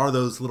version? There are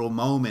those little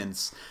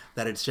moments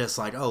that it's just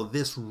like, oh,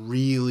 this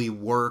really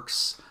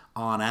works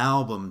on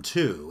album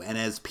too, and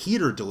as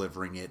Peter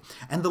delivering it,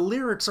 and the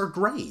lyrics are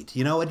great.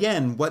 You know,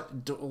 again,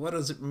 what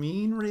does it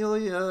mean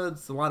really?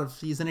 It's a lot of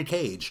he's in a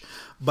cage,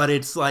 but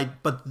it's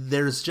like, but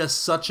there's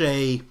just such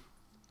a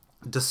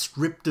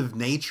descriptive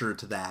nature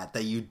to that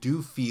you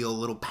do feel a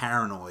little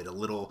paranoid, a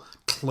little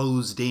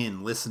closed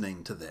in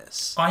listening to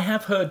this. I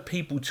have heard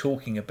people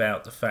talking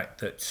about the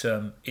fact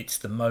that it's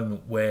the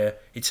moment where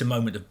it's a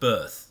moment of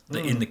birth,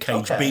 that in the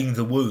cage being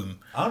the womb.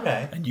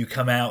 Okay. And you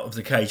come out of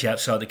the cage,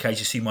 outside the cage,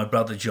 you see my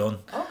brother John.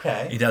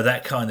 Okay. You know,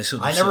 that kind of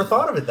sort of... I never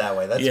thought of it that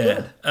way. That's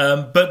good.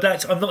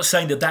 But I'm not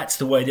saying that that's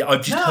the way...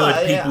 I've just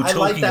heard people talking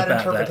like that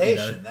about interpretation.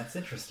 that. You know, that's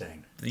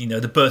interesting. You know,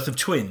 the birth of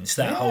twins,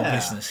 that whole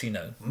business, you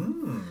know.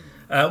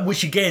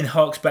 Which again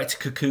harks back to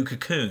Cuckoo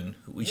Cocoon,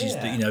 which is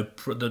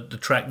the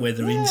track where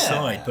they're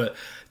inside. But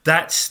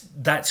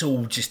that's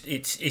all just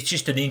it's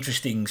just an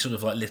interesting sort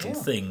of like little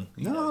thing.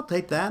 No, I'll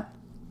take that.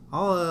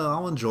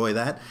 I'll enjoy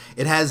that.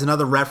 It has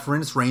another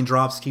reference.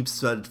 Raindrops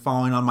keeps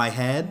falling on my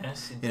head.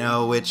 Yes, you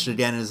know, which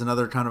again is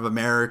another kind of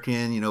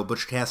American, you know,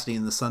 Butch Cassidy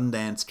and the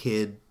Sundance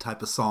Kid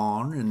type of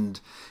song, and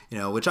you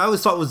know, which I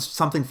always thought was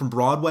something from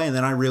Broadway, and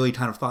then I really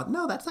kind of thought,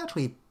 no, that's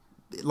actually.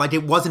 Like,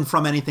 it wasn't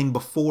from anything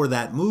before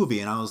that movie,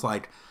 and I was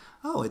like,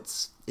 oh,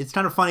 it's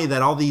kind of funny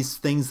that all these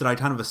things that I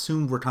kind of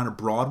assumed were kind of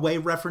Broadway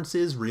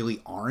references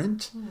really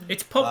aren't.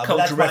 It's pop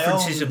culture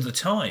references of the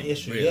time,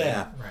 really.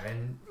 Yeah. Right.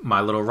 And My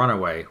Little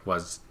Runaway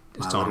was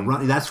its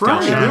own. That's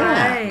right.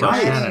 Del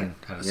Right. Shannon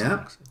had a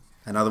song.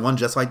 Another one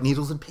just like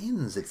Needles and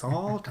Pins. It's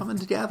all coming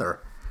together.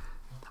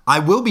 I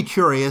will be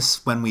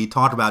curious when we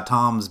talk about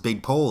Tom's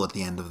big poll at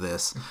the end of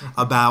this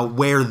about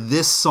where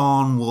this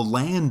song will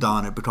land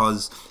on it,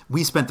 because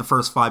we spent the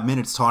first 5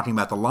 minutes talking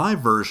about the live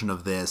version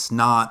of this,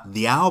 not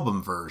the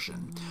album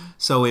version.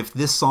 So if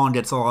this song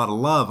gets a lot of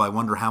love, I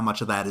wonder how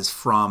much of that is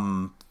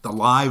from the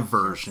live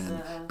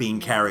version being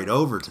carried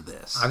over to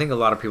this. I think a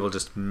lot of people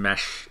just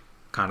mesh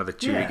kind of the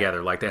two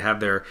together. Like, they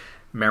have their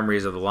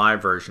memories of the live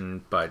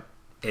version, but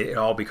it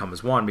all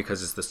becomes one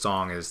because it's the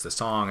song is the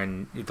song,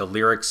 and the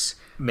lyrics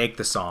make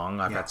the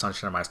song. I've got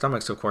Sunshine in My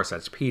Stomach, so of course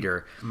that's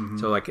Peter.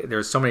 So like,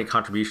 there's so many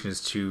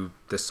contributions to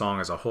the song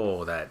as a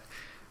whole that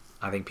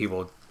I think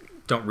people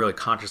don't really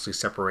consciously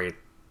separate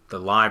the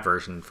live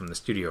version from the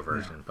studio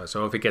version. But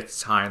so if it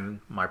gets high in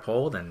my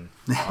poll, then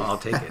I'll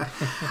take it.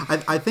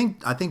 I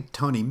think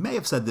Tony may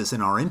have said this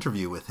in our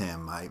interview with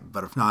him,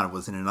 but if not, it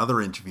was in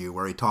another interview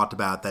where he talked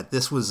about that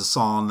this was a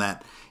song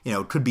that, you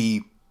know, could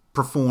be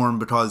performed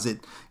because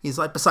he's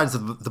like, besides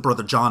the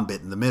Brother John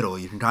bit in the middle,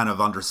 you can kind of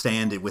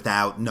understand it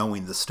without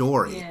knowing the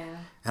story. Yeah.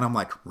 And I'm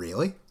like,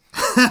 really?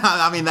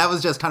 I mean, that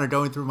was just kind of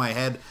going through my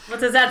head. What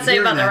does that say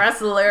about the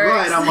rest of the lyrics?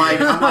 Right,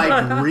 I'm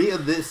like, real.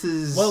 This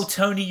is. Well,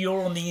 Tony,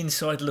 you're on the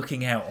inside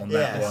looking out on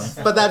that one.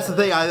 But that's the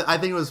thing. I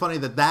think it was funny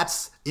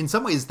that's in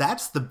some ways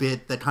that's the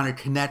bit that kind of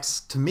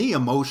connects to me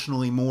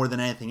emotionally more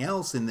than anything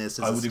else in this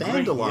as a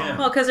standalone. Yeah.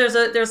 Well, because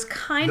there's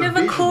kind of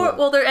a chorus.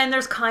 Well,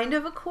 there's kind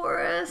of a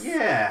chorus.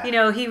 Yeah. You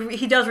know,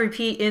 he does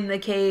repeat in the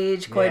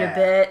cage quite a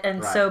bit,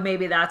 and so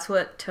maybe that's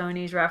what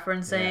Tony's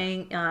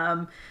referencing.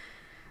 Yeah.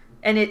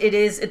 And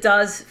it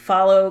does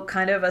follow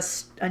kind of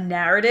a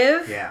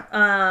narrative,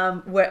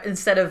 where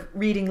instead of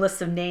reading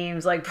lists of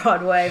names like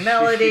Broadway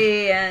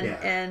Melody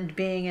and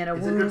being in a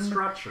womb. It's a good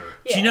structure.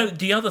 Do you know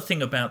the other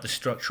thing about the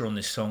structure on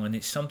this song, and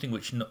it's something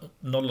which not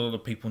a lot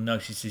of people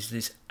notice, is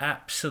there's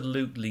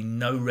absolutely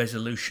no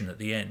resolution at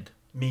the end.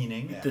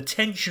 Meaning? The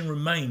tension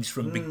remains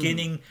from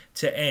beginning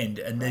to end,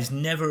 and there's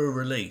never a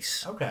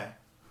release. Okay.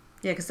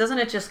 Yeah, because doesn't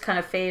it just kind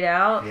of fade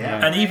out?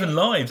 Yeah. And even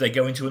live, they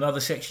go into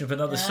another section of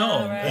another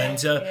song. Right. And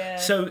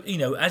so, you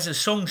know, as a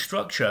song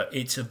structure,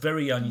 it's a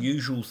very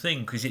unusual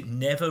thing because it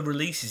never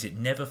releases, it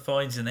never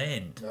finds an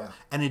end. Yeah.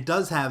 And it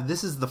does have,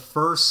 this is the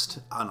first,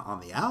 on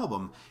the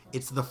album,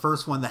 it's the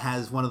first one that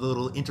has one of the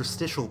little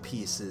interstitial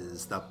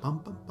pieces, the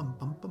bum, bum, bum,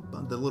 bum, bum,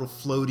 bum, the little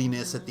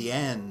floatiness at the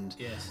end.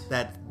 Yes.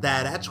 That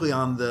actually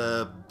on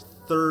the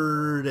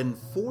third and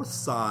fourth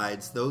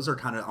sides, those are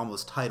kind of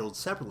almost titled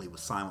separately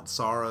with Silent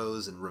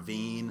Sorrows and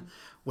Ravine,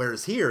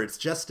 whereas here it's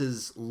just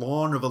as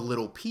long of a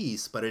little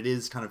piece, but it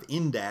is kind of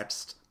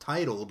indexed,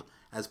 titled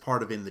as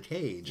part of In the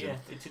Cage. Yeah,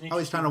 it's an I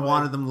always kind of interesting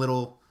wanted them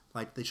little,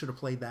 like they should have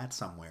played that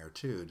somewhere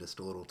too, just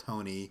a little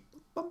Tony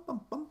bump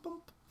bump bump bump.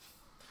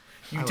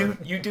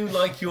 You do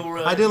like your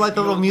I do like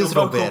the little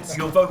musical vocal, bits.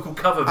 your vocal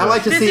cover. I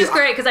like to This see. is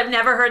great because I've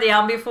never heard the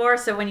album before,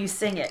 so when you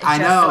sing it, I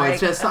know, it's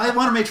just I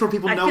want to make sure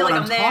people I know feel what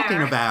like I'm I'm talking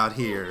there. about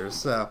here.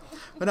 So,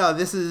 but no,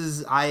 this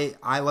is I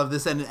love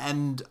this,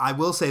 and I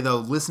will say though,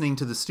 listening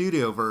to the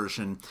studio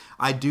version,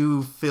 I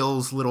do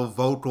Phil's little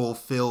vocal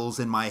fills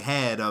in my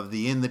head of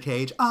the In the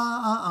Cage.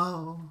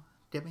 Oh,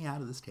 get me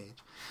out of this cage,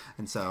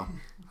 and so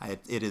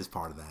it is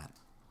part of that.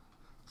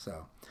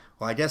 So,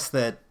 well, I guess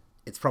that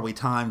it's probably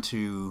time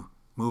to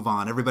move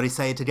on. Everybody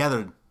say it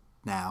together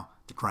now.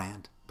 The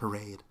Grand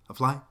Parade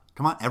of Life.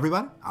 Come on,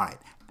 everybody. All right.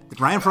 The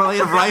Grand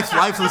Parade of Life,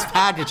 Lifeless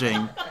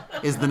Packaging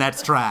is the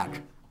next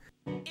track.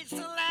 It's the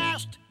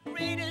last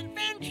great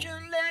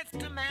invention left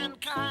to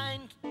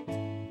mankind.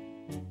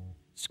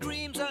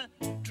 Screams a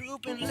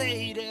drooping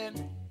lady,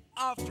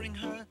 offering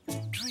her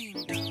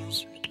dream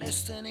dolls at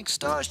less than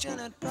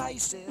extortionate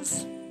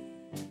prices.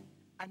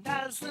 And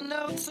as the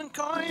notes and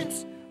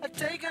coins are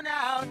taken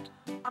out,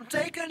 I'm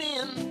taken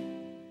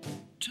in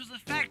to the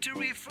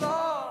factory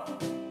floor,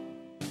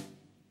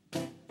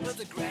 where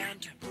the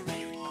grand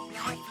parade of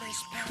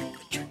lifeless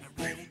packaging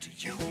are ready to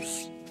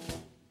use.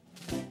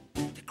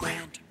 The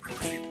grand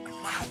parade of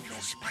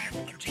lifeless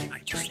packaging, I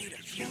just need a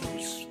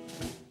fuse.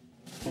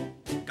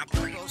 Got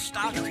people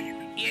stocked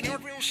in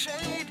every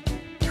shade.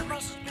 The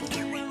Russ has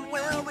been doing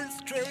well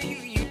with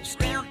trade.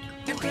 Stamped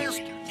and dressed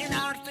in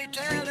our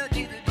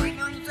fatality. The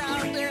demons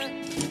out there,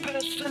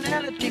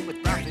 personality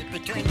with profit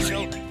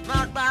potential.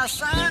 Marked by a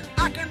sign,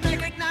 I can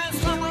recognize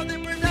some of the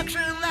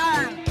production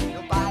line.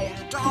 You'll buy it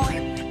at all.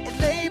 And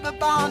labor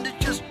bondage,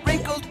 just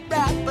wrinkled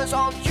wrappers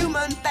on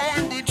human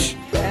bandage.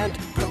 And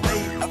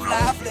parade of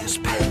lifeless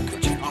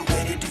packaging all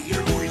ready to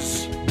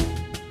use.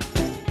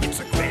 It's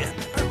a grand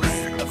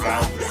parade of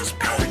lifeless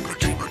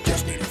packaging, we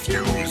just need a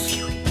fuse.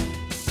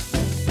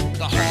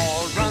 The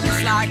hall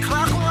runs like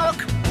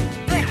clockwork.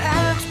 The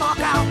hands mark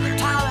out the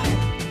time,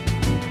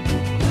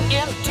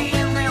 empty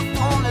in their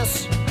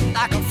fullness,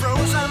 like a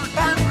frozen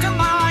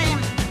pantomime.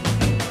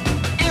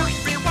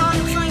 Everyone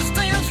dressed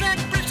as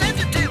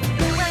representative,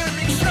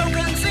 wearing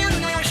slogans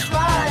in their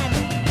shrine,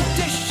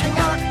 dishing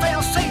out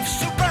fail-safe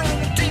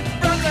superlative.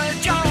 Brother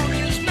John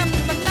is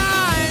number 9.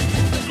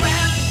 The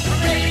grand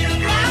parade of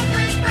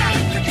lifeless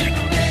packaging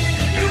ready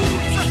to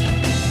use.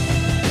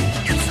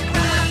 It's the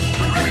grand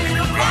parade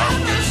of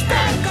lifeless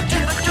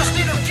packaging, we just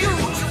need a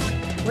fuse.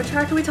 What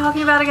track are we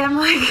talking about again,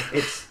 Mike?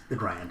 It's the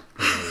Grand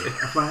Parade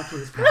of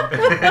Lifeless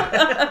Packaging.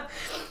 I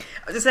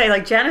was to say,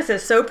 like,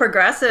 Genesis, so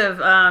progressive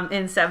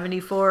in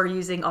 74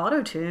 using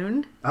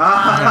auto-tune. For the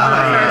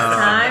first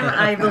time,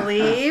 I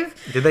believe.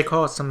 Did they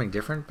call it something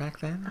different back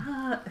then?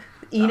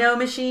 Eno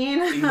machine.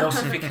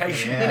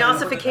 Enosification.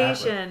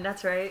 Enosification,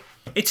 that's right.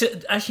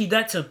 Actually,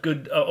 that's a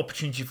good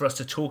opportunity for us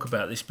to talk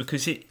about this,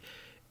 because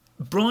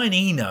Brian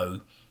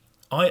Eno,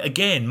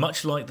 again,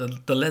 much like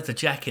the leather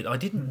jacket, I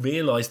didn't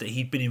realise that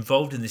he'd been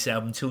involved in this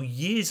album until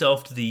years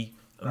after me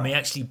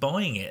actually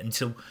buying it.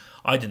 Until,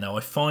 I don't know,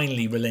 I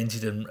finally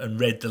relented and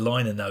read the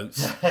liner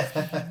notes.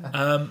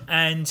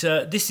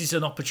 This is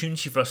an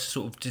opportunity for us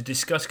to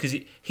discuss, because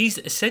he's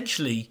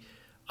essentially,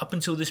 up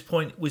until this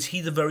point, was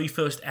he the very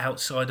first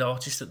outside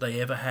artist that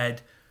they ever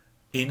had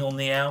in on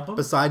the album?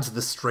 Besides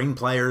the string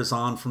players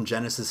on From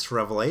Genesis to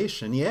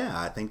Revelation, yeah,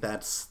 I think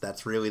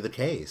that's really the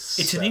case.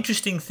 It's an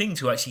interesting thing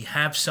to actually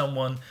have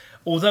someone,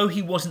 although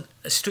he wasn't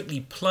strictly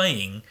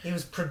playing. He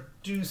was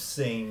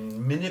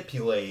producing,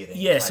 manipulating.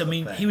 Yes, I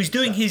mean, he was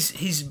doing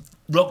his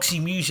Roxy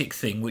Music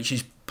thing, which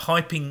is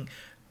piping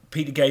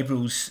Peter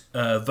Gabriel's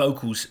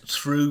vocals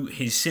through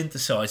his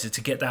synthesizer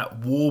to get that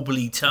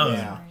warbly tone.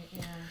 Yeah.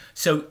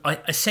 So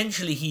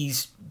essentially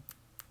he's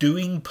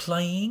doing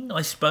playing,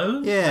 I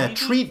suppose. Yeah, maybe?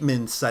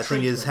 treatments, I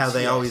think, is how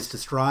they yes. always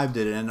described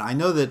it. And I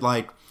know that,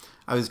 like,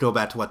 I always go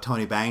back to what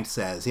Tony Banks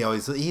says.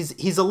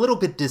 He's a little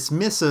bit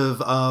dismissive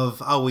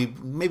of,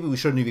 maybe we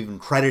shouldn't have even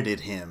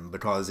credited him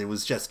because it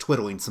was just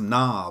twiddling some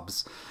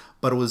knobs.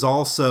 But I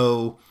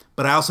also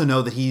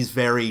know that he's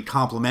very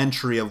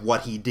complimentary of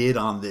what he did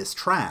on this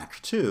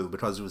track, too,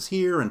 because it was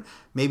here and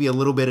maybe a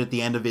little bit at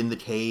the end of In the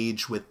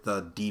Cage with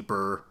the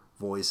deeper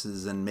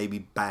voices, and maybe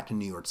back in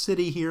New York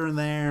City here and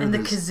there. And the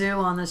kazoo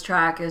on this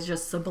track is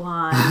just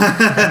sublime.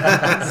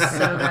 It's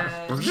so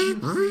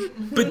good.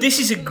 But this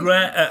is a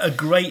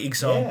great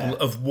example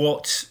of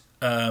what...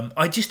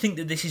 I just think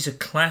that this is a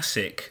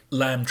classic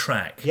Lamb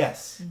track.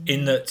 Yes.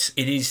 In that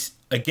it is,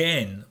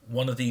 again,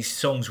 one of these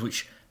songs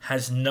which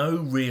has no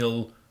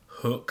real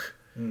hook.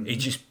 Mm-hmm. It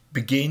just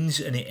begins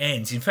and it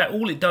ends. In fact,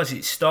 all it does,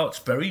 it starts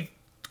very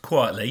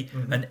quietly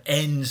and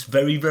ends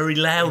very, very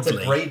loudly.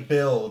 It's a great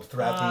build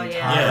throughout the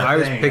entire thing. I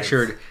always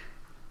pictured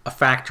a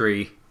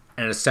factory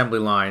and an assembly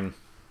line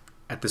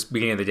at the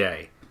beginning of the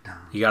day.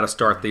 You got to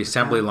start the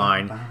assembly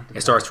line.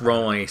 It starts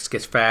rolling. It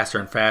gets faster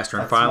and faster,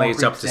 and finally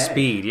it's up to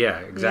speed. Yeah,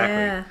 exactly.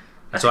 Yeah.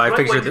 That's why I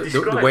pictured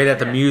the way that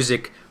the yeah.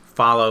 music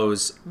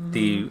follows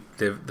the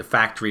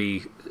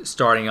factory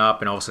starting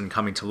up and all of a sudden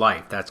coming to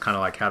life. That's kind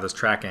of like how this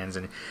track ends,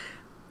 and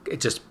it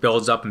just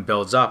builds up and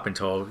builds up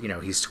until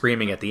he's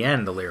screaming at the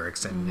end, the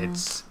lyrics, and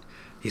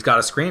he's got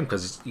to scream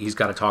because he's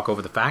got to talk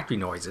over the factory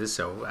noises.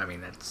 So I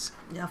mean that's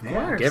Of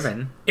course.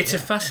 given. It's a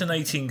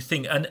fascinating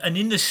thing, and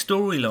in the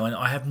storyline,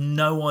 I have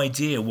no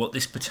idea what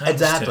this pertains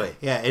Exactly. to.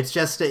 Yeah, it's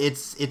just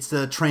it's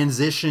a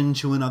transition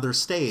to another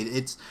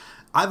state.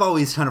 I've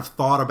always kind of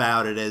thought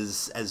about it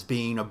as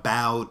being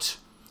about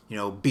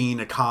being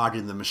a cog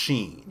in the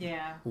machine.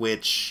 Yeah.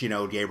 Which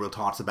Gabriel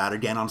talks about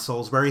again on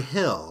Salisbury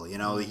Hill.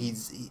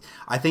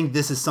 I think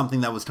this is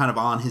something that was kind of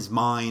on his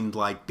mind,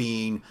 like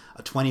being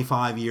a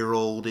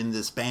 25-year-old in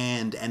this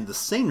band and the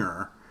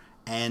singer,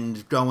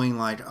 and going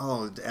like,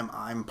 oh,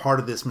 I'm part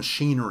of this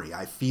machinery.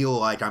 I feel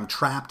like I'm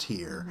trapped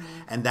here.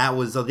 And that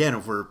was, again,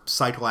 if we're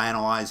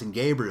psychoanalyzing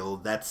Gabriel,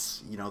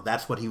 that's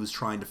what he was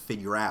trying to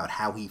figure out,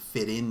 how he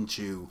fit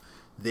into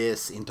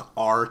this, into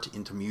art,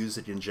 into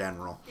music in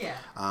general. Yeah.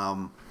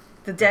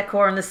 The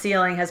decor on the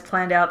ceiling has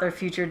planned out their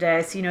future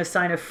day. So,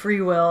 sign of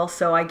free will.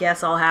 So I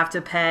guess I'll have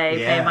to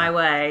pay my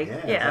way.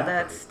 Yeah,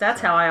 exactly.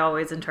 That's how I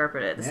always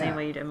interpret it. The same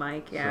way you did,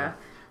 Mike. Yeah. Sure.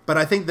 But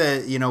I think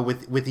that,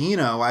 with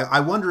Eno, I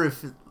wonder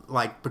if,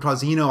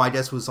 because Eno, I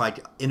guess, was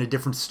in a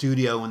different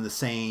studio in the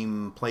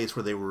same place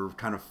where they were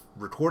kind of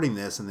recording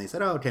this, and they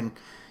said, oh, can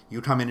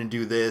you come in and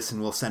do this,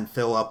 and we'll send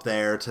Phil up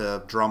there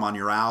to drum on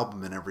your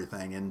album and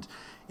everything, and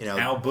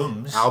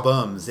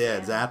albums, yeah,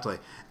 exactly.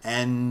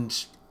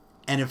 And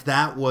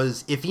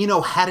if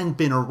Eno hadn't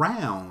been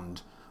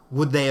around,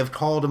 would they have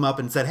called him up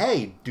and said,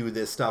 hey, do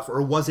this stuff,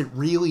 or was it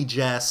really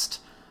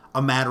just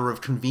a matter of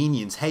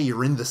convenience? Hey,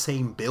 you're in the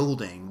same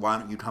building, why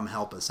don't you come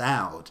help us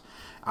out?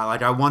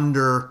 I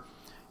wonder,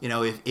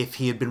 if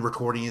he had been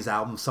recording his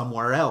album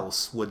somewhere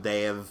else, would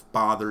they have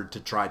bothered to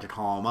try to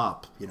call him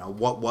up?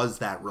 What was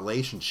that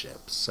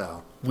relationship?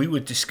 So we were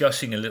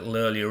discussing a little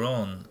earlier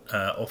on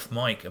off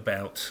mic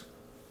about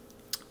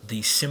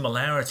the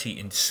similarity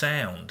in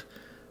sound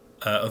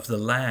of the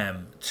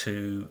Lamb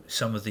to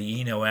some of the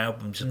Eno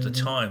albums of the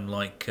time,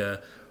 like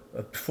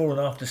Before and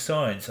After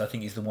Science, I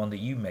think is the one that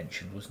you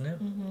mentioned, wasn't it?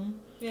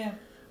 Yeah.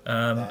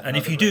 And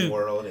if you do,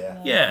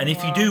 and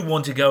if you do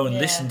want to go and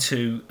listen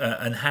to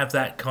and have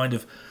that kind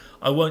of,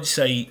 I won't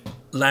say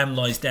Lamb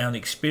Lies Down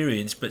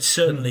experience, but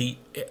certainly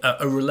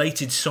a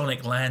related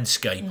sonic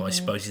landscape, I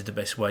suppose is the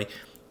best way.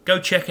 Go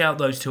check out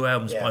those two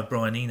albums by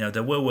Brian Eno.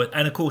 They're well worth,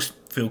 and of course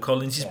Phil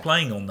Collins is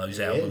playing on those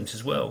albums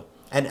as well.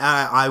 And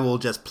I will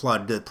just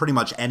plug that pretty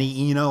much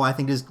any Eno I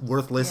think is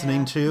worth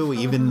listening to.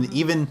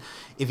 Even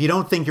if you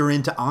don't think you're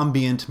into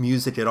ambient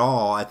music at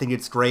all, I think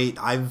it's great.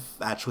 I've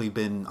actually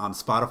been on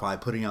Spotify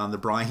putting on the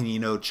Brian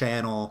Eno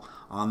channel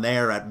on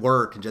there at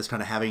work and just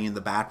kind of having it in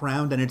the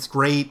background. And it's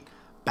great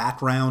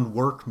background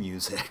work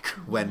music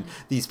when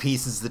these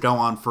pieces that go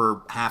on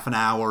for half an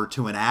hour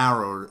to an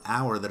hour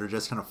that are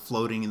just kind of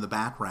floating in the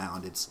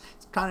background. It's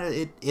kind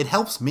of, it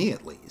helps me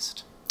at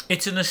least.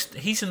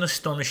 He's an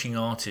astonishing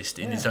artist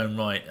in his own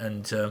right,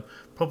 and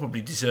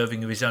probably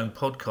deserving of his own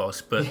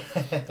podcast.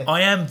 But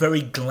I am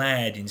very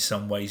glad in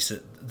some ways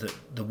that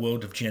the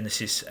world of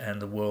Genesis and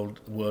the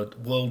world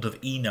of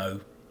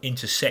Eno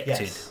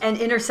intersected and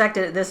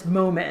intersected at this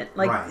moment.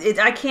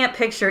 I can't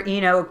picture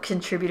Eno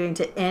contributing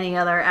to any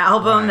other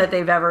album that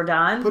they've ever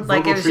done. Put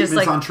vocal it was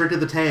just on Trick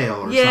of the Tail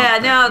or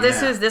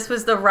something. This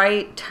was the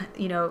right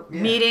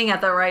meeting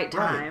at the right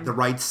time. Right. The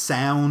right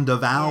sound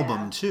of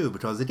album too,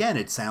 because again,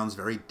 it sounds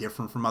very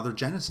different from other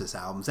Genesis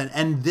albums,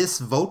 and this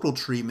vocal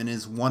treatment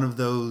is one of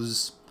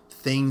those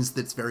things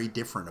that's very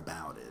different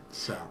about it.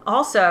 So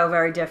also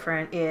very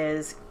different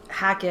is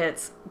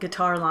Hackett's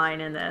guitar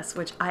line in this,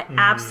 which I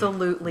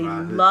absolutely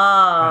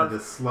love. Kind of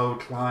the slow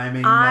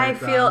climbing. I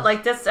feel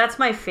like that's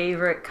my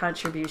favorite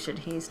contribution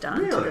he's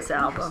done to this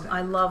album.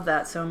 I love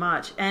that so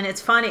much. And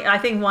it's funny, I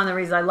think one of the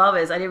reasons I love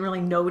it is I didn't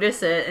really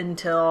notice it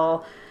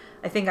until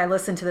I think I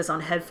listened to this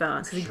on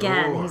headphones. Because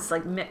again, he's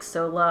mixed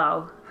so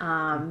low.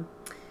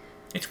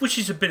 Which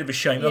is a bit of a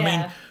shame.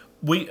 I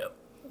mean,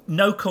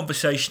 no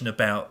conversation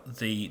about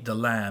the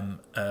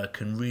Lamb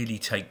can really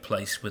take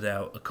place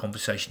without a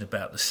conversation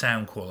about the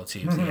sound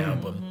quality of the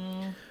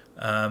album.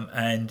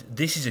 And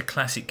this is a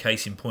classic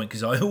case in point,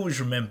 because I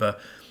always remember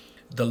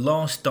the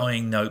last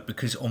dying note,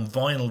 because on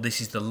vinyl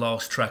this is the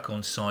last track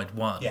on side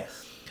one.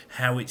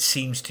 How it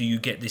seems to you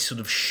get this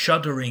sort of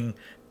shuddering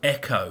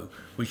echo,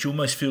 which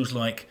almost feels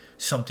like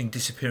something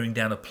disappearing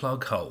down a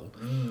plug hole.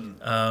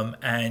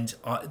 And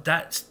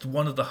that's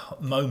one of the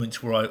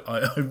moments where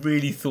I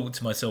really thought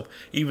to myself,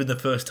 even the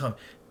first time,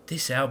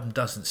 this album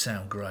doesn't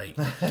sound great.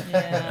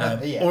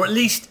 Or at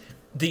least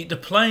the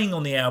playing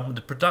on the album,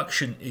 the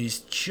production is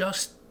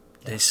just,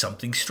 there's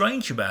something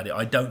strange about it.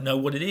 I don't know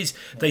what it is.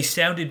 They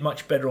sounded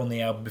much better on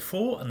the album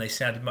before, and they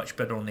sounded much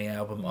better on the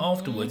album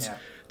afterwards.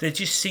 There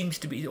just seems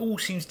to be, it all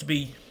seems to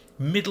be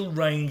middle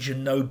range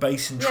and no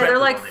bass and treble. They're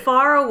like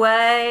far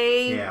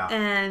away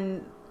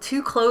and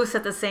too close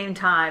at the same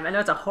time. I know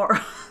it's a horror.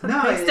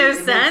 No, it makes no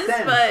sense,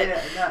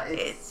 but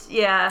it's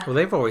Well,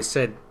 they've always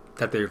said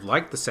that they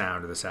liked the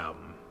sound of this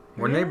album,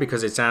 weren't they?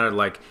 Because it sounded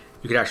like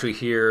you could actually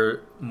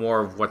hear more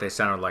of what they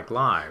sounded like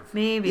live.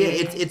 Maybe. Yeah,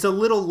 it's a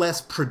little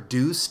less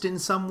produced in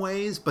some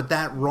ways, but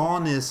that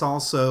rawness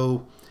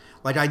also.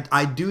 Like,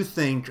 I do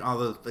think,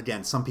 although,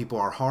 again, some people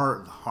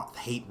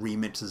hate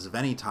remixes of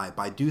any type,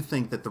 I do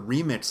think that the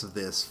remix of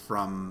this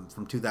from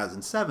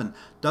 2007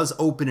 does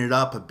open it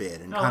up a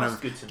bit and kind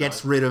of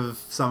gets rid of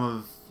some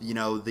of,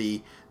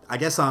 I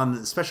guess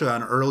especially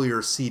on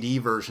earlier CD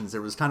versions,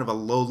 there was kind of a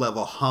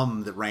low-level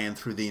hum that ran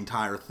through the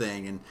entire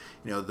thing, and,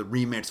 the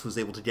remix was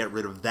able to get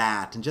rid of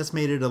that and just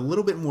made it a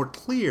little bit more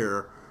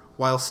clear,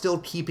 while still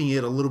keeping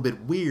it a little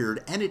bit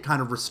weird, and it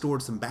kind of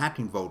restored some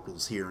backing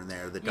vocals here and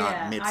there that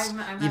got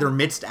either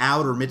mixed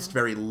out or mixed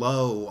very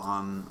low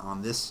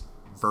on this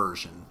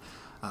version.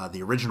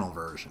 the original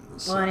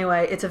versions. Well,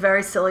 anyway, it's a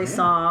very silly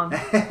song,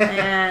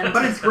 and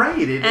But it's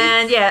great.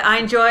 and yeah, I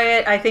enjoy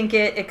it. I think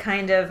it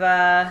kind of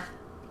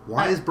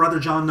Why is Brother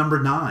John number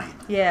 9?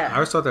 yeah. I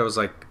always thought that was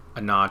like a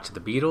nod to the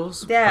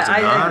Beatles. Yeah, Was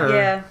it not, or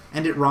yeah.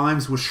 And it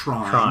rhymes with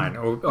shrine. Shrine.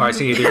 Or I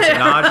see either it's a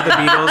nod to the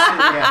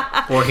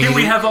Beatles, or Here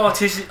we he. have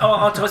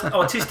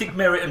artistic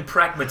merit and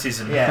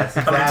pragmatism Yes,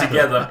 coming exactly.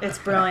 together. It's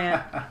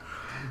brilliant.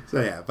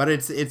 So yeah, but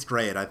it's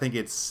great. I think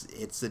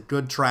it's a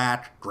good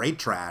track, great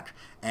track,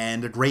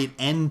 and a great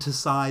end to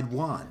side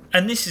 1.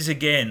 And this is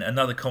again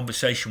another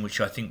conversation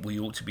which I think we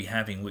ought to be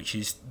having, which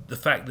is the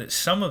fact that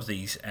some of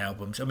these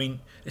albums, I mean,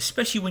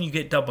 especially when you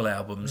get double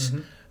albums,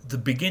 the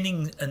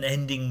beginning and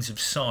endings of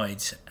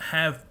sides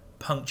have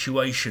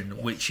punctuation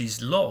which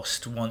is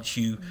lost once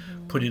you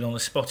put it on a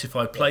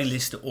Spotify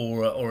playlist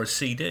or a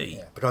CD.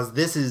 Because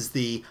this is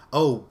the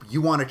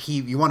you want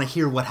to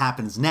hear what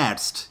happens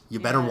next. You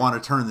better want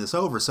to turn this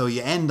over. So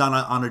you end on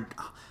a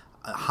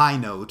high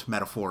note,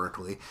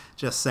 metaphorically,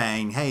 just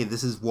saying, hey,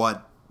 this is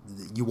what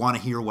you want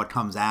to hear. What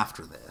comes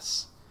after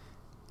this,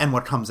 and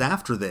what comes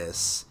after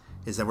this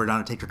is that we're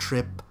going to take a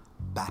trip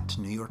back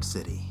to New York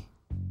City.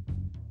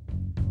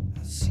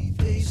 See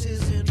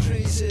faces and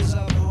traces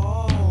of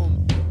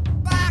home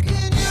back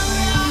in New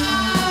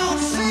York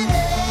City.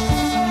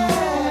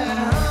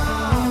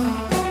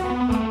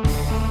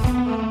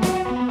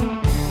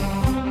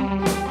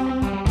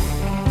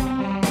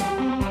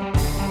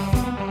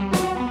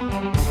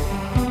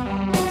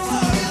 So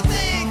you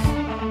think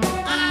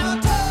I'm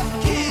a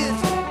tough kid?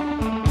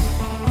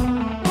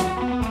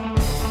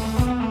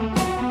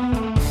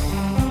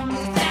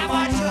 Is that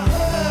what you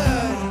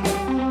heard?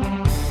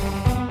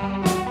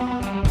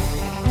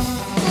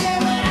 Yeah,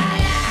 but I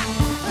like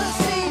to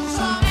see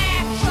some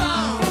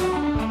action,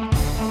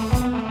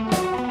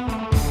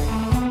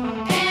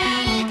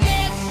 and it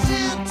gets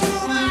into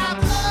my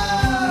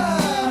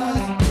blood.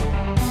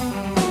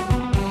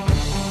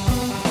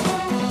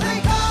 They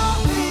call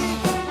me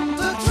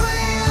the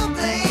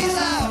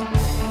trailblazer,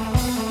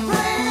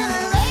 red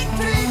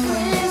electric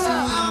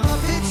laser. I'm a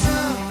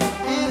picture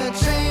in a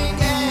chain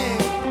gang.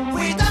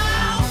 We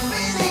don't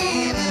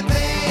believe in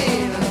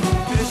pain,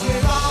 'cause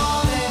we're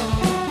only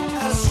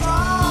as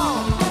strong.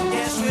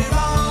 Yes, we're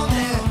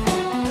only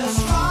as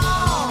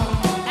strong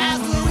as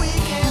the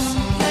weakest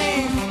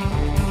link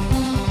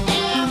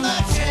in the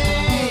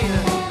chain.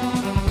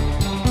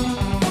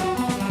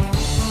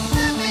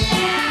 Let me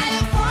out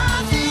of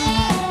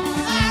frontier.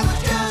 I was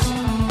just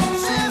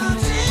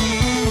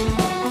 17.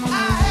 I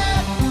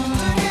had to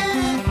get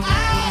it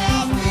out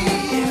of me,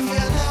 if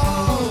you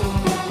know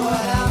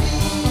what I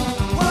mean.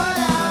 What I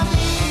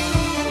mean.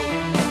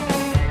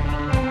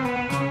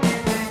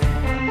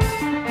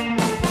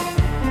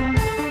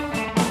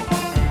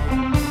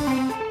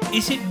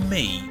 Is it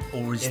me,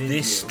 or is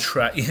this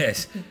track?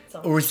 Yes,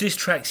 or is this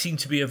track seem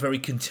to be a very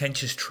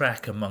contentious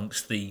track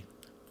amongst the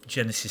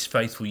Genesis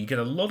faithful? You get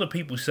a lot of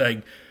people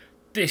saying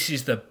this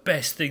is the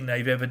best thing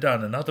they've ever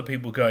done, and other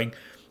people going,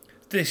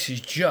 this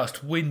is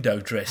just window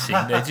dressing.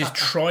 They're just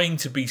trying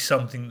to be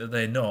something that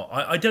they're not.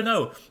 I don't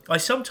know. I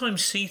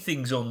sometimes see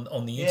things on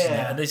the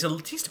internet, and there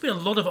seems to be a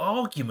lot of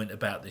argument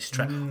about this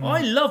track.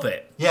 I love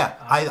it. Yeah,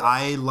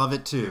 I love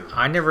it too.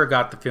 I never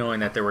got the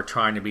feeling that they were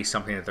trying to be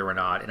something that they were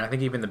not, and I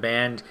think even the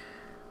band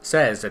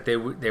says that they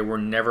were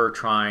never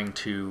trying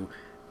to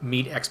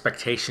meet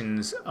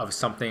expectations of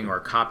something or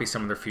copy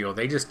some of their feel.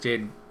 They just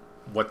did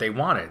what they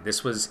wanted.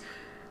 This was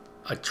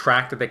a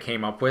track that they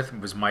came up with.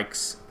 It was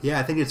Mike's Yeah,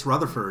 I think it's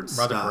Rutherford's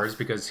stuff.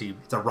 because he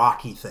It's a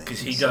rocky thing.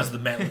 Because he does the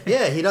metal.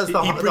 Yeah, he does the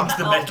He brings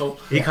the metal.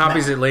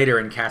 copies it later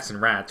in Cats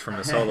and Rats from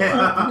the solo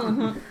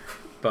album.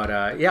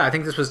 But yeah, I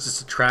think this was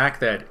just a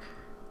track that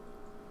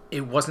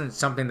it wasn't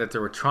something that they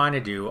were trying to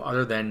do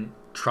other than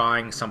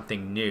trying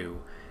something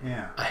new.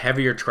 Yeah. A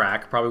heavier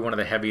track, probably one of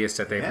the heaviest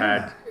that they've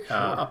had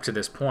up to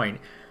this point.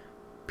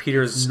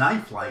 Peter's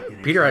Knife-like.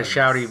 in Peter has its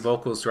shouty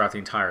vocals throughout the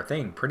entire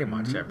thing, pretty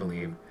much, I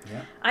believe.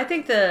 I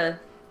think the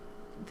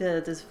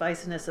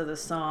divisiveness of the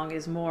song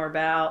is more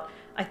about,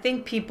 I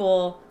think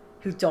people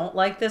who don't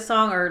like this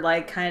song or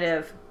like kind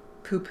of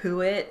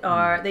poo-poo it,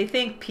 or they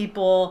think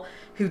people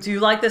who do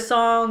like the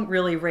song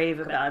really rave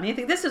about it. I mean, I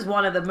think this is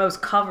one of the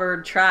most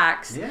covered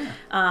tracks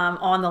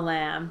on the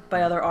Lamb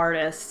by other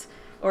artists,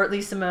 or at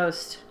least the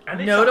most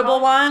And it's notable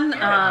one.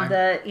 Yeah.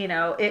 That, you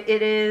know,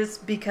 it is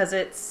because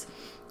it's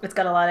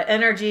got a lot of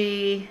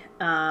energy.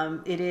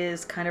 It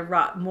is kind of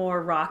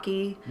more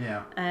rocky.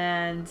 Yeah.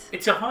 And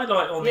It's a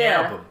highlight on the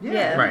album.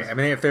 Yeah. Right. I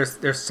mean, if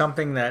there's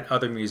something that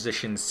other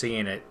musicians see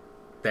in it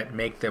that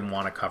make them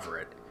want to cover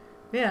it.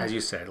 Yeah. As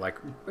you said, like,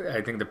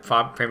 I think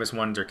the famous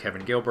ones are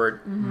Kevin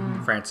Gilbert,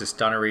 Francis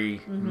Dunnery.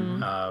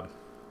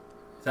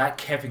 That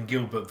Kevin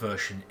Gilbert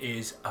version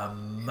is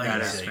amazing.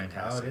 That is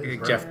fantastic. Oh,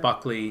 it is Jeff great.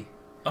 Buckley.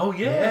 Oh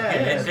yeah,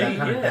 that indeed,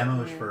 kind of yeah.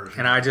 demoish version.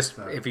 And I just,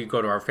 So- if you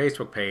go to our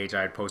Facebook page,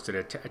 I had posted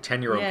a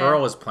 10-year-old Yeah.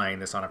 girl is playing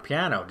this on a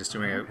piano, just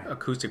doing an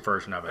acoustic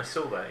version of I it.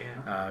 saw that.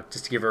 Yeah.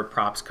 Just to give her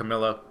props,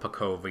 Camilla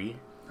Pacovi.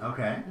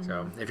 Okay.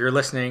 So if you're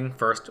listening,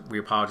 first, we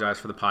apologize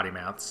for the potty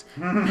mouths.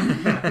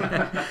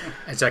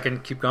 And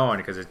second, keep going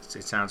because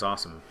it sounds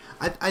awesome.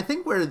 I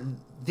think where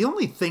the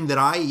only thing that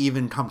I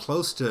even come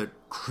close to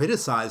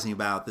criticizing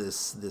about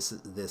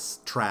this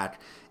track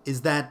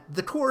is that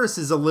the chorus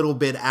is a little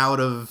bit out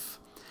of.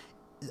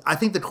 I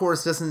think the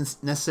chorus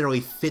doesn't necessarily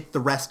fit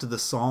the rest of the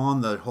song.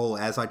 The whole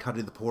 "as I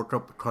cuddled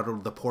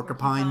the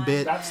porcupine"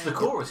 bit. That's the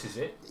chorus, is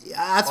it? Yeah,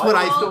 that's what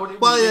I thought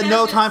it Well, was-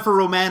 "No Time for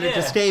Romantic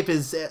Yeah. Escape"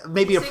 is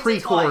maybe a Sings it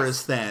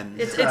pre-chorus twice. then.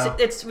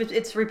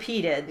 It's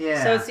repeated.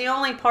 Yeah. So it's the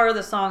only part of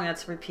the song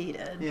that's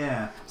repeated.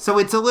 Yeah. So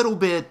it's a little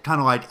bit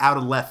kind of like out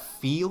of left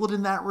field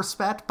in that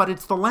respect, but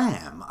it's the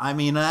Lamb. I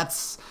mean,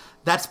 that's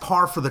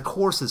par for the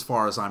course as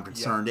far as I'm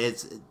concerned.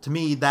 It's to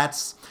me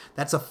that's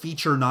a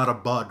feature, not a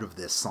bug of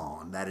this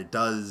song, that it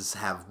does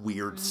have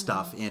weird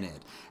stuff in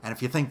it. And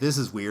if you think this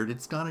is weird,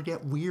 it's gonna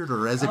get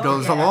weirder as it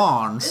goes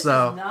along. This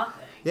so is nothing.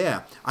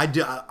 yeah,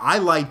 I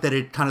like that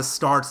it kind of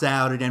starts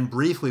out and end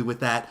briefly with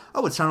that.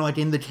 Oh, it's kind of like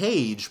In the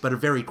Cage, but it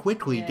very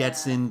quickly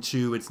gets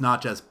into it's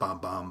not just bum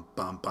bum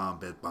bum bum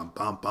bit bum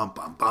bum bum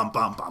bum bum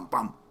bum bum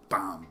bum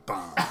bum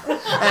bum,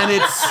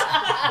 and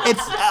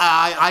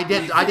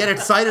I get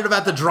excited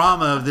about the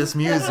drama of this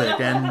music,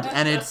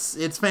 and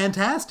it's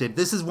fantastic.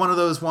 This is one of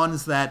those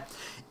ones that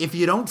if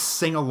you don't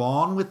sing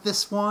along with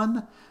this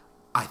one,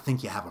 I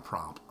think you have a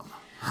problem.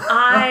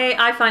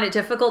 I find it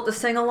difficult to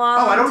sing along.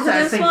 Oh, I don't to say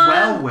I this sing one.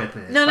 well with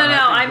it. No. but I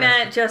think I that-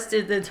 meant just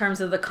in terms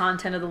of the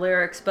content of the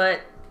lyrics,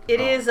 but it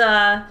is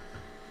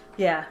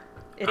yeah.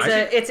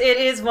 It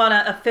is one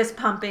a fist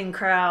pumping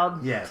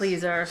crowd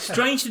pleaser.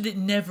 Strange that it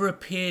never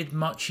appeared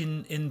much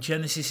in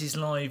Genesis's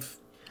live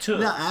tour.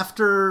 No,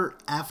 after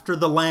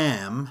the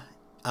Lamb,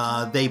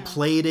 they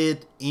played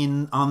it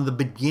on the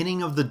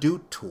beginning of the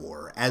Doot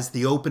tour as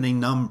the opening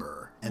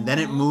number, and then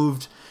it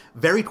moved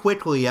very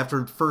quickly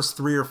after the first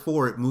 3 or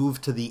 4. It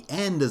moved to the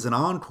end as an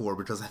encore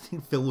because I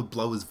think Phil would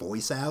blow his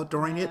voice out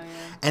during it,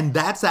 and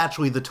that's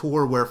actually the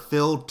tour where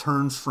Phil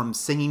turns from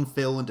singing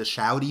Phil into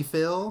shouty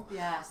Phil.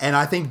 Yes. And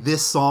I think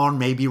this song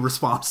may be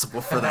responsible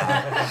for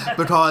that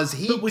because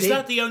he. But was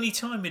that the only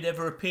time it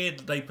ever appeared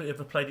that they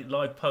ever played it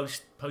live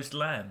post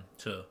Lamb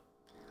tour?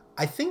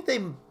 I think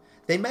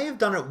they may have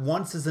done it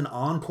once as an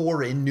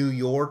encore in New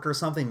York or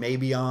something,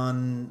 maybe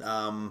on,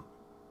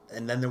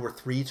 and then there were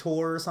 3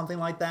 tours or something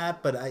like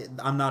that. But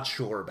I'm not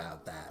sure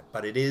about that.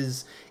 But it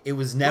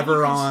was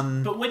never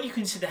on. But when you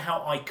consider how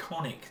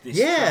iconic this,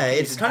 Yeah, track is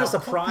it's and kind of how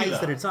surprised popular.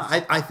 that it's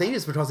not. I think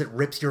it's because it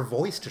rips your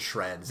voice to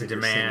shreds. The if you're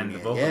demand, the singing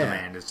it. vocal Yeah.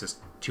 demand is just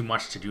too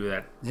much to do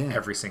that Yeah.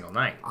 every single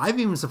night. I'm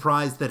even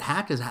surprised that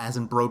Hackett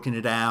hasn't broken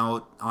it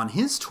out on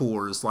his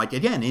tours. Like,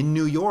 again, in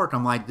New York,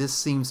 I'm like, this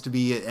seems to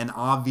be an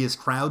obvious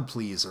crowd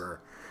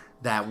pleaser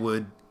that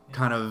would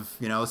kind of,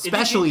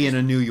 especially in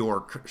a New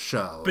York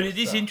show. But it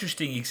is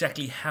interesting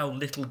exactly how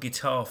little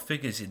guitar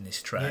figures in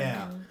this track.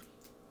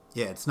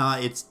 Yeah,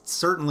 it's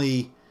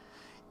certainly.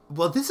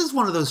 Well, this is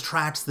one of those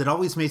tracks that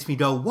always makes me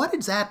go, what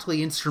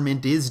exactly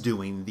instrument is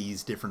doing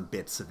these different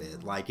bits of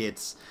it? Like,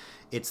 it's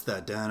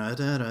the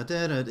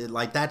da-da-da-da-da-da,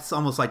 like that's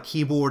almost like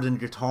keyboard and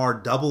guitar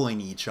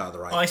doubling each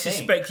other. I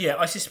think.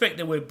 I suspect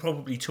that we're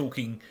probably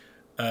talking.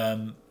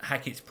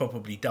 Hackett's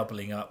probably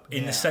doubling up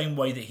in the same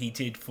way that he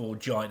did for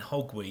Giant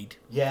Hogweed.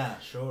 Yeah,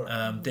 sure.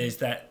 There's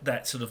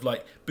that sort of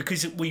like,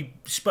 because we've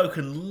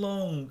spoken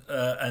long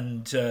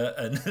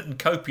and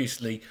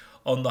copiously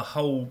on the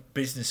whole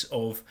business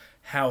of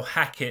how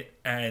Hackett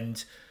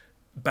and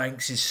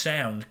Banks'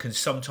 sound can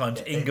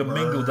sometimes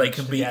intermingle. They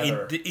can be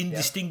together.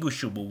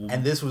 indistinguishable.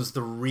 And this was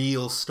the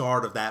real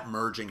start of that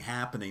merging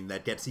happening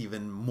that gets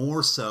even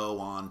more so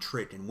on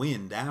Trick and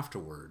Wind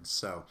afterwards.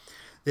 So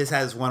this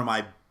has one of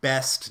my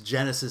best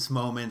Genesis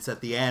moments at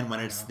the end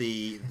when it's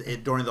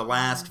during the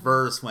last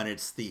verse when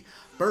it's the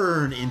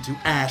burn into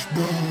ash.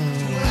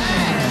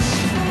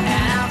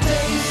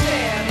 After you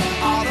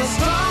said all the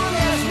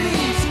strongest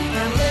beats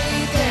and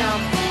laid them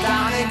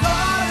down in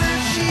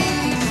garden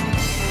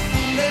sheets.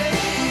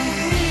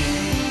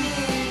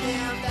 Laid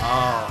them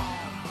down.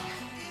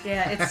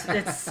 Yeah, it's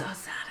so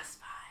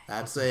satisfying.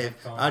 That's it.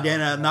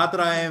 Again, not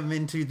that I am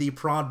into the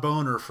prod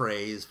boner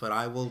phrase, but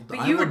I will. But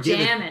I you will were give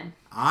it- jamming.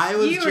 I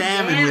was You were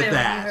jamming jamming with when you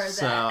that, heard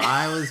so that.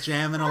 I was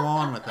jamming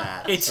along with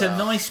that. It's so. a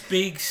nice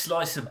big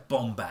slice of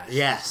bombast.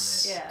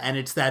 Yes, Yeah. and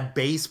it's that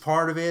bass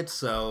part of it,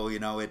 so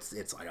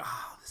it's like,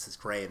 this is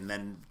great, and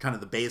then kind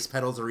of the bass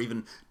pedals are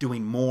even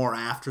doing more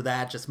after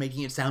that, just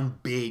making it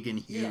sound big and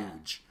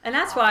huge. And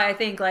that's why I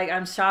think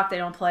I'm shocked they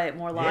don't play it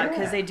more live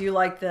because Yeah. they do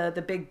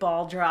the big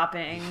ball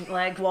dropping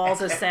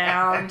walls of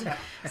sound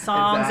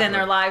songs in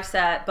their live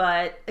set.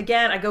 But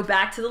again, I go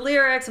back to the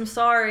lyrics. I'm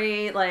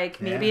sorry,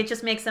 maybe it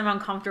just makes them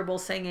uncomfortable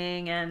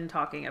singing and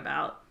talking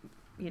about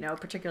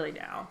particularly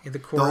now. The The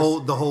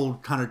chorus, whole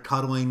kind of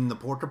cuddling the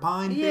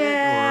porcupine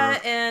Yeah,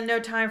 bit, or and no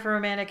time for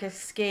romantic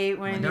escape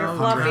when No your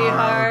fluffy time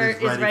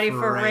heart is ready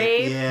for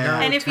rape. Yeah.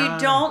 And if you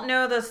time. don't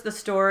know the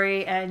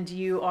story and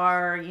you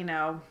are,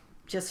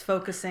 just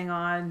focusing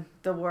on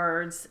the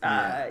words,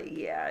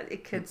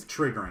 it could it's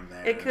triggering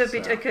there. it could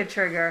be so. it could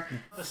trigger.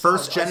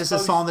 First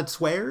Genesis song that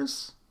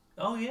swears?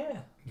 Oh yeah.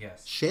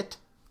 Yes. Shit.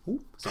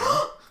 Ooh, sorry.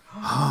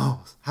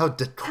 Oh, how How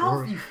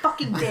decorative. you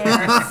fucking dare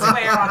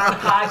swear on our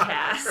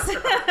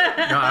podcast?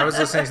 No, I was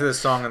listening to this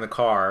song in the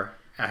car.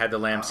 I had the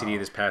Lamb CD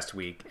this past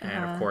week,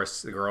 and of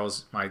course, the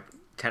girls, my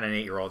 10 and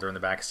 8-year-old, are in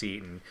the back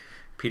seat, and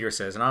Peter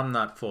says, and I'm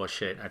not full of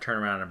shit. I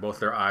turn around, and both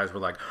their eyes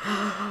were like,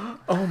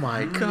 oh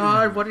my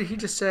God, what did he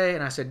just say?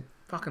 And I said,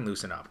 fucking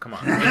loosen up. Come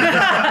on.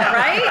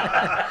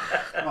 Right?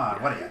 Come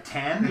on, what are you,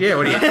 10? Yeah,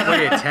 what are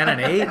you 10 and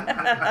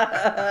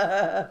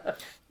 8?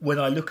 When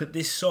I look at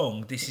this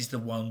song, this is the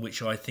one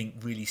which I think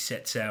really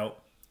sets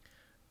out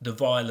the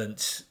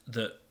violence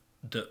that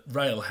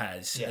Rail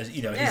has. Yeah. As,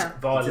 you know, Yeah. his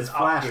violence. It's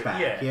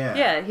flashback. Yeah.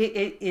 Yeah,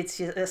 it's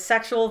a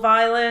sexual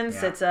violence.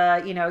 Yeah. It's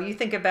a, you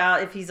think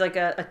about if he's like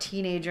a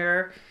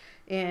teenager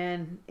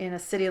in a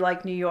city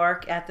like New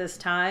York at this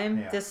time,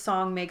 Yeah. this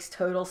song makes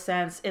total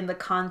sense in the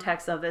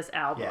context of this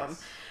album.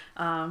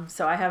 Yes.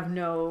 So I have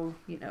no,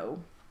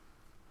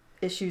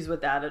 issues with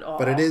that at all.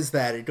 But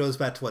it goes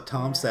back to what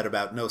Tom said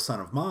about No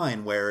Son of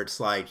Mine, where it's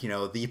like,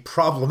 the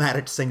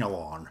problematic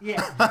sing-along.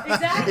 Yeah,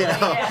 exactly.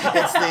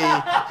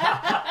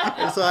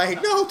 It's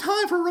like, no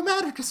time for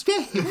romantic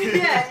escape.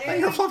 Yeah.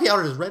 Your fluffy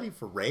outer is ready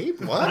for rape?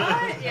 What?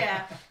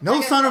 Yeah.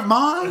 No Son of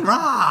Mine?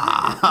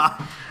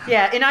 Rah!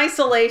 Yeah, in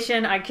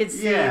isolation, I could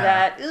see Yeah.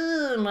 that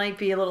it might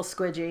be a little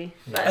squidgy.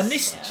 But, And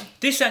this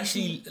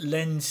actually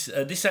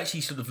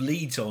sort of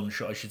leads on,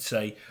 I should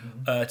say,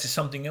 to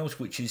something else,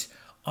 which is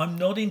I'm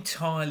not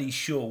entirely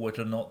sure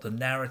whether or not the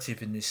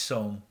narrative in this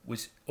song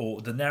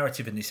or the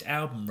narrative in this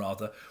album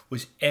rather,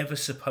 was ever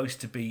supposed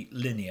to be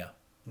linear.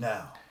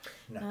 No.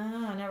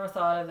 I never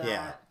thought of that.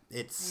 Yeah.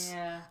 It's...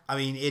 Yeah. I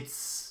mean,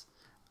 it's...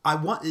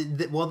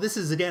 Well, this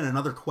is, again,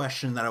 another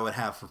question that I would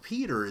have for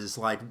Peter is,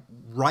 like,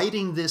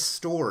 writing this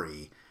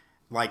story,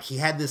 like, he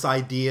had this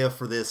idea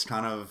for this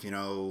kind of,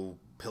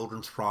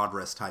 Pilgrim's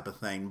Progress type of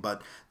thing,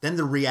 but then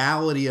the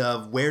reality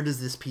of where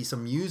does this piece of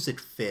music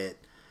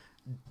fit,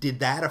 did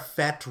that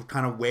affect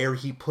kind of where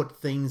he put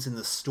things in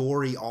the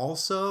story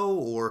also?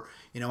 Or,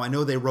 I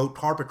know they wrote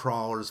Carpet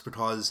Crawlers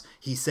because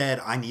he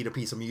said, I need a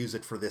piece of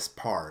music for this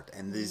part,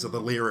 and these are the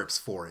lyrics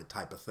for it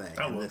type of thing.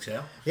 That And works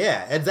out.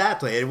 yeah,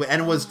 exactly.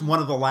 And it was one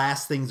of the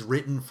last things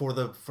written for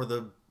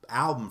the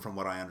album, from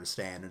what I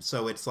understand. And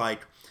so it's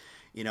like,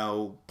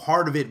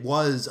 part of it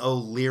was,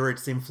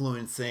 lyrics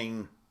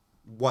influencing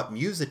what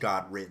music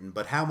got written,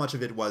 but how much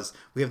of it was,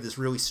 we have this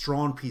really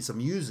strong piece of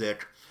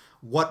music,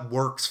 what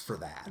works for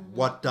that?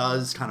 What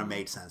does kind of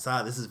make sense?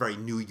 This is very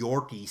New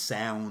York-y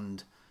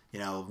sound,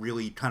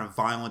 really kind of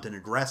violent and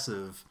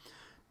aggressive.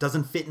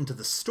 Doesn't fit into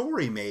the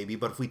story maybe,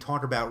 but if we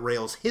talk about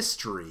Rail's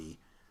history,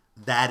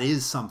 that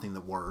is something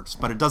that works,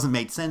 but it doesn't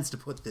make sense to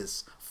put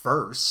this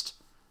first.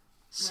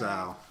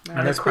 So,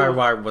 And that's probably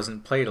why it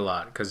wasn't played a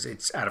lot, because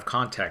it's out of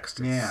context.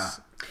 yeah.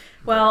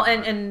 Well,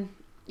 and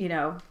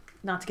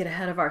not to get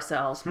ahead of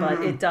ourselves,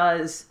 but it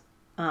does,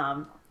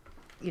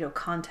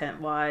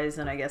 content-wise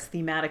and I guess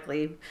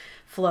thematically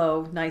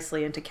flow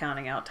nicely into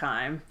Counting Out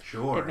Time.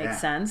 Sure, it makes yeah.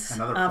 sense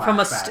Another from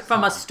a flashback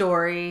from a song.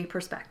 story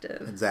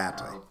perspective.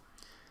 Exactly.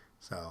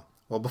 So,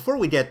 well, before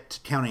we get to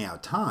Counting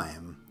Out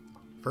Time,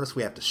 first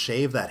we have to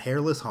shave that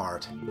hairless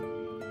heart.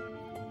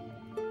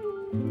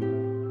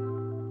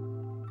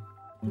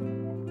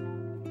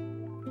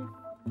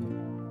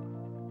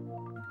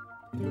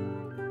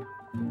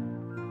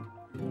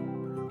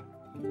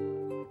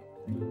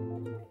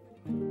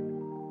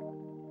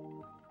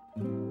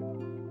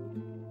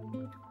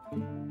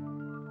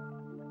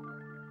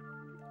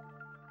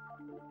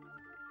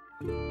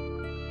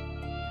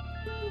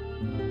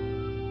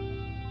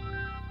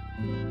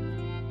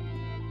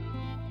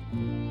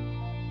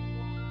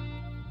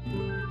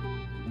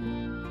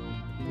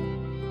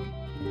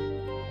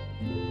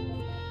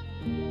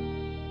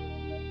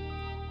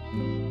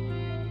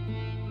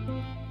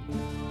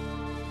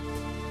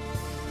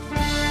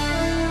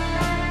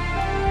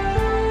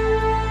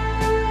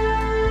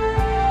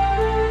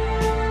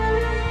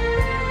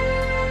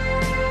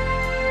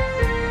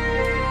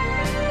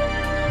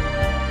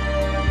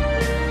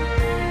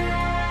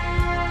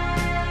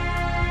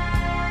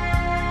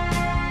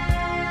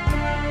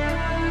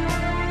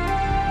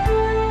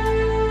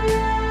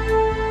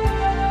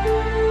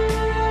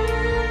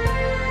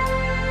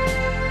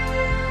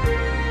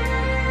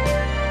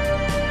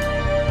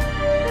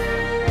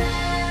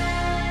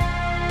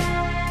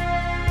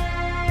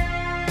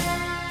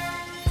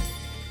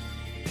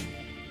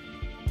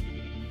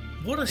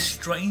 What a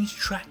strange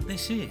track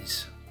this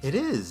is. It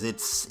is.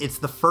 It's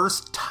the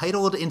first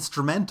titled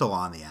instrumental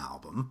on the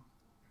album.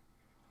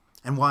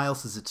 And why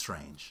else is it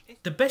strange?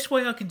 The best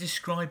way I can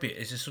describe it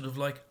is a sort of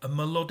like a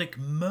melodic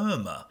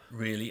murmur,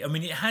 really. I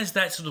mean, it has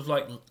that sort of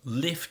like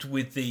lift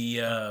with the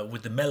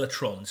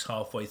mellotrons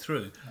halfway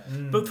through.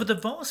 But for the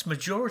vast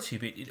majority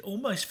of it, it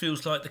almost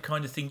feels like the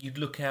kind of thing you'd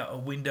look out a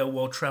window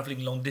while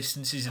travelling long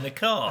distances in a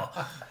car.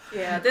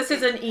 Yeah, this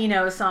is an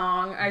Eno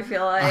song, I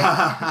feel like.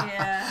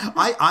 Yeah.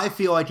 I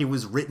feel like it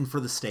was written for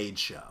the stage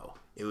show.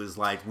 It was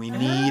like, we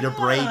need a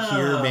break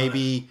here.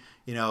 Maybe,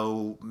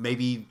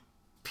 maybe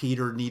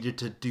Peter needed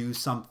to do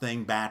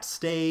something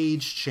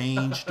backstage,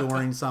 change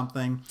during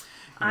something.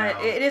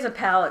 It is a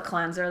palate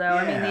cleanser, though.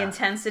 I mean, the Yeah.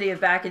 intensity of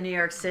Back in New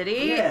York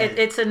City, Yeah.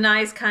 it's a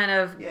nice kind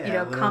of,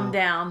 Yeah, come little-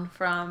 down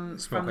from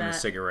Smoking that. a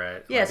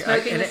cigarette. Yeah, Like,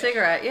 smoking a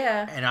cigarette,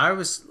 yeah. And I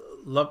always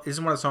love. This is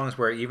one of the songs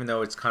where even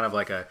though it's kind of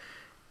like a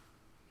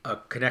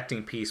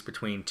connecting piece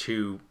between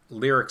two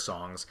lyric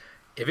songs,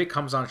 if it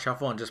comes on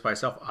shuffle and just by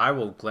itself, I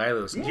will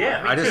gladly listen to it.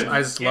 Yeah, me I too.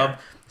 just love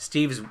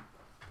Steve's.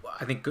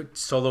 I think good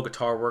solo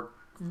guitar work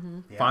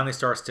finally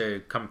starts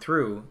to come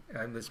through.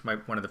 And this is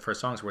one of the first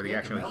songs where they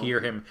actually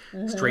hear him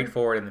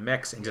straightforward in the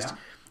mix and just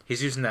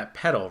he's using that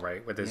pedal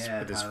right with his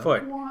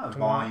foot.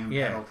 Volume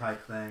Yeah. pedal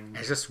type thing.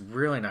 It's just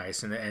really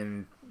nice,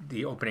 and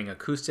the opening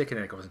acoustic, and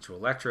then it goes into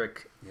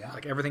electric. Yeah.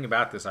 Like everything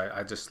about this,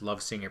 I just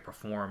love seeing it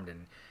performed,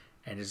 and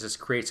it just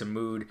creates a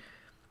mood,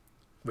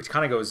 which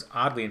kind of goes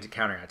oddly into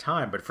Counting Out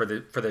Time. But for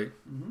the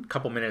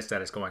couple minutes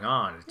that it's going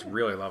on, it's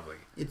really lovely.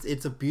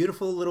 It's a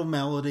beautiful little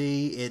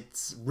melody.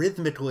 It's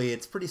rhythmically,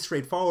 it's pretty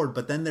straightforward.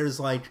 But then there's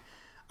like,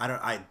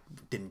 I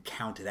didn't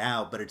count it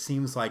out, but it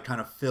seems like kind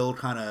of Phil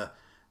kind of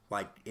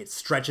like it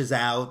stretches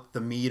out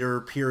the meter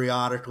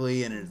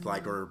periodically, and it's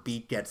like, or a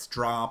beat gets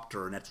dropped,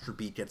 or an extra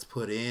beat gets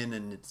put in,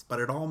 and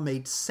but it all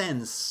made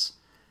sense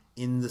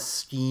in the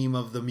scheme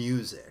of the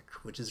music,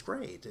 which is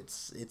great.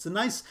 It's a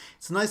nice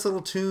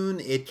little tune.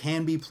 It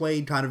can be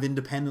played kind of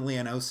independently.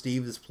 I know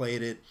Steve has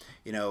played it,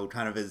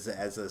 kind of as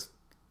a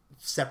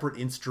separate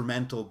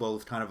instrumental,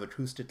 both kind of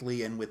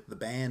acoustically and with the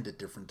band at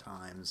different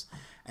times,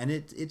 and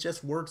it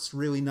just works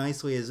really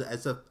nicely as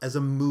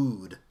a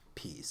mood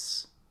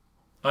piece.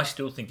 I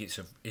still think it's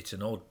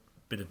an odd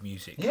bit of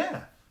music.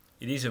 Yeah.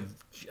 It is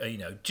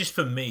just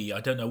for me, I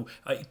don't know.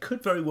 It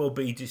could very well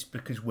be just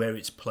because where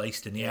it's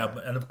placed in the album.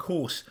 And of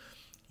course,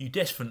 you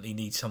definitely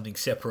need something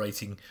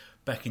separating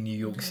Back in New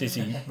York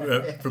City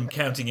from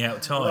Counting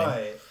Out Time.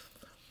 Right.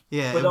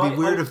 Yeah, But it would be I-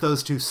 weird if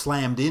those two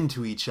slammed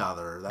into each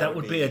other. That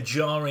would be a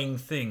jarring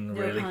thing,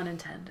 No really. pun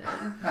intended.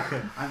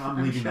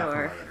 I'm leaving that for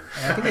sure.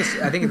 later.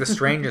 And I think the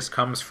strangeness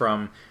comes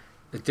from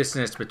the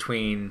dissonance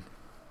between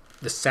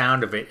the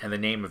sound of it and the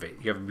name of it.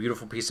 You have a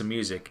beautiful piece of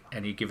music,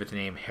 and you give it the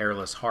name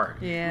Hairless Heart,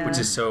 Yeah. which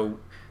is so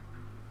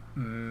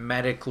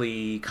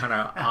medically kind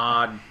of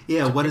odd.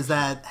 Yeah, what does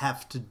that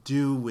have to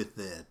do with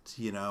it?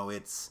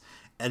 It's,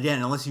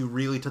 again, unless you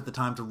really took the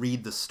time to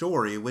read the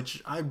story,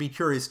 which I'd be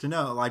curious to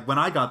know. Like, when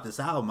I got this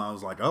album, I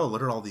was like, oh,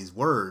 look at all these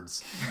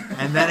words.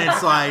 And then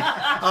it's like,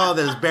 oh,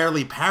 there's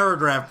barely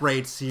paragraph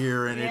breaks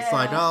here, and it's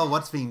like, oh,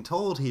 what's being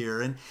told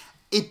here? And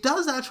it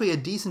does actually a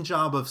decent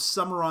job of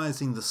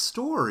summarizing the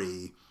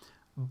story,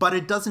 but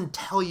it doesn't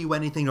tell you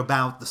anything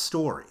about the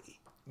story.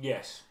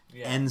 Yes.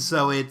 Yeah. And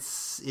so it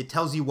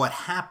tells you what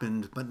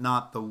happened, but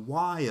not the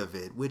why of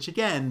it, which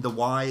again, the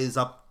why is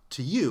up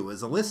to you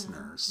as a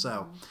listener.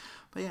 So,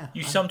 but yeah.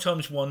 You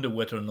sometimes wonder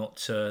whether or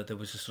not there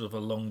was a sort of a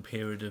long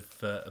period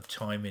of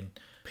time in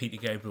Peter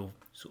Gabriel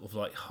sort of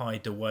like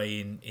hide away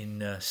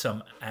in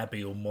some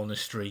abbey or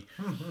monastery,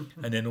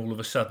 and then all of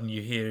a sudden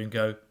you hear him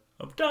go,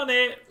 I've done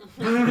it.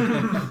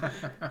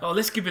 Oh,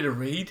 let's give it a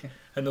read.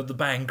 And then the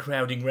band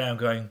crowding round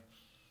going,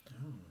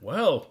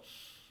 well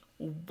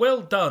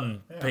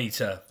done,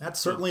 Peter. That's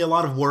certainly a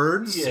lot of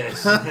words.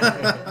 Yes.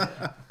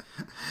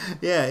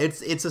 Yeah,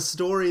 it's a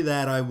story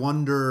that I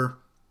wonder,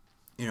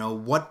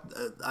 what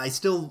I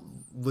still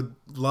would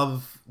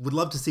love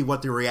to see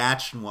what the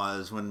reaction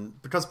was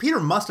because Peter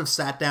must have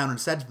sat down and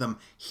said to them,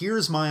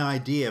 here's my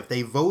idea. If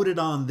they voted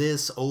on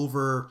this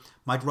over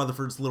Mike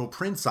Rutherford's Little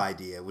Prince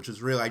idea, which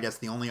was really, I guess,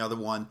 the only other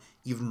one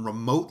even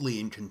remotely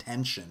in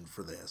contention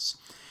for this,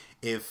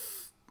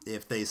 if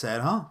they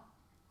said, all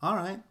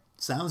right,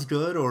 sounds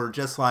good, or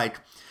just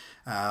like,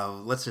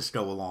 let's just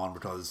go along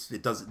because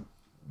it doesn't,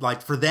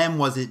 like for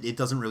them, it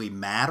doesn't really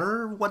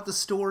matter what the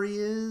story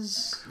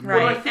is. Well,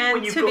 I Right. think when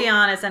And you've to be got-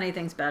 honest,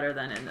 anything's better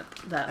than in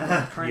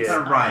that Prince.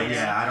 Yeah. Right, idea.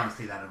 yeah, I don't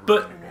see that.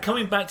 But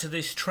coming back to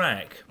this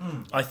track,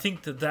 I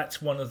think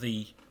that's one of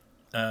the...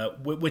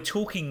 we're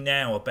talking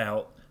now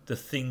about the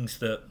things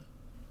that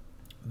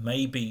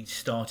maybe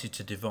started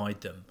to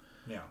divide them.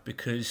 Yeah.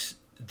 Because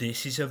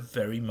this is a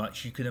very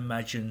much... You can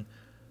imagine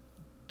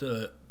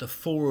the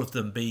four of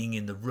them being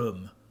in the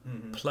room,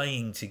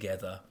 playing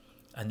together,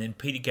 and then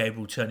Peter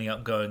Gabriel turning up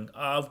and going,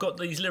 I've got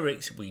these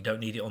lyrics. Well, you don't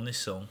need it on this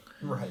song.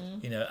 Right.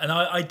 And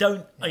I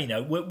don't,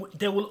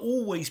 there will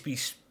always be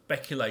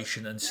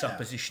speculation and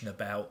supposition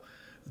about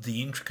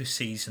the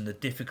intricacies and the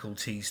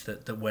difficulties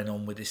that went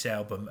on with this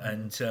album.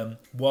 And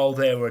while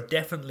there are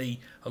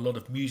definitely a lot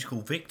of musical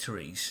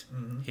victories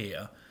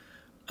here,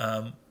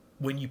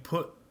 when you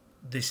put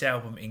this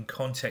album in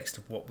context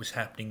of what was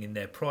happening in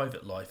their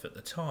private life at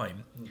the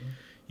time,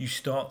 you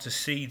start to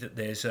see that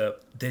there's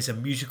a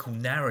musical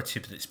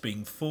narrative that's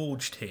being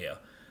forged here.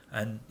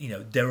 And,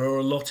 there are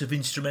a lot of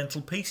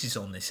instrumental pieces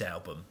on this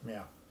album.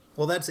 Yeah.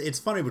 Well, it's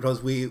funny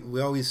because we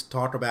always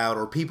talk about,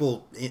 or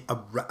people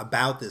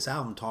about this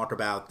album talk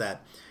about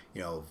that,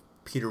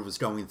 Peter was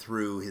going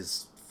through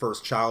his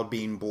first child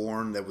being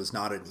born. That was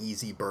not an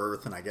easy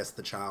birth. And I guess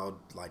the child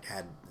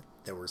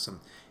there were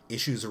some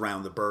issues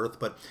around the birth,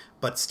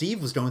 but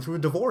Steve was going through a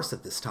divorce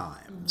at this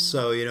time.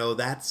 So,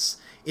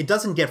 it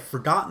doesn't get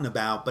forgotten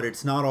about, but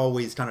it's not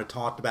always kind of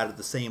talked about at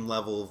the same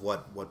level of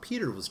what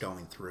Peter was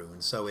going through.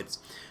 And so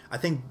I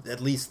think at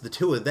least the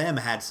two of them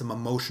had some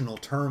emotional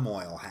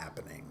turmoil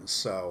happening.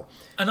 So,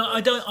 and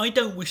I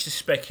don't wish to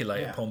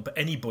speculate upon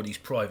anybody's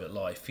private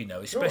life,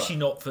 especially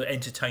not for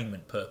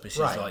entertainment purposes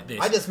like this.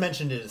 I just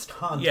mentioned it as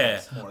context.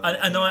 Yeah, more than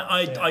and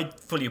anything else. I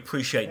fully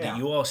appreciate that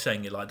you are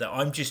saying it like that.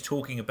 I'm just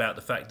talking about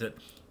the fact that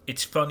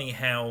it's funny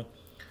how,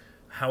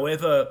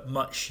 however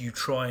much you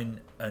try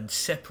and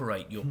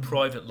separate your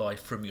private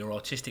life from your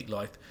artistic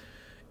life,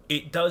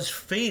 it does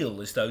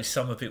feel as though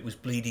some of it was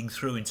bleeding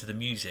through into the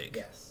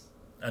music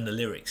and the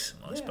lyrics,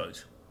 I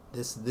suppose.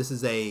 This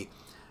is a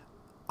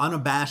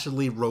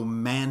unabashedly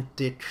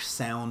romantic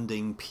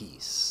sounding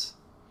piece.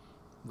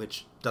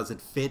 Which, does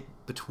it fit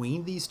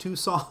between these two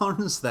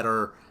songs that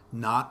are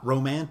not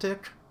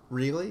romantic,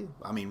 really?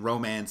 I mean,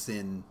 romance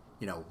in,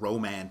 in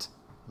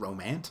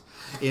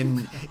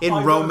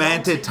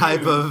romantic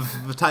type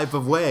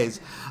of ways.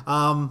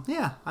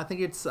 I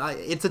think it's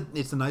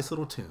a nice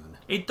little tune.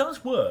 It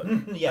does work.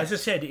 Yes. As I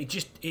said,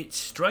 it's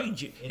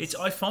strange.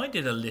 I find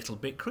it a little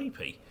bit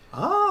creepy.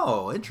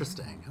 Oh,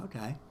 interesting.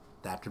 Okay,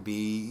 that could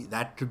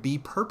be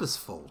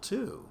purposeful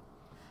too.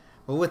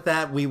 Well, with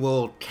that, we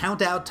will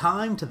count out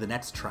time to the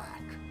next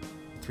track.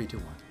 3, 2,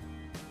 1.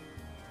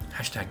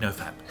 Hashtag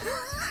nofap.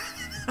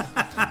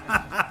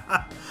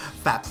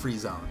 Fap free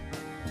zone.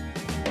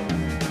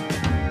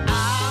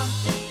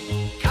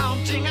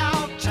 Counting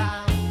out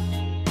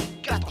time,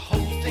 got the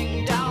whole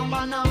thing down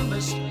by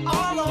numbers.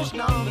 All those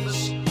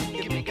numbers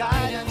give me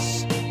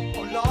guidance.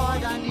 Oh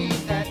Lord, I need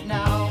that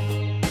now.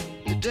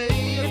 The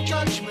day of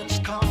judgment's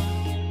come,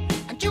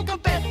 and you can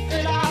bet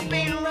that I've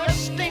been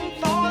resting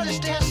for this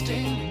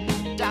testing,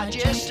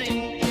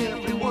 digesting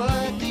every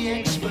word the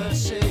experts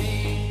say.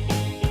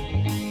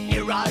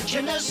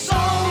 Erogenous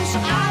souls,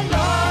 I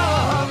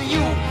love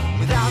you.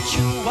 Without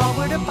you, what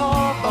would a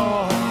poor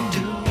boy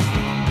do?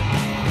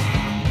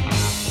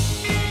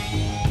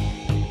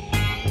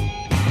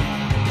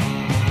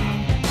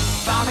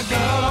 Found a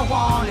girl I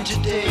wanted to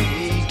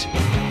date.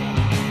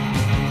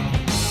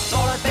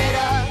 Thought I'd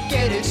better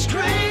get it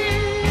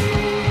straight.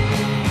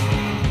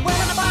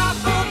 Went to buy a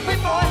book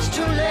before it's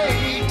too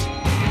late.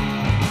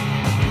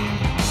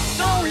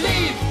 Don't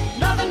leave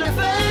nothing to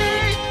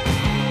fate.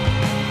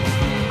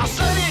 I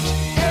studied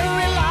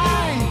every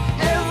line,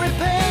 every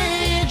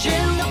page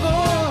in the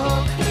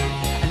book.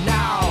 And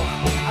now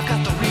I've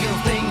got the real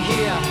thing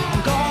here.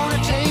 I'm gonna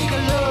take a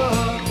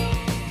look.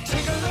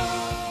 Take a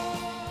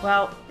look.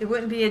 Well, it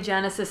wouldn't be a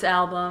Genesis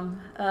album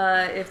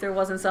if there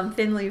wasn't some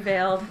thinly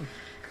veiled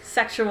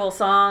sexual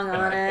song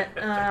on it.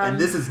 And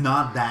this is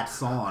not that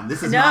song.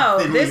 This is No,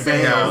 not thinly this is-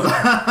 veiled.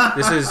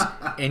 This is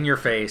in your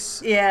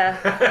face. Yeah,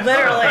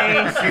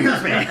 literally.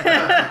 Excuse me. Get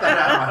that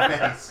out of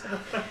my face.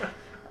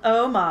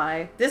 Oh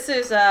my! This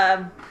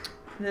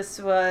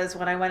was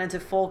when I went into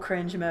full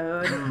cringe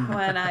mode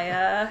when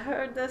I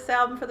heard this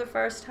album for the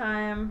first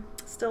time.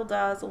 Still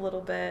does a little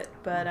bit,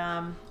 but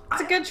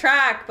it's a good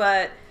track.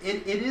 But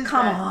It is.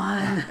 come that,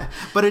 on,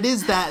 But it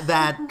is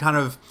that kind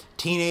of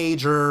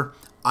teenager,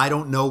 I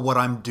don't know what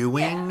I'm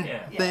doing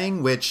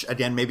thing, which,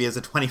 again, maybe as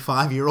a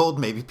 25-year-old,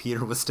 maybe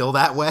Peter was still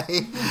that way,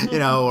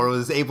 or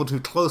was able to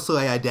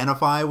closely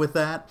identify with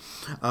that.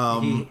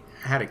 He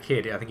had a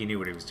kid. I think he knew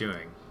what he was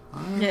doing.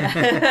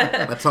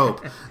 yeah, Let's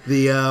hope.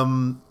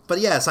 But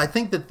yes, I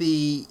think that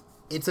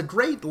it's a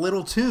great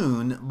little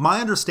tune. My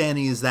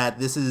understanding is that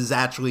this is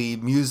actually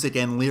music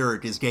and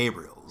lyric is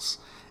Gabriel's.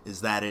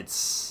 Is that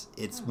it's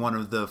one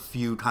of the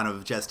few kind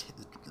of just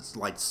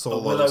like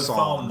solo Willow songs.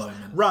 Farm moment.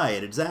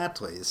 Right,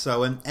 exactly.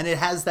 So and it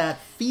has that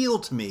feel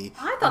to me.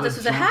 I thought this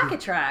was a jaunty-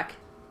 Hackett track.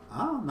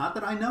 Oh, not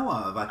that I know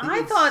of.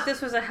 I thought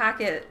this was a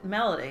Hackett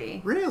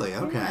melody. Really?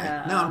 Okay.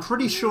 Yeah. No, I'm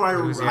pretty sure I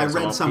was all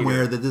read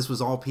somewhere Peter. that this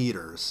was all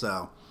Peter.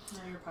 So.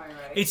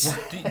 It's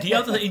the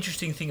other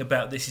interesting thing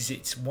about this is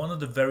it's one of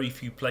the very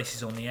few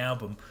places on the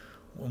album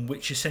in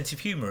which a sense of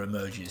humor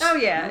emerges. Oh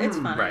yeah, it's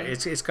funny. Right.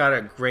 It's got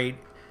a great.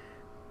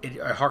 It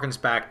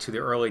harkens back to the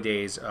early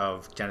days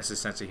of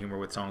Genesis' sense of humor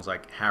with songs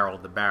like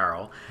Harold the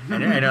Barrel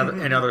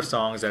and other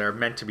songs that are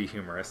meant to be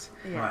humorous.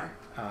 Yeah.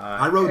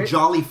 I wrote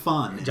Jolly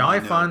Fun. in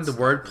Jolly my Fun, notes.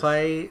 the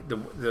wordplay,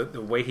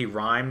 the way he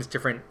rhymes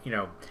different,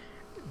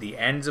 the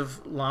ends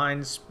of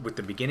lines with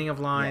the beginning of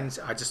lines.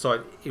 I just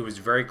thought it was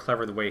very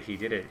clever the way he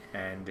did it,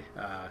 and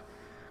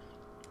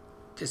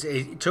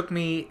it took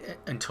me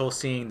until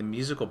seeing the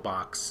musical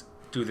box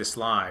do this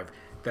live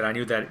that I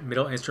knew that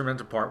middle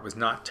instrumental part was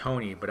not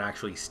Tony but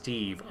actually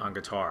Steve on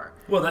guitar,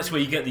 Well, that's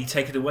where you get the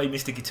 "Take It Away,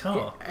 Mr.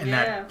 Guitar." and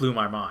Yeah. that blew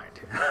my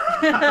mind.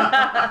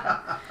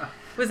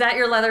 Was that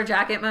your leather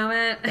jacket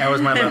moment? That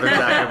was my leather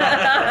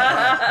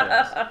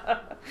jacket.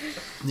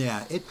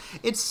 Yeah,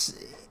 it's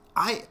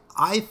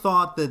I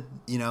thought that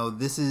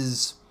this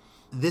is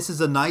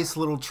a nice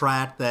little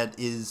track that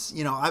is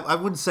I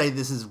wouldn't say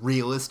this is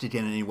realistic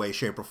in any way,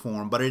 shape, or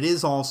form, but it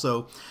is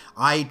also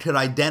I could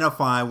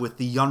identify with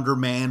the younger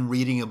man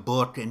reading a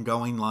book and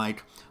going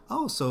like,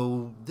 oh,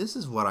 so this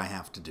is what I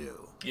have to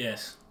do.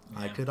 Yes.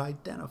 I could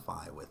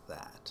identify with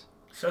that.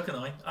 So can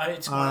I.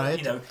 It's All right.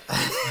 you know,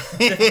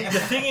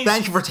 the thing is,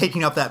 Thank you for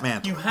taking up that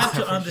mantle. you have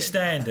to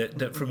understand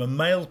that from a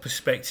male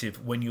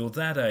perspective, when you're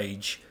that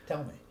age,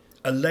 Tell me.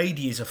 a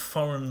lady is a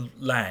foreign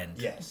land.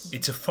 Yes.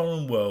 It's a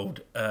foreign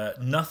world.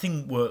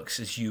 Nothing works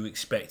as you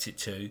expect it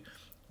to.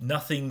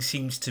 Nothing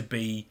seems to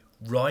be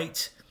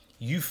right.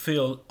 You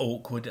feel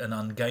awkward and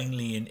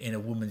ungainly in a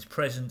woman's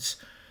presence.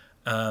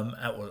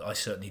 Well, I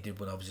certainly did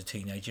when I was a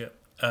teenager.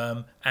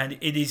 And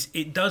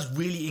it does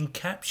really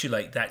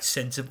encapsulate that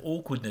sense of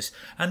awkwardness.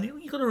 And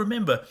you've got to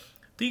remember,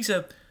 these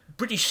are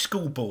British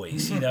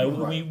schoolboys. You know,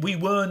 we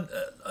weren't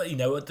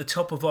at the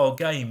top of our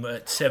game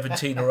at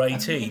 17 or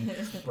 18.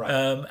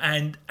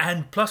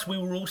 And plus we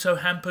were also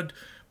hampered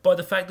by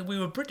the fact that we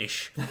were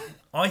British.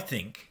 I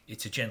think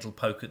it's a gentle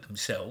poke at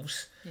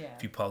themselves,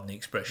 if you pardon the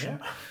expression.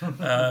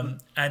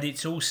 And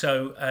it's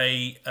also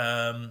a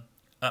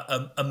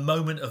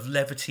moment of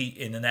levity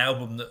in an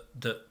album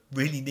that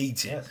really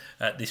needs it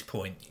at this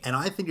point. And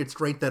I think it's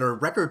great that a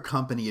record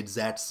company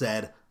exec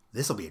said,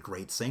 this will be a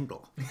great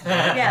single.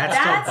 Yeah,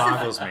 That still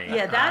boggles me.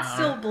 Yeah, that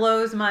still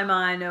blows my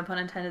mind. No pun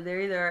intended there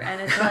either.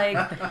 And it's like,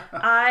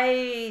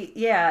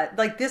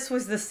 like this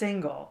was the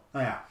single.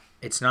 Yeah.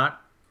 It's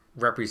not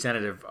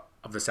representative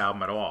of this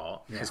album at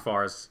all, as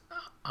far as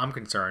I'm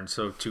concerned.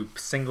 So to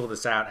single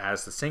this out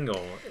as the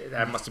single,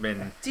 that must have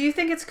been... Do you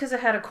think it's because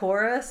it had a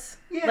chorus?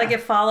 Yeah. Like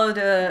it followed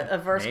a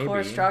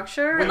verse-chorus Maybe.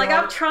 structure? Well, like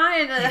I'm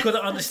trying You've got to...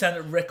 to understand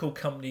that record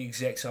company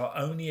execs are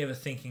only ever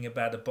thinking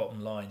about the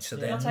bottom line, so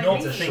they're That's like not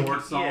me. It's a thinking.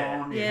 short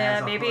song. it Yeah,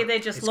 has a maybe hook. they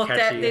just It's looked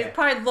catchy, at... They yeah.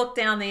 probably looked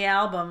down the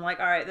album like,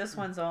 all right, this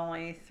one's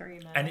only 3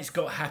 minutes. And it's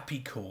got happy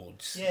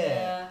chords.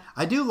 Yeah.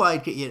 I do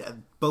like it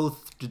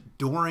both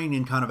during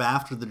and kind of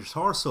after the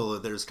guitar solo.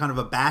 There's kind of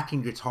a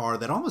backing guitar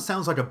that almost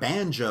sounds like a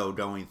banjo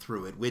going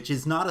through it, which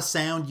is not a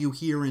sound you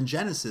hear in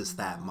Genesis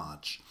that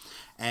much.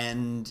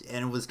 And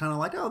it was kind of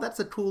like, oh, that's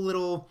a cool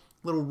little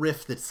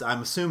riff that's,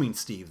 I'm assuming,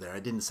 Steve there.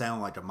 It didn't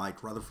sound like a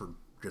Mike Rutherford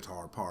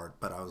guitar part,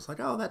 but I was like,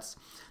 oh, that's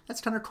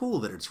kind of cool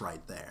that it's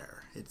right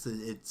there.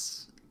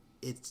 It's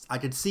I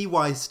could see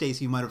why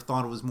Stacey might have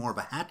thought it was more of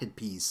a Hackett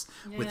piece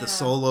with the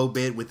solo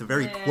bit, with the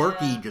very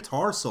quirky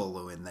guitar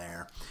solo in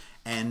there,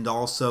 and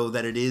also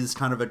that it is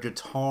kind of a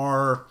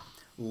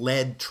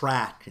guitar-led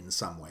track in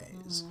some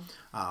ways.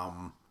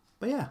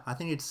 But yeah, I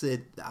think it's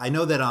it. I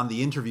know that on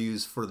the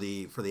interviews for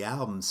the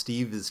album,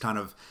 Steve is kind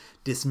of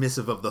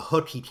dismissive of the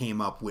hook he came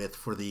up with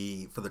for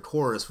the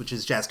chorus, which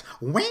is just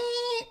wee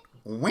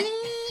wee.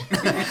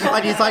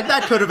 Like he's like,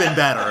 that could have been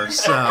better.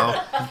 So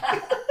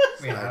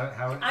Wait,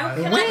 how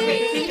Can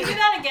you do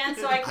that again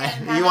so I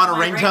can... you want a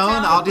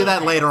ringtone? I'll do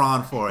that later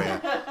on for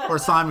you, or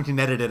Simon can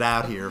edit it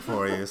out here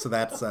for you. So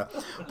that's.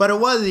 But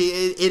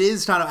it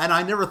is kind of, and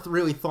I never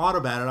really thought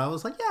about it. I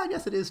was like, yeah, I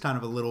guess it is kind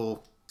of a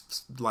little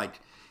like.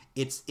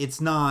 It's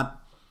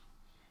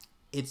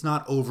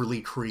not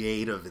overly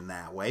creative in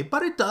that way,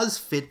 but it does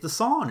fit the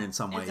song in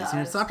some ways. And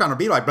it's not going to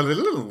be like,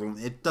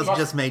 it doesn't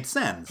just make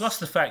sense. Plus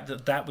the fact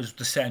that was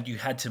the sound you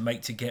had to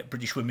make to get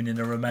British women in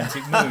a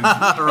romantic mood.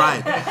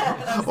 Right.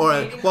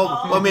 Or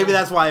well, maybe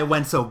that's why it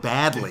went so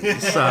badly.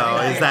 So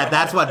is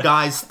that's what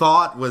guys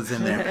thought was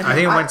in there. I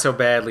think it went so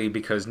badly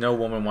because no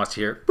woman wants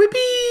to hear whippy.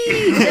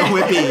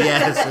 Whippy,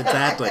 yes,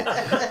 exactly.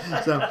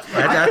 So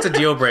That's a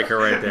deal breaker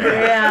right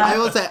there. Yeah. I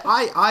will say,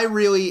 I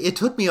really, it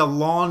took me a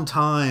long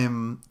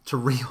time to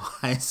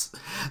realize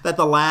that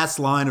the last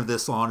line of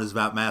this song is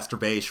about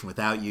masturbation.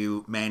 Without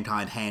you,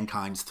 mankind,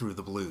 handkinds through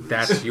the blues.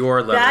 That's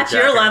your leather That's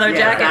jacket. your leather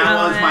jacket That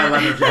was moment. my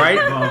leather jacket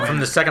Right? moment. From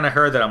the second I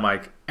heard that, I'm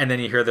like, and then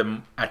you hear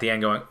them at the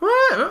end going,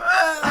 what? I'm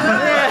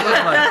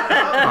like,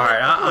 all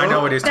right, I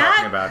know what he's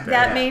talking about there.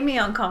 That made me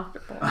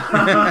uncomfortable.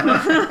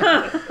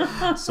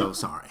 So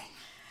sorry.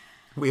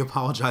 We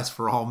apologize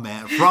for all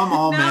men,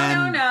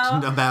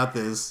 about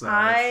this.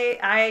 I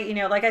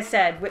like I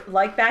said,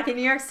 like back in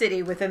New York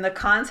City, within the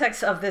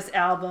context of this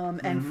album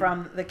and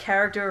from the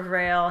character of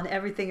Rail and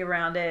everything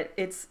around it,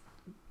 it's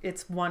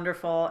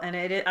wonderful, and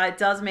it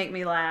does make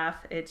me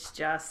laugh. It's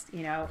just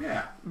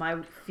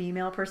my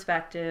female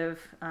perspective.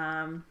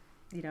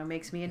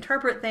 Makes me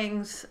interpret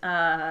things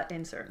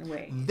in certain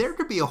ways. There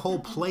could be a whole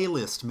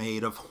playlist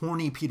made of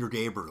horny Peter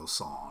Gabriel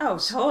songs. Oh,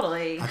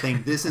 totally. I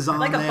think this is on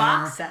Like a there.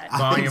 box set. I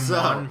Volume think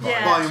so. one,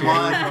 Yeah. Volume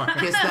 1,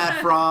 Kiss That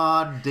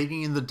Frog,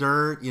 Digging in the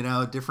Dirt,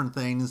 different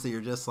things that you're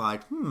just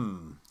like,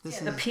 this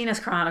The is... Penis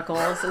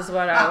Chronicles is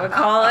what I would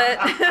call it.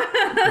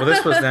 Well,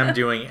 this was them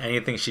doing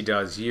Anything She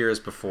Does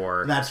years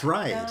before. That's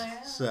right.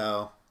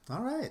 So,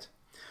 all right.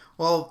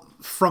 Well,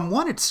 from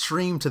one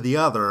extreme to the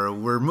other,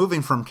 we're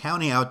moving from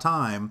counting out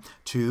time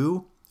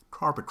to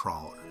Carpet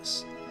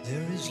Crawlers.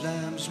 There is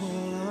lamb's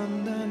wool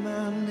under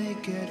my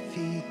naked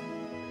feet.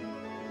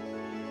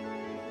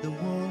 The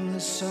wool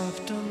is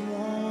soft and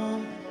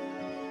warm,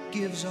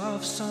 gives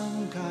off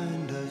some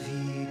kind of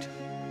heat.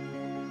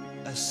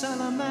 A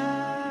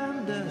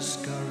salamander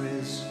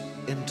scurries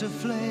into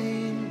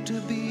flame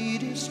to be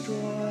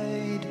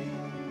destroyed.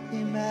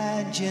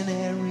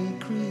 Imaginary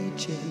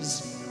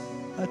creatures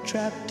are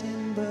trapped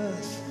in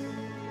birth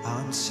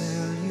on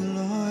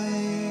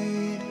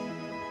celluloid.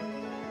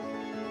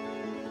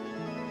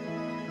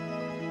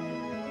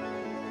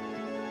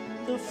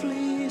 The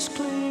fleas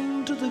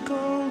cling to the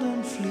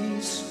golden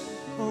fleece,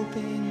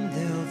 hoping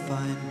they'll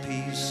find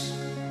peace.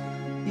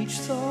 Each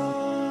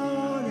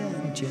thought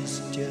and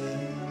gesture,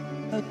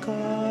 a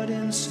card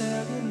in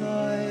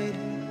celluloid.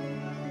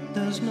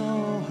 There's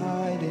no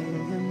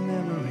hiding in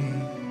memory,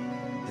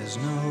 there's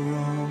no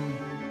wrong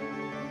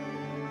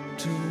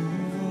to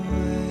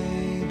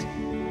avoid.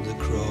 The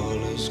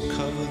crawlers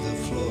cover the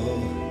floor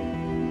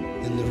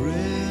in the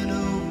red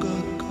oak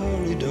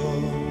corridor.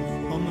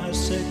 On my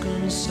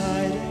second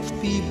sight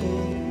of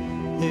people,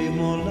 they've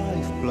more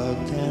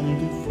lifeblood than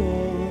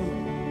before.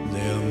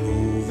 They're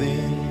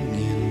moving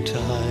in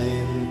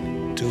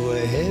time to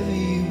a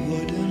heavy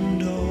wooden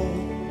door,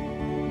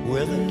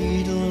 where the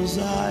needle's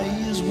eye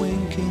is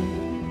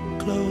winking,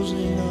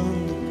 closing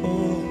on the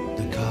pore.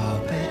 The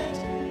carpet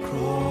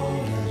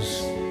crawlers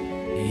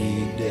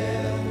heed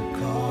their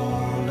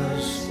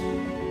callers.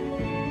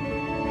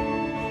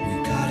 We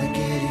gotta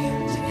get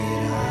in to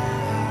get out.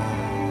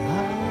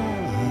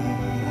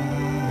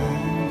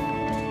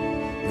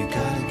 We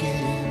gotta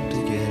get in to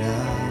get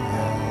out.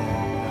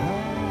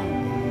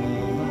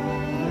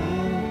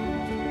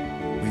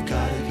 We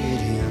gotta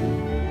get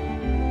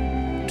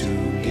in to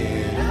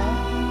get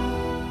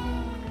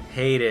out.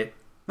 Hate it.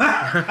 Get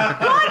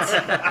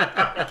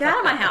out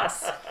of my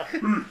house.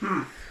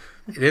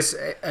 This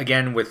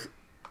again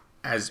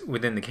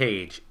within the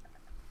cage.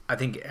 I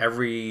think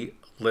every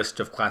list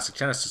of classic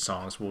Genesis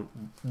songs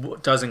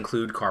does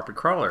include Carpet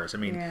Crawlers. I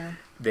mean, Yeah.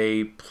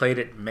 they played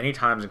it many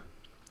times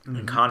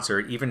in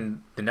concert.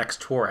 Even the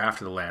next tour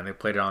after the Lamb, they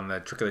played it on the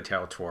Trick of the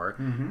Tail tour,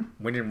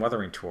 Wind and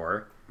Wuthering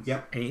tour.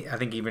 Yep. And I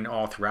think even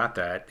all throughout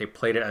that, they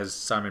played it, as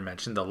Simon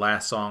mentioned, the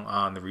last song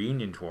on the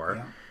reunion tour.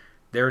 Yeah.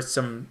 There's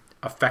some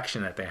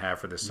affection that they have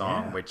for this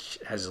song, Yeah. which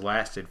has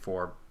lasted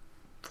for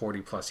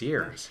 40 plus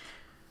years.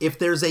 If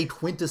there's a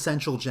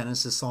quintessential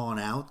Genesis song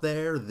out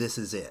there, this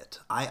is it.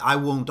 I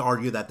won't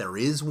argue that there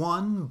is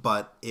one,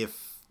 but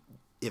if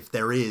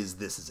there is,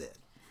 this is it.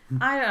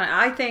 I don't know.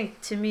 I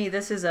think to me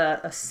this is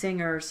a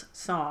singer's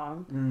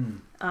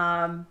song.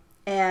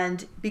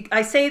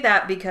 I say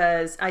that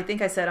because I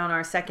think I said on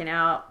our Seconds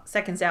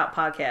Out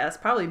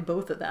podcast, probably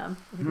both of them,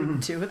 maybe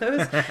two of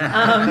those.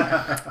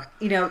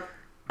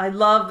 I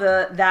love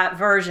that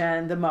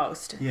version the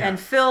most. Yeah. And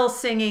Phil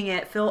singing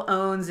it, Phil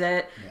owns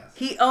it. Yes.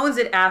 He owns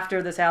it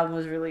after this album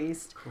was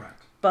released.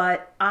 Correct.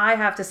 But I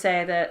have to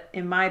say that,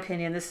 in my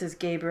opinion, this is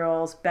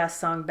Gabriel's best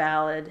sung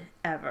ballad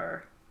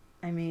ever.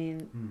 I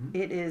mean,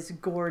 it is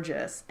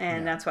gorgeous,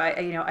 and that's why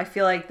I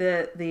feel like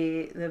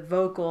the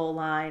vocal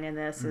line in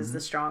this is the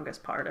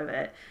strongest part of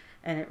it,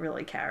 and it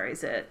really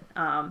carries it.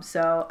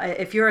 So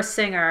if you're a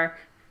singer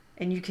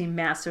and you can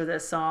master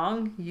this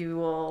song, you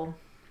will,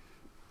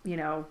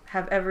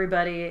 have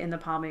everybody in the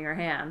palm of your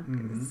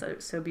hand.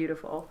 It's so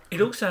beautiful. It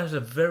also has a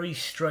very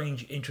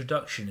strange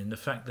introduction in the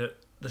fact that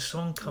the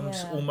song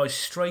comes almost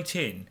straight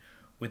in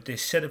with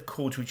this set of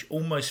chords which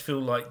almost feel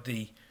like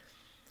the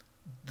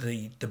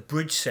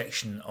bridge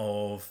section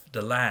of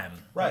the Lamb.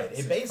 Right.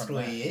 It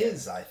basically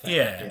is, I think.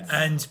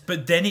 Yeah,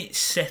 but then it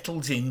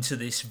settles into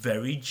this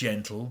very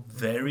gentle,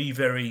 very,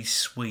 very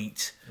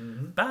sweet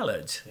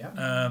ballad.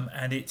 Yeah.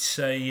 And it's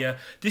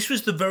this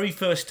was the very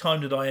first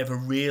time that I ever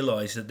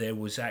realised that there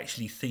was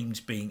actually themes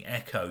being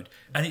echoed.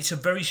 And it's a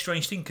very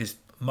strange thing because,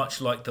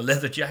 much like the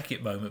leather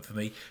jacket moment for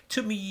me, it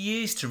took me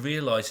years to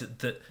realise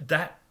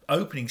that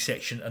opening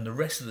section and the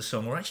rest of the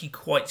song were actually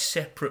quite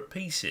separate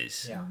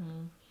pieces. Yeah.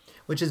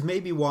 Which is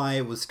maybe why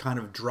it was kind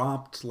of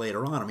dropped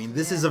later on. I mean,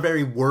 this is a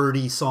very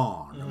wordy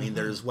song. I mean,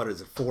 there's, 4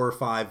 or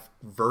 5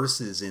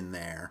 verses in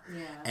there.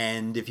 Yeah.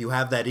 And if you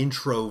have that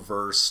intro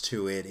verse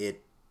to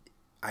it,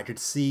 I could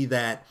see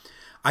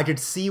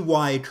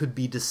why it could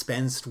be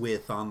dispensed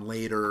with on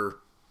later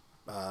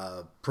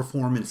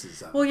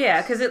performances of Well, it.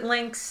 yeah, because it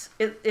links.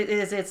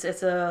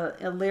 It's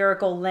a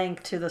lyrical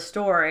link to the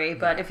story.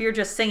 But if you're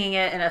just singing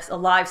it in a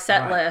live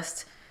set Right.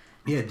 list,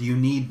 Yeah, do you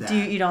need that?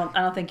 you don't.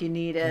 I don't think you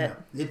need it.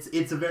 Yeah.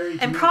 It's a very...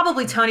 And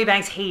probably Tony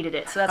Banks hated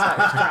it, so that's why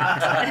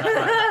it was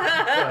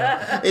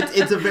dropped.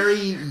 It's a very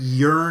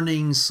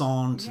yearning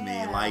song to me.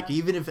 Yeah. Like,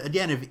 even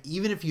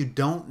if you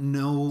don't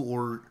know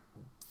or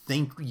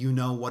think you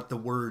know what the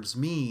words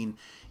mean,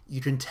 you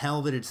can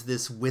tell that it's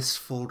this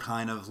wistful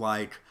kind of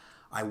like,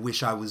 I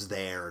wish I was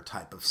there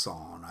type of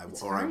song. I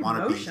very want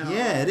to be. emotional.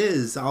 Yeah, it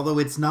is. Although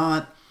it's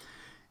not.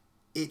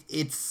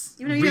 It's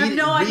Even though you have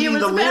no idea reading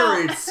what the it's about.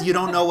 lyrics, you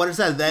don't know what it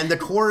says. And the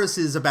chorus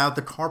is about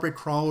the carpet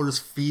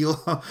crawlers heed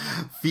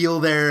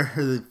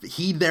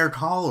their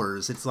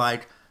callers. It's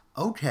like,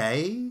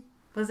 okay.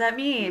 What does that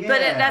mean? Yeah. But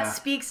that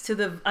speaks to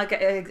the, like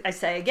I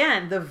say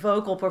again, the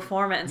vocal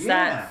performance Yeah.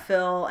 that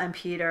Phil and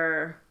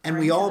Peter And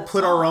we brings all to the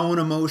put our song. own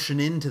emotion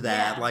into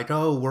that, Yeah. like,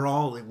 oh,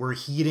 we're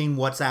heeding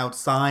what's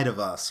outside of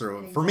us.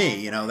 Or for me,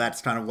 you know,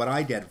 that's kind of what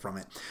I get from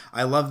it.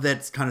 I love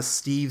that kind of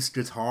Steve's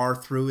guitar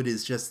through it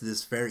is just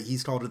this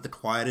he's called it the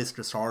quietest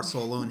guitar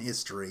solo in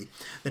history.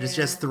 That is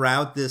just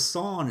throughout this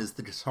song is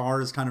the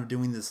guitar is kind of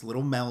doing this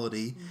little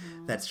melody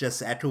that's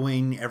just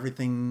echoing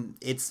everything.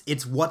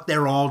 It's what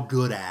they're all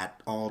good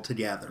at all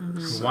together.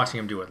 Watching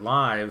him do it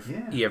live,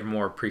 Yeah. you have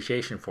more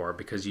appreciation for it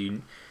because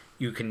you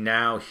can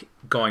now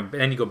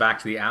then you go back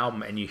to the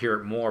album and you hear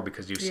it more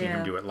because you've seen him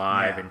Yeah. do it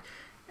live Yeah.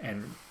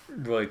 and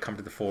really come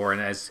to the fore. And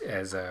as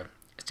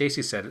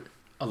JC said,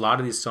 a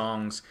lot of these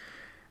songs,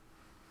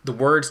 the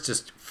words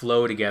just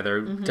flow together.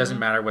 Doesn't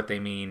matter what they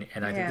mean.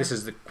 And I think Yeah. this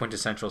is the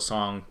quintessential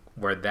song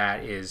where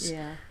that is.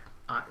 Yeah.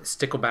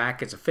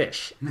 Stickleback, it's a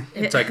fish.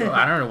 It's like,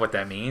 I don't know what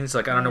that means.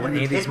 Like, I don't know what And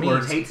any the of these Pigword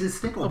means. hates his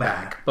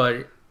stickleback.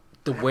 But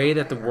the way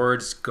that the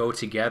words go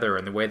together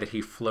and the way that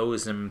he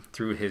flows them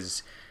through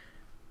his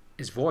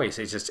voice,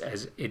 it's just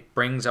as it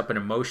brings up an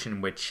emotion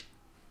which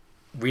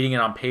reading it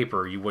on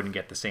paper you wouldn't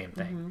get the same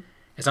thing.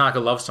 It's not like a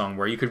love song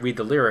where you could read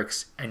the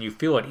lyrics and you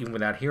feel it even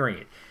without hearing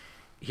it.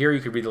 Here you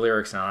could read the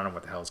lyrics and I don't know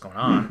what the hell is going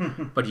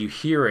on, but you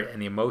hear it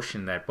and the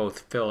emotion that both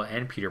Phil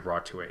and Peter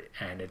brought to it,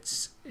 and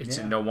it's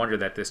Yeah. no wonder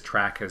that this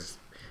track has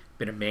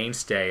been a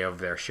mainstay of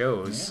their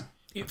shows.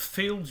 It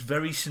feels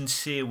very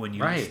sincere when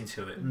you Right. listen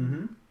to it.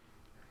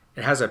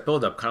 It has that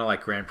build up, kind of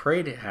like Grand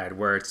Parade had,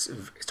 where it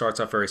starts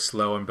off very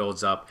slow and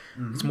builds up.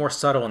 It's more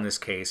subtle in this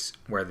case,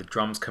 where the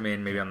drums come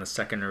in maybe on the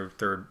second or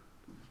third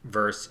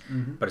verse,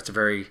 but it's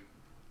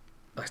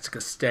it's like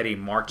a steady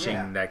marching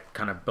Yeah. that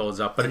kind of builds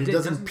up. But But it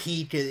doesn't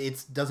peak.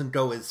 It doesn't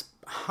go as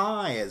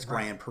high as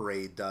Grand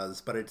Parade does,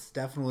 but it's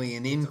definitely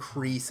an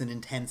increase in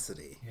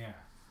intensity. Yeah.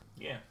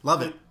 Yeah. Love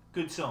good, it.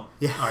 Good song.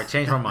 All right,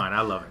 change my mind.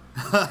 I love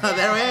it.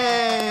 There,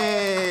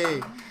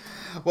 hey!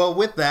 Well,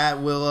 with that,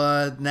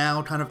 we'll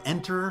now kind of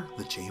enter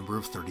the Chamber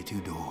of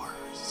 32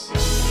 Doors.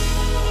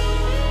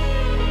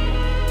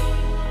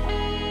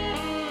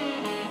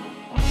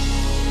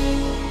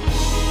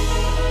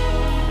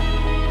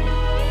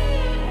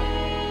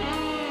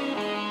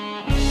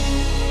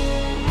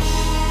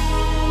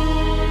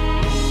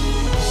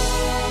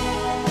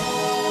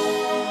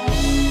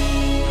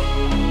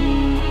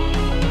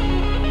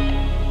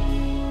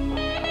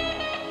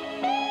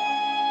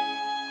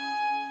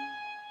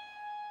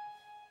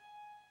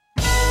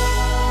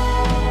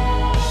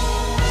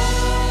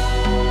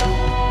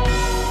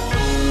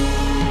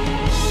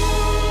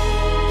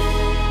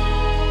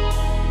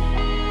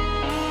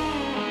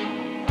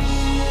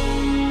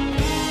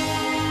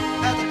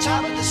 At the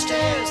top of the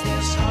stairs,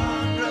 there's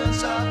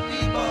hundreds of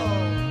people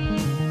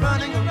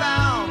running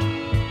around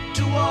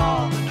to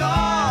all the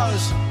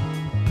doors.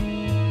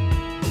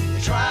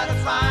 They try to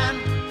find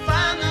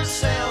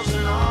themselves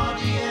an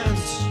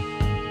audience.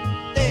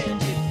 Their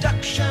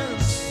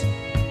deductions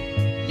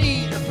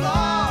need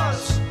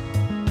applause.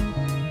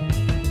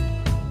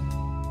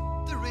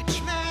 The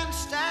rich man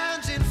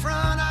stands in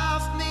front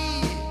of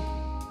me,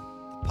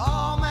 the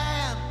poor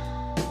man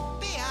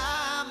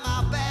behind my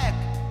back.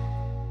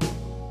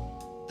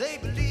 They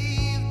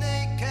believe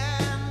they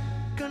can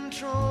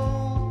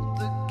control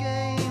the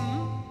game,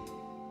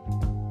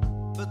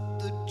 but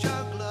the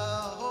juggler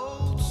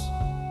holds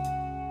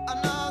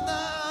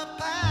another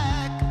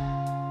pack.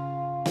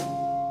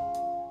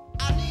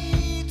 I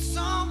need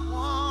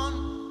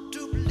someone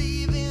to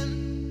believe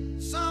in,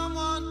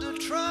 someone to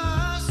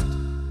trust.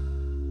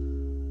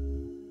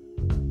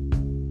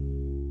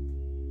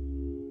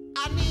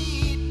 I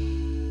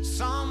need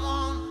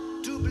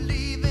someone to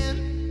believe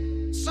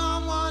in,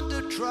 someone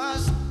to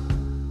trust.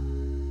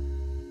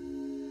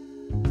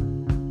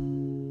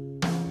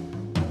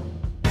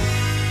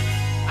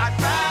 I'd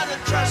rather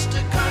trust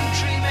a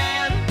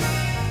countryman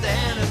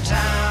than a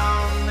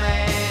town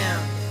man.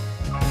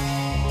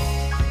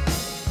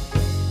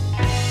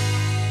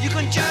 You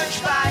can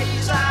judge by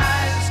his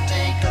eyes,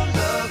 take a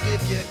look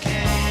if you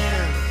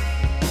can.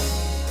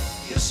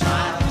 You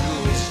smile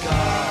through his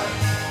guard.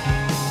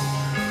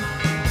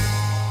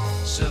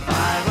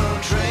 Survival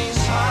trains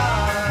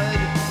hard.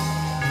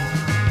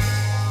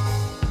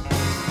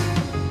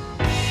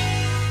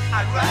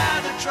 I'd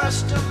rather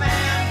trust a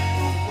man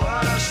who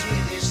works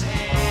with his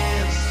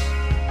hands.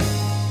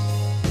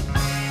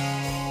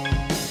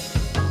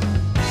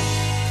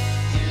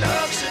 He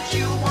looks at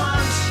you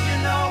once, you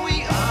know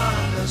he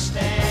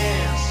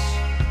understands.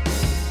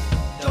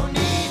 Don't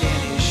need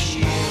any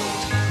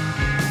shield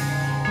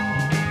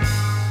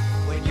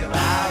when you're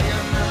out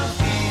in the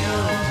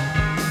field.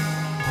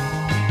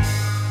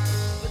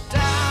 But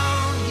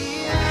down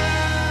here,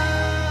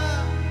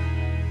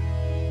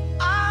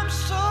 I'm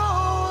so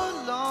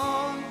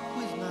alone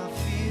with my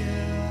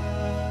fear,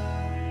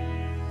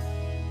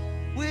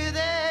 with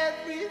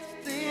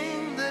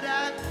everything that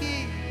I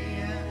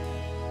hear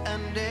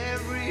and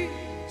every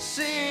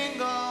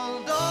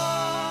single door.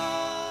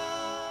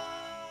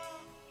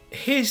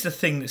 Here's the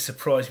thing that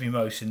surprised me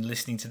most in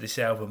listening to this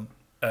album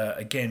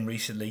again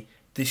recently.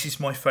 This is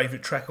my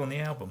favourite track on the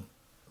album.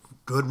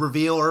 Good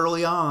reveal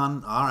early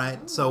on. All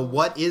right. So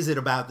what is it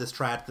about this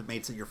track that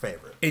makes it your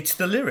favorite? It's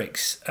the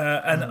lyrics,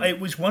 and it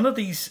was one of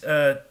these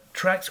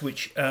tracks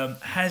which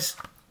has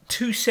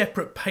two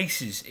separate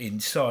paces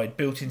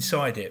built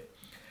inside it,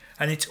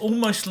 and it's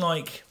almost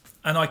like,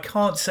 and I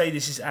can't say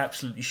this is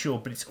absolutely sure,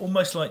 but it's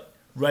almost like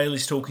Rail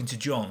is talking to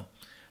John,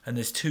 and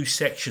there's two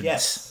sections,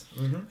 Yes.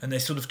 and they're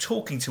sort of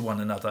talking to one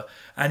another,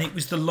 and it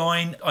was the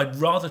line, "I'd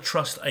rather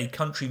trust a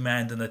country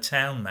man than a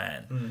town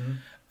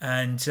man,"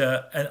 and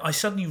I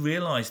suddenly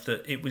realised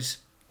that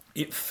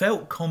it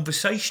felt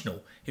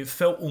conversational. It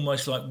felt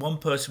almost like one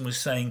person was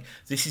saying,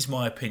 "This is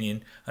my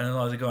opinion," and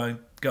another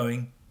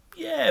going,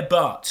 "Yeah,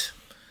 but,"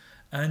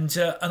 and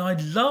I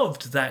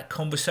loved that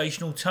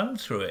conversational tone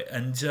through it,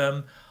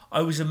 and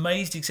I was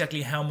amazed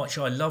exactly how much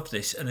I loved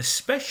this, and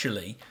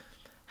especially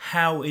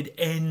how it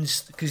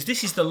ends, because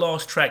this is the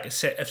last track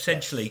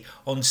essentially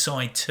on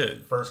side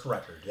 2. First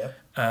record, yep.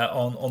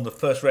 On the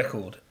first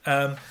record.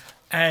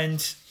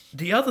 And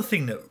the other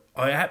thing that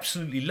I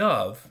absolutely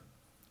love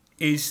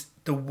is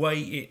the way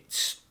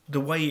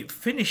it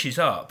finishes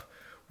up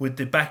with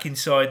the back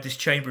inside this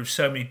chamber of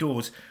so many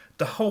doors.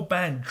 The whole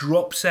band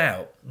drops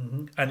out,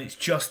 and it's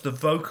just the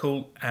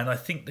vocal and I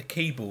think the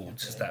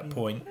keyboards at that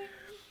point.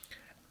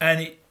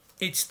 And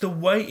it's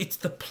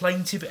the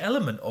plaintive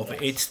element of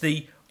it. It's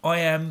the I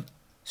am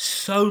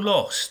so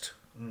lost.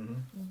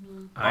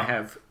 I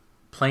have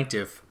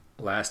plaintive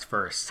last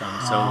verse sung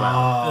so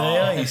well.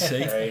 Yeah, you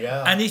see. There you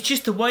go. And it's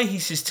just the way he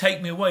says,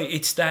 "Take me away."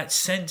 It's that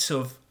sense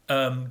of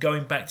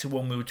going back to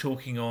when we were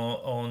talking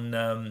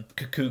on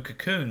Cuckoo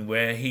Cocoon,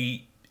 where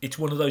it's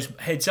one of those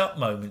heads up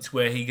moments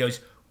where he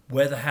goes,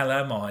 "Where the hell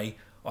am I?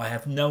 I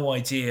have no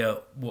idea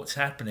what's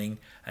happening,"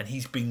 and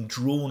he's being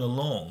drawn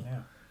along. Yeah.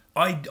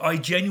 I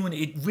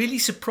genuinely, it really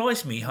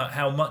surprised me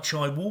how much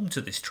I warmed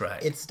to this track.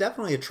 It's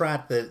definitely a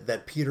track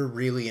that Peter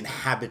really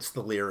inhabits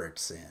the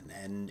lyrics in,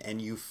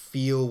 and you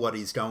feel what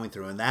he's going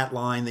through. And that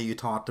line that you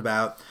talked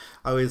about,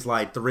 I always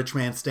like, "The rich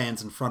man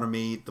stands in front of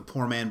me, the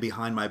poor man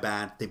behind my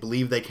back. They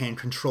believe they can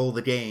control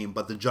the game,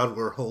 but the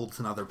juggler holds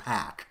another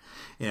pack."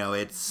 You know,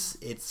 it's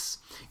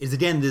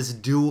again this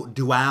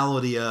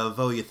duality of,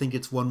 oh, you think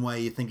it's one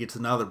way, you think it's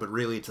another, but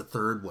really it's a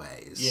third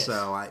way. Yes.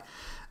 So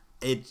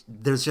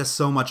there's just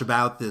so much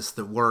about this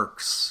that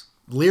works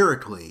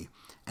lyrically,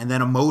 and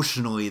then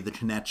emotionally the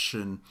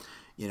connection.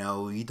 You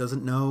know, he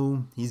doesn't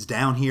know he's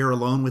down here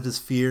alone with his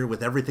fear,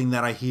 with everything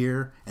that I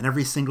hear, and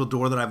every single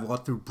door that I've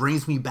walked through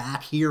brings me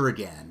back here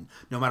again.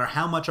 No matter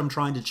how much I'm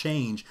trying to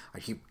change,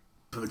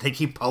 they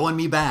keep pulling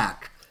me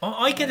back.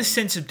 I get a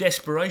sense of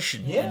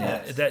desperation.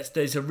 Yes.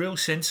 There's a real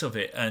sense of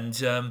it,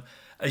 and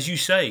as you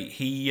say,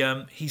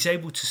 he's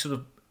able to sort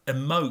of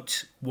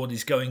emote what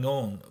is going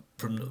on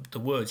from the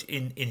words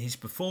in his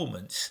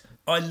performance.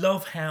 I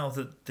love how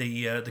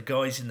the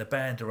guys in the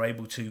band are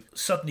able to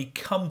suddenly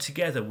come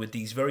together with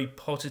these very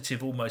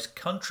positive, almost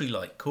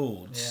country-like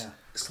chords.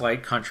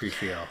 Slight country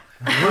feel.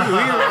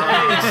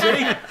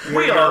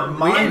 We are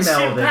mind melding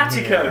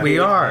simpatico. here. We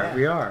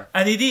are.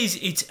 And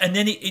and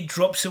then it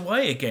drops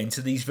away again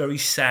to these very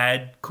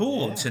sad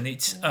chords, and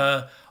it's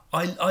I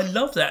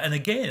love that. And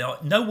again,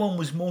 no one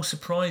was more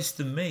surprised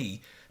than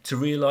me to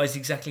realise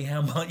exactly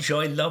how much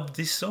I loved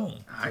this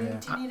song. Do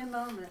you need a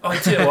moment? I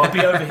do. I'll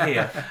be over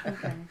here.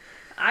 Okay.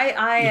 You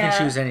can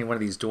choose any one of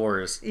these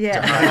doors.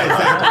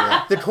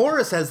 Yeah. The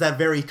chorus has that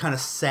very kind of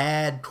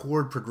sad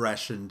chord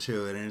progression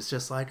to it, and it's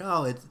just like,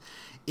 oh,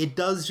 it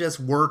does just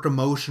work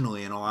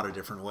emotionally in a lot of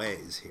different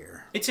ways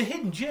here. It's a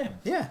hidden gem.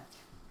 Yeah.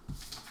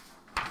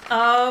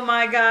 Oh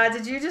my God!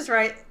 Did you just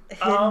write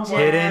hidden gem?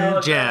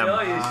 Hidden gem.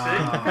 Oh, you see?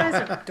 You guys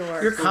are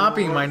dorks. You're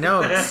copying my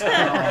notes.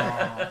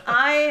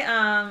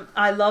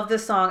 I love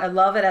this song. I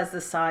love it as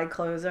the side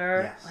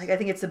closer. Yes. Like, I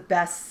think it's the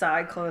best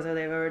side closer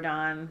they've ever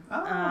done.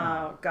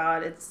 Oh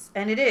God, it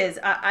is.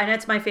 And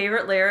it's my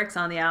favorite lyrics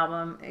on the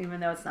album, even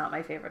though it's not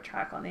my favorite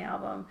track on the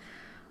album.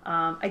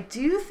 I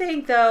do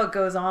think though it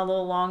goes on a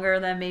little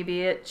longer than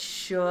maybe it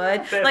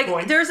should. Fair like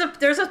point. there's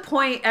a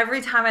point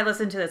every time I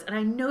listen to this, and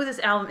I know this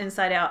album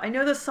inside out. I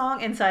know the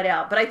song inside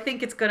out, but I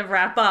think it's gonna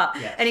wrap up,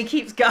 Yes. and he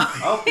keeps going.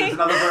 Oh, there's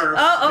another verse.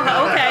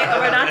 Oh, okay.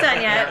 We're not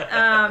done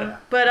yet.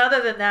 But other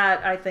than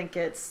that, I think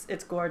it's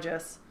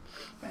gorgeous.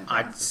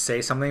 I'd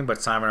say something, but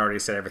Simon already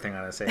said everything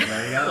I was saying.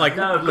 go. Like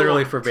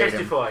literally verbatim.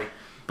 Testify.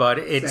 But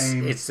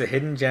Same. it's the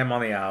hidden gem on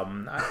the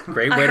album.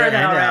 Great I way to heard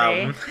end that the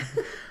already. album.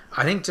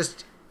 I think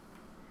just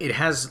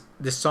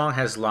this song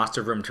has lots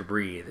of room to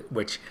breathe,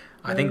 which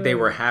I think they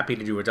were happy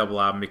to do a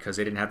double album because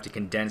they didn't have to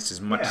condense as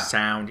much Yeah.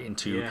 sound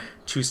into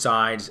 2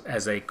 sides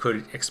as they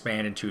could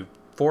expand into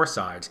 4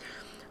 sides.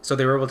 So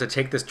they were able to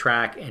take this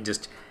track and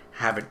just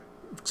have it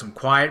some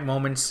quiet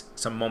moments,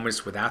 some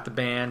moments without the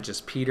band,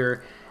 just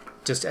Peter,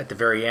 just at the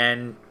very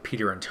end,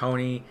 Peter and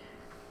Tony,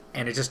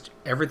 and it just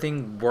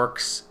everything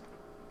works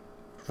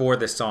for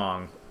the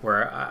song.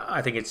 Where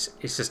I think it's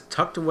just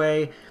tucked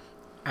away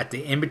at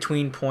the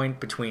in-between point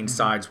between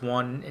sides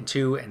 1 and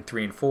 2 and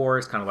 3 and 4.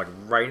 It's kind of like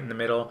right in the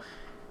middle,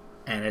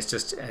 and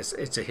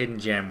it's a hidden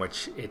gem,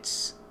 which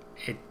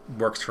it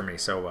works for me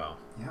so well.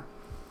 Yeah.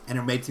 And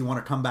it makes you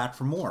want to come back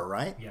for more,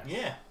 right?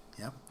 Yeah.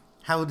 Yep.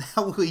 How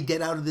will we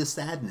get out of this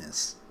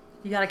sadness?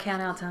 You gotta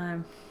count out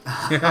time.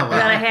 You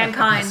gotta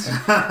hand-kind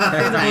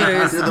through the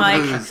blues, Through the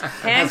Mike. blues.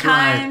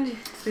 Hand-kind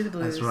through the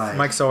blues. That's right.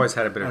 Mike's always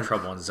had a bit of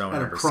trouble in zone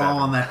Gotta number crawl 7.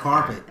 on that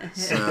carpet.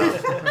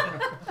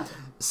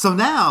 So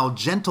now,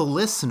 gentle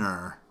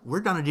listener,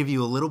 we're going to give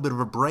you a little bit of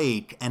a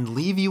break and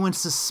leave you in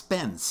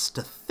suspense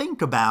to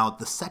think about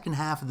the second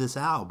half of this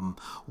album.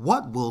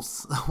 What will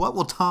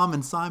Tom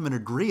and Simon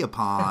agree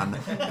upon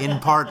in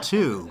part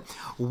 2?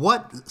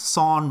 What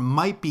song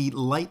might be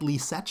lightly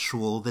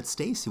sexual that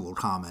Stacy will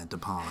comment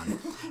upon?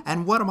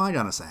 And what am I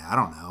going to say? I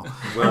don't know.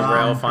 Will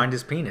Rail find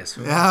his penis?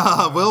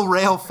 Will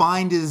Rail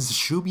find his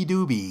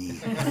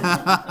shooby-dooby?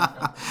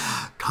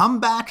 Come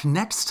back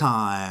next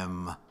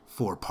time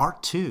for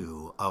part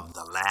 2 of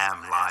The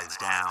Lamb Lies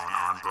Down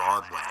on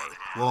Broadway.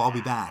 We'll all be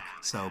back.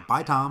 So,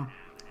 bye, Tom.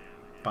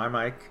 Bye,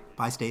 Mike.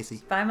 Bye,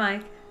 Stacy. Bye,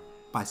 Mike.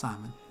 Bye,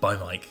 Simon. Bye,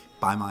 Mike.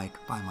 Bye, Mike.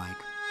 Bye, Mike.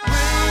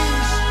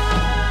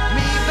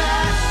 Me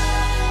back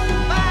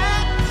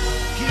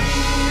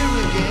here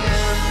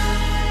again.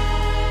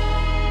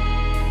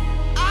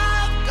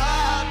 I've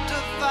got to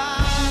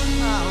find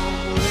my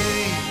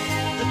way.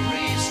 The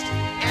priest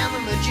and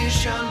the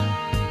magician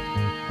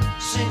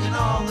singing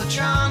all the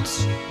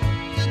chants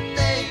that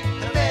they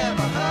have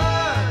ever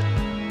heard,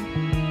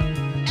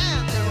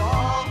 and they're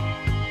all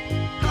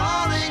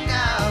calling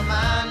out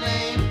my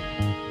name.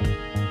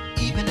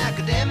 Even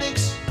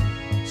academics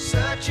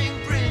searching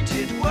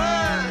printed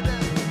word.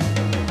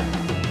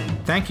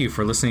 Thank you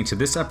for listening to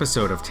this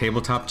episode of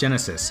Tabletop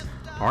Genesis.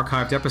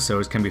 Archived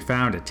episodes can be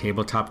found at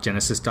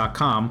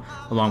tabletopgenesis.com,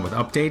 along with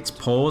updates,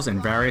 polls,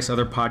 and various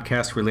other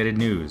podcast-related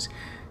news.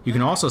 You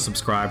can also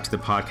subscribe to the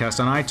podcast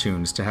on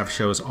iTunes to have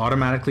shows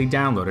automatically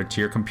downloaded to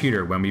your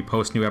computer when we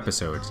post new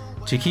episodes.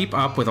 To keep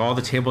up with all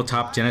the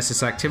Tabletop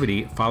Genesis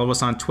activity, follow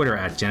us on Twitter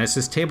at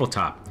Genesis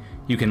Tabletop.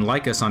 You can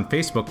like us on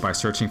Facebook by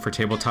searching for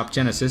Tabletop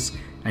Genesis,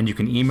 and you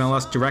can email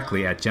us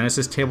directly at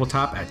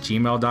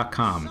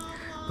genesistabletop@gmail.com.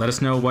 Let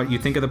us know what you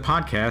think of the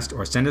podcast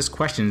or send us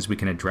questions we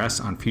can address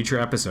on future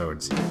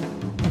episodes.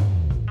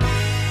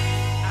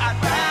 I'd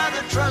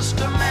rather trust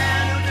a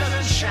man who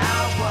doesn't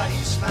shout what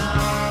he's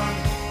found.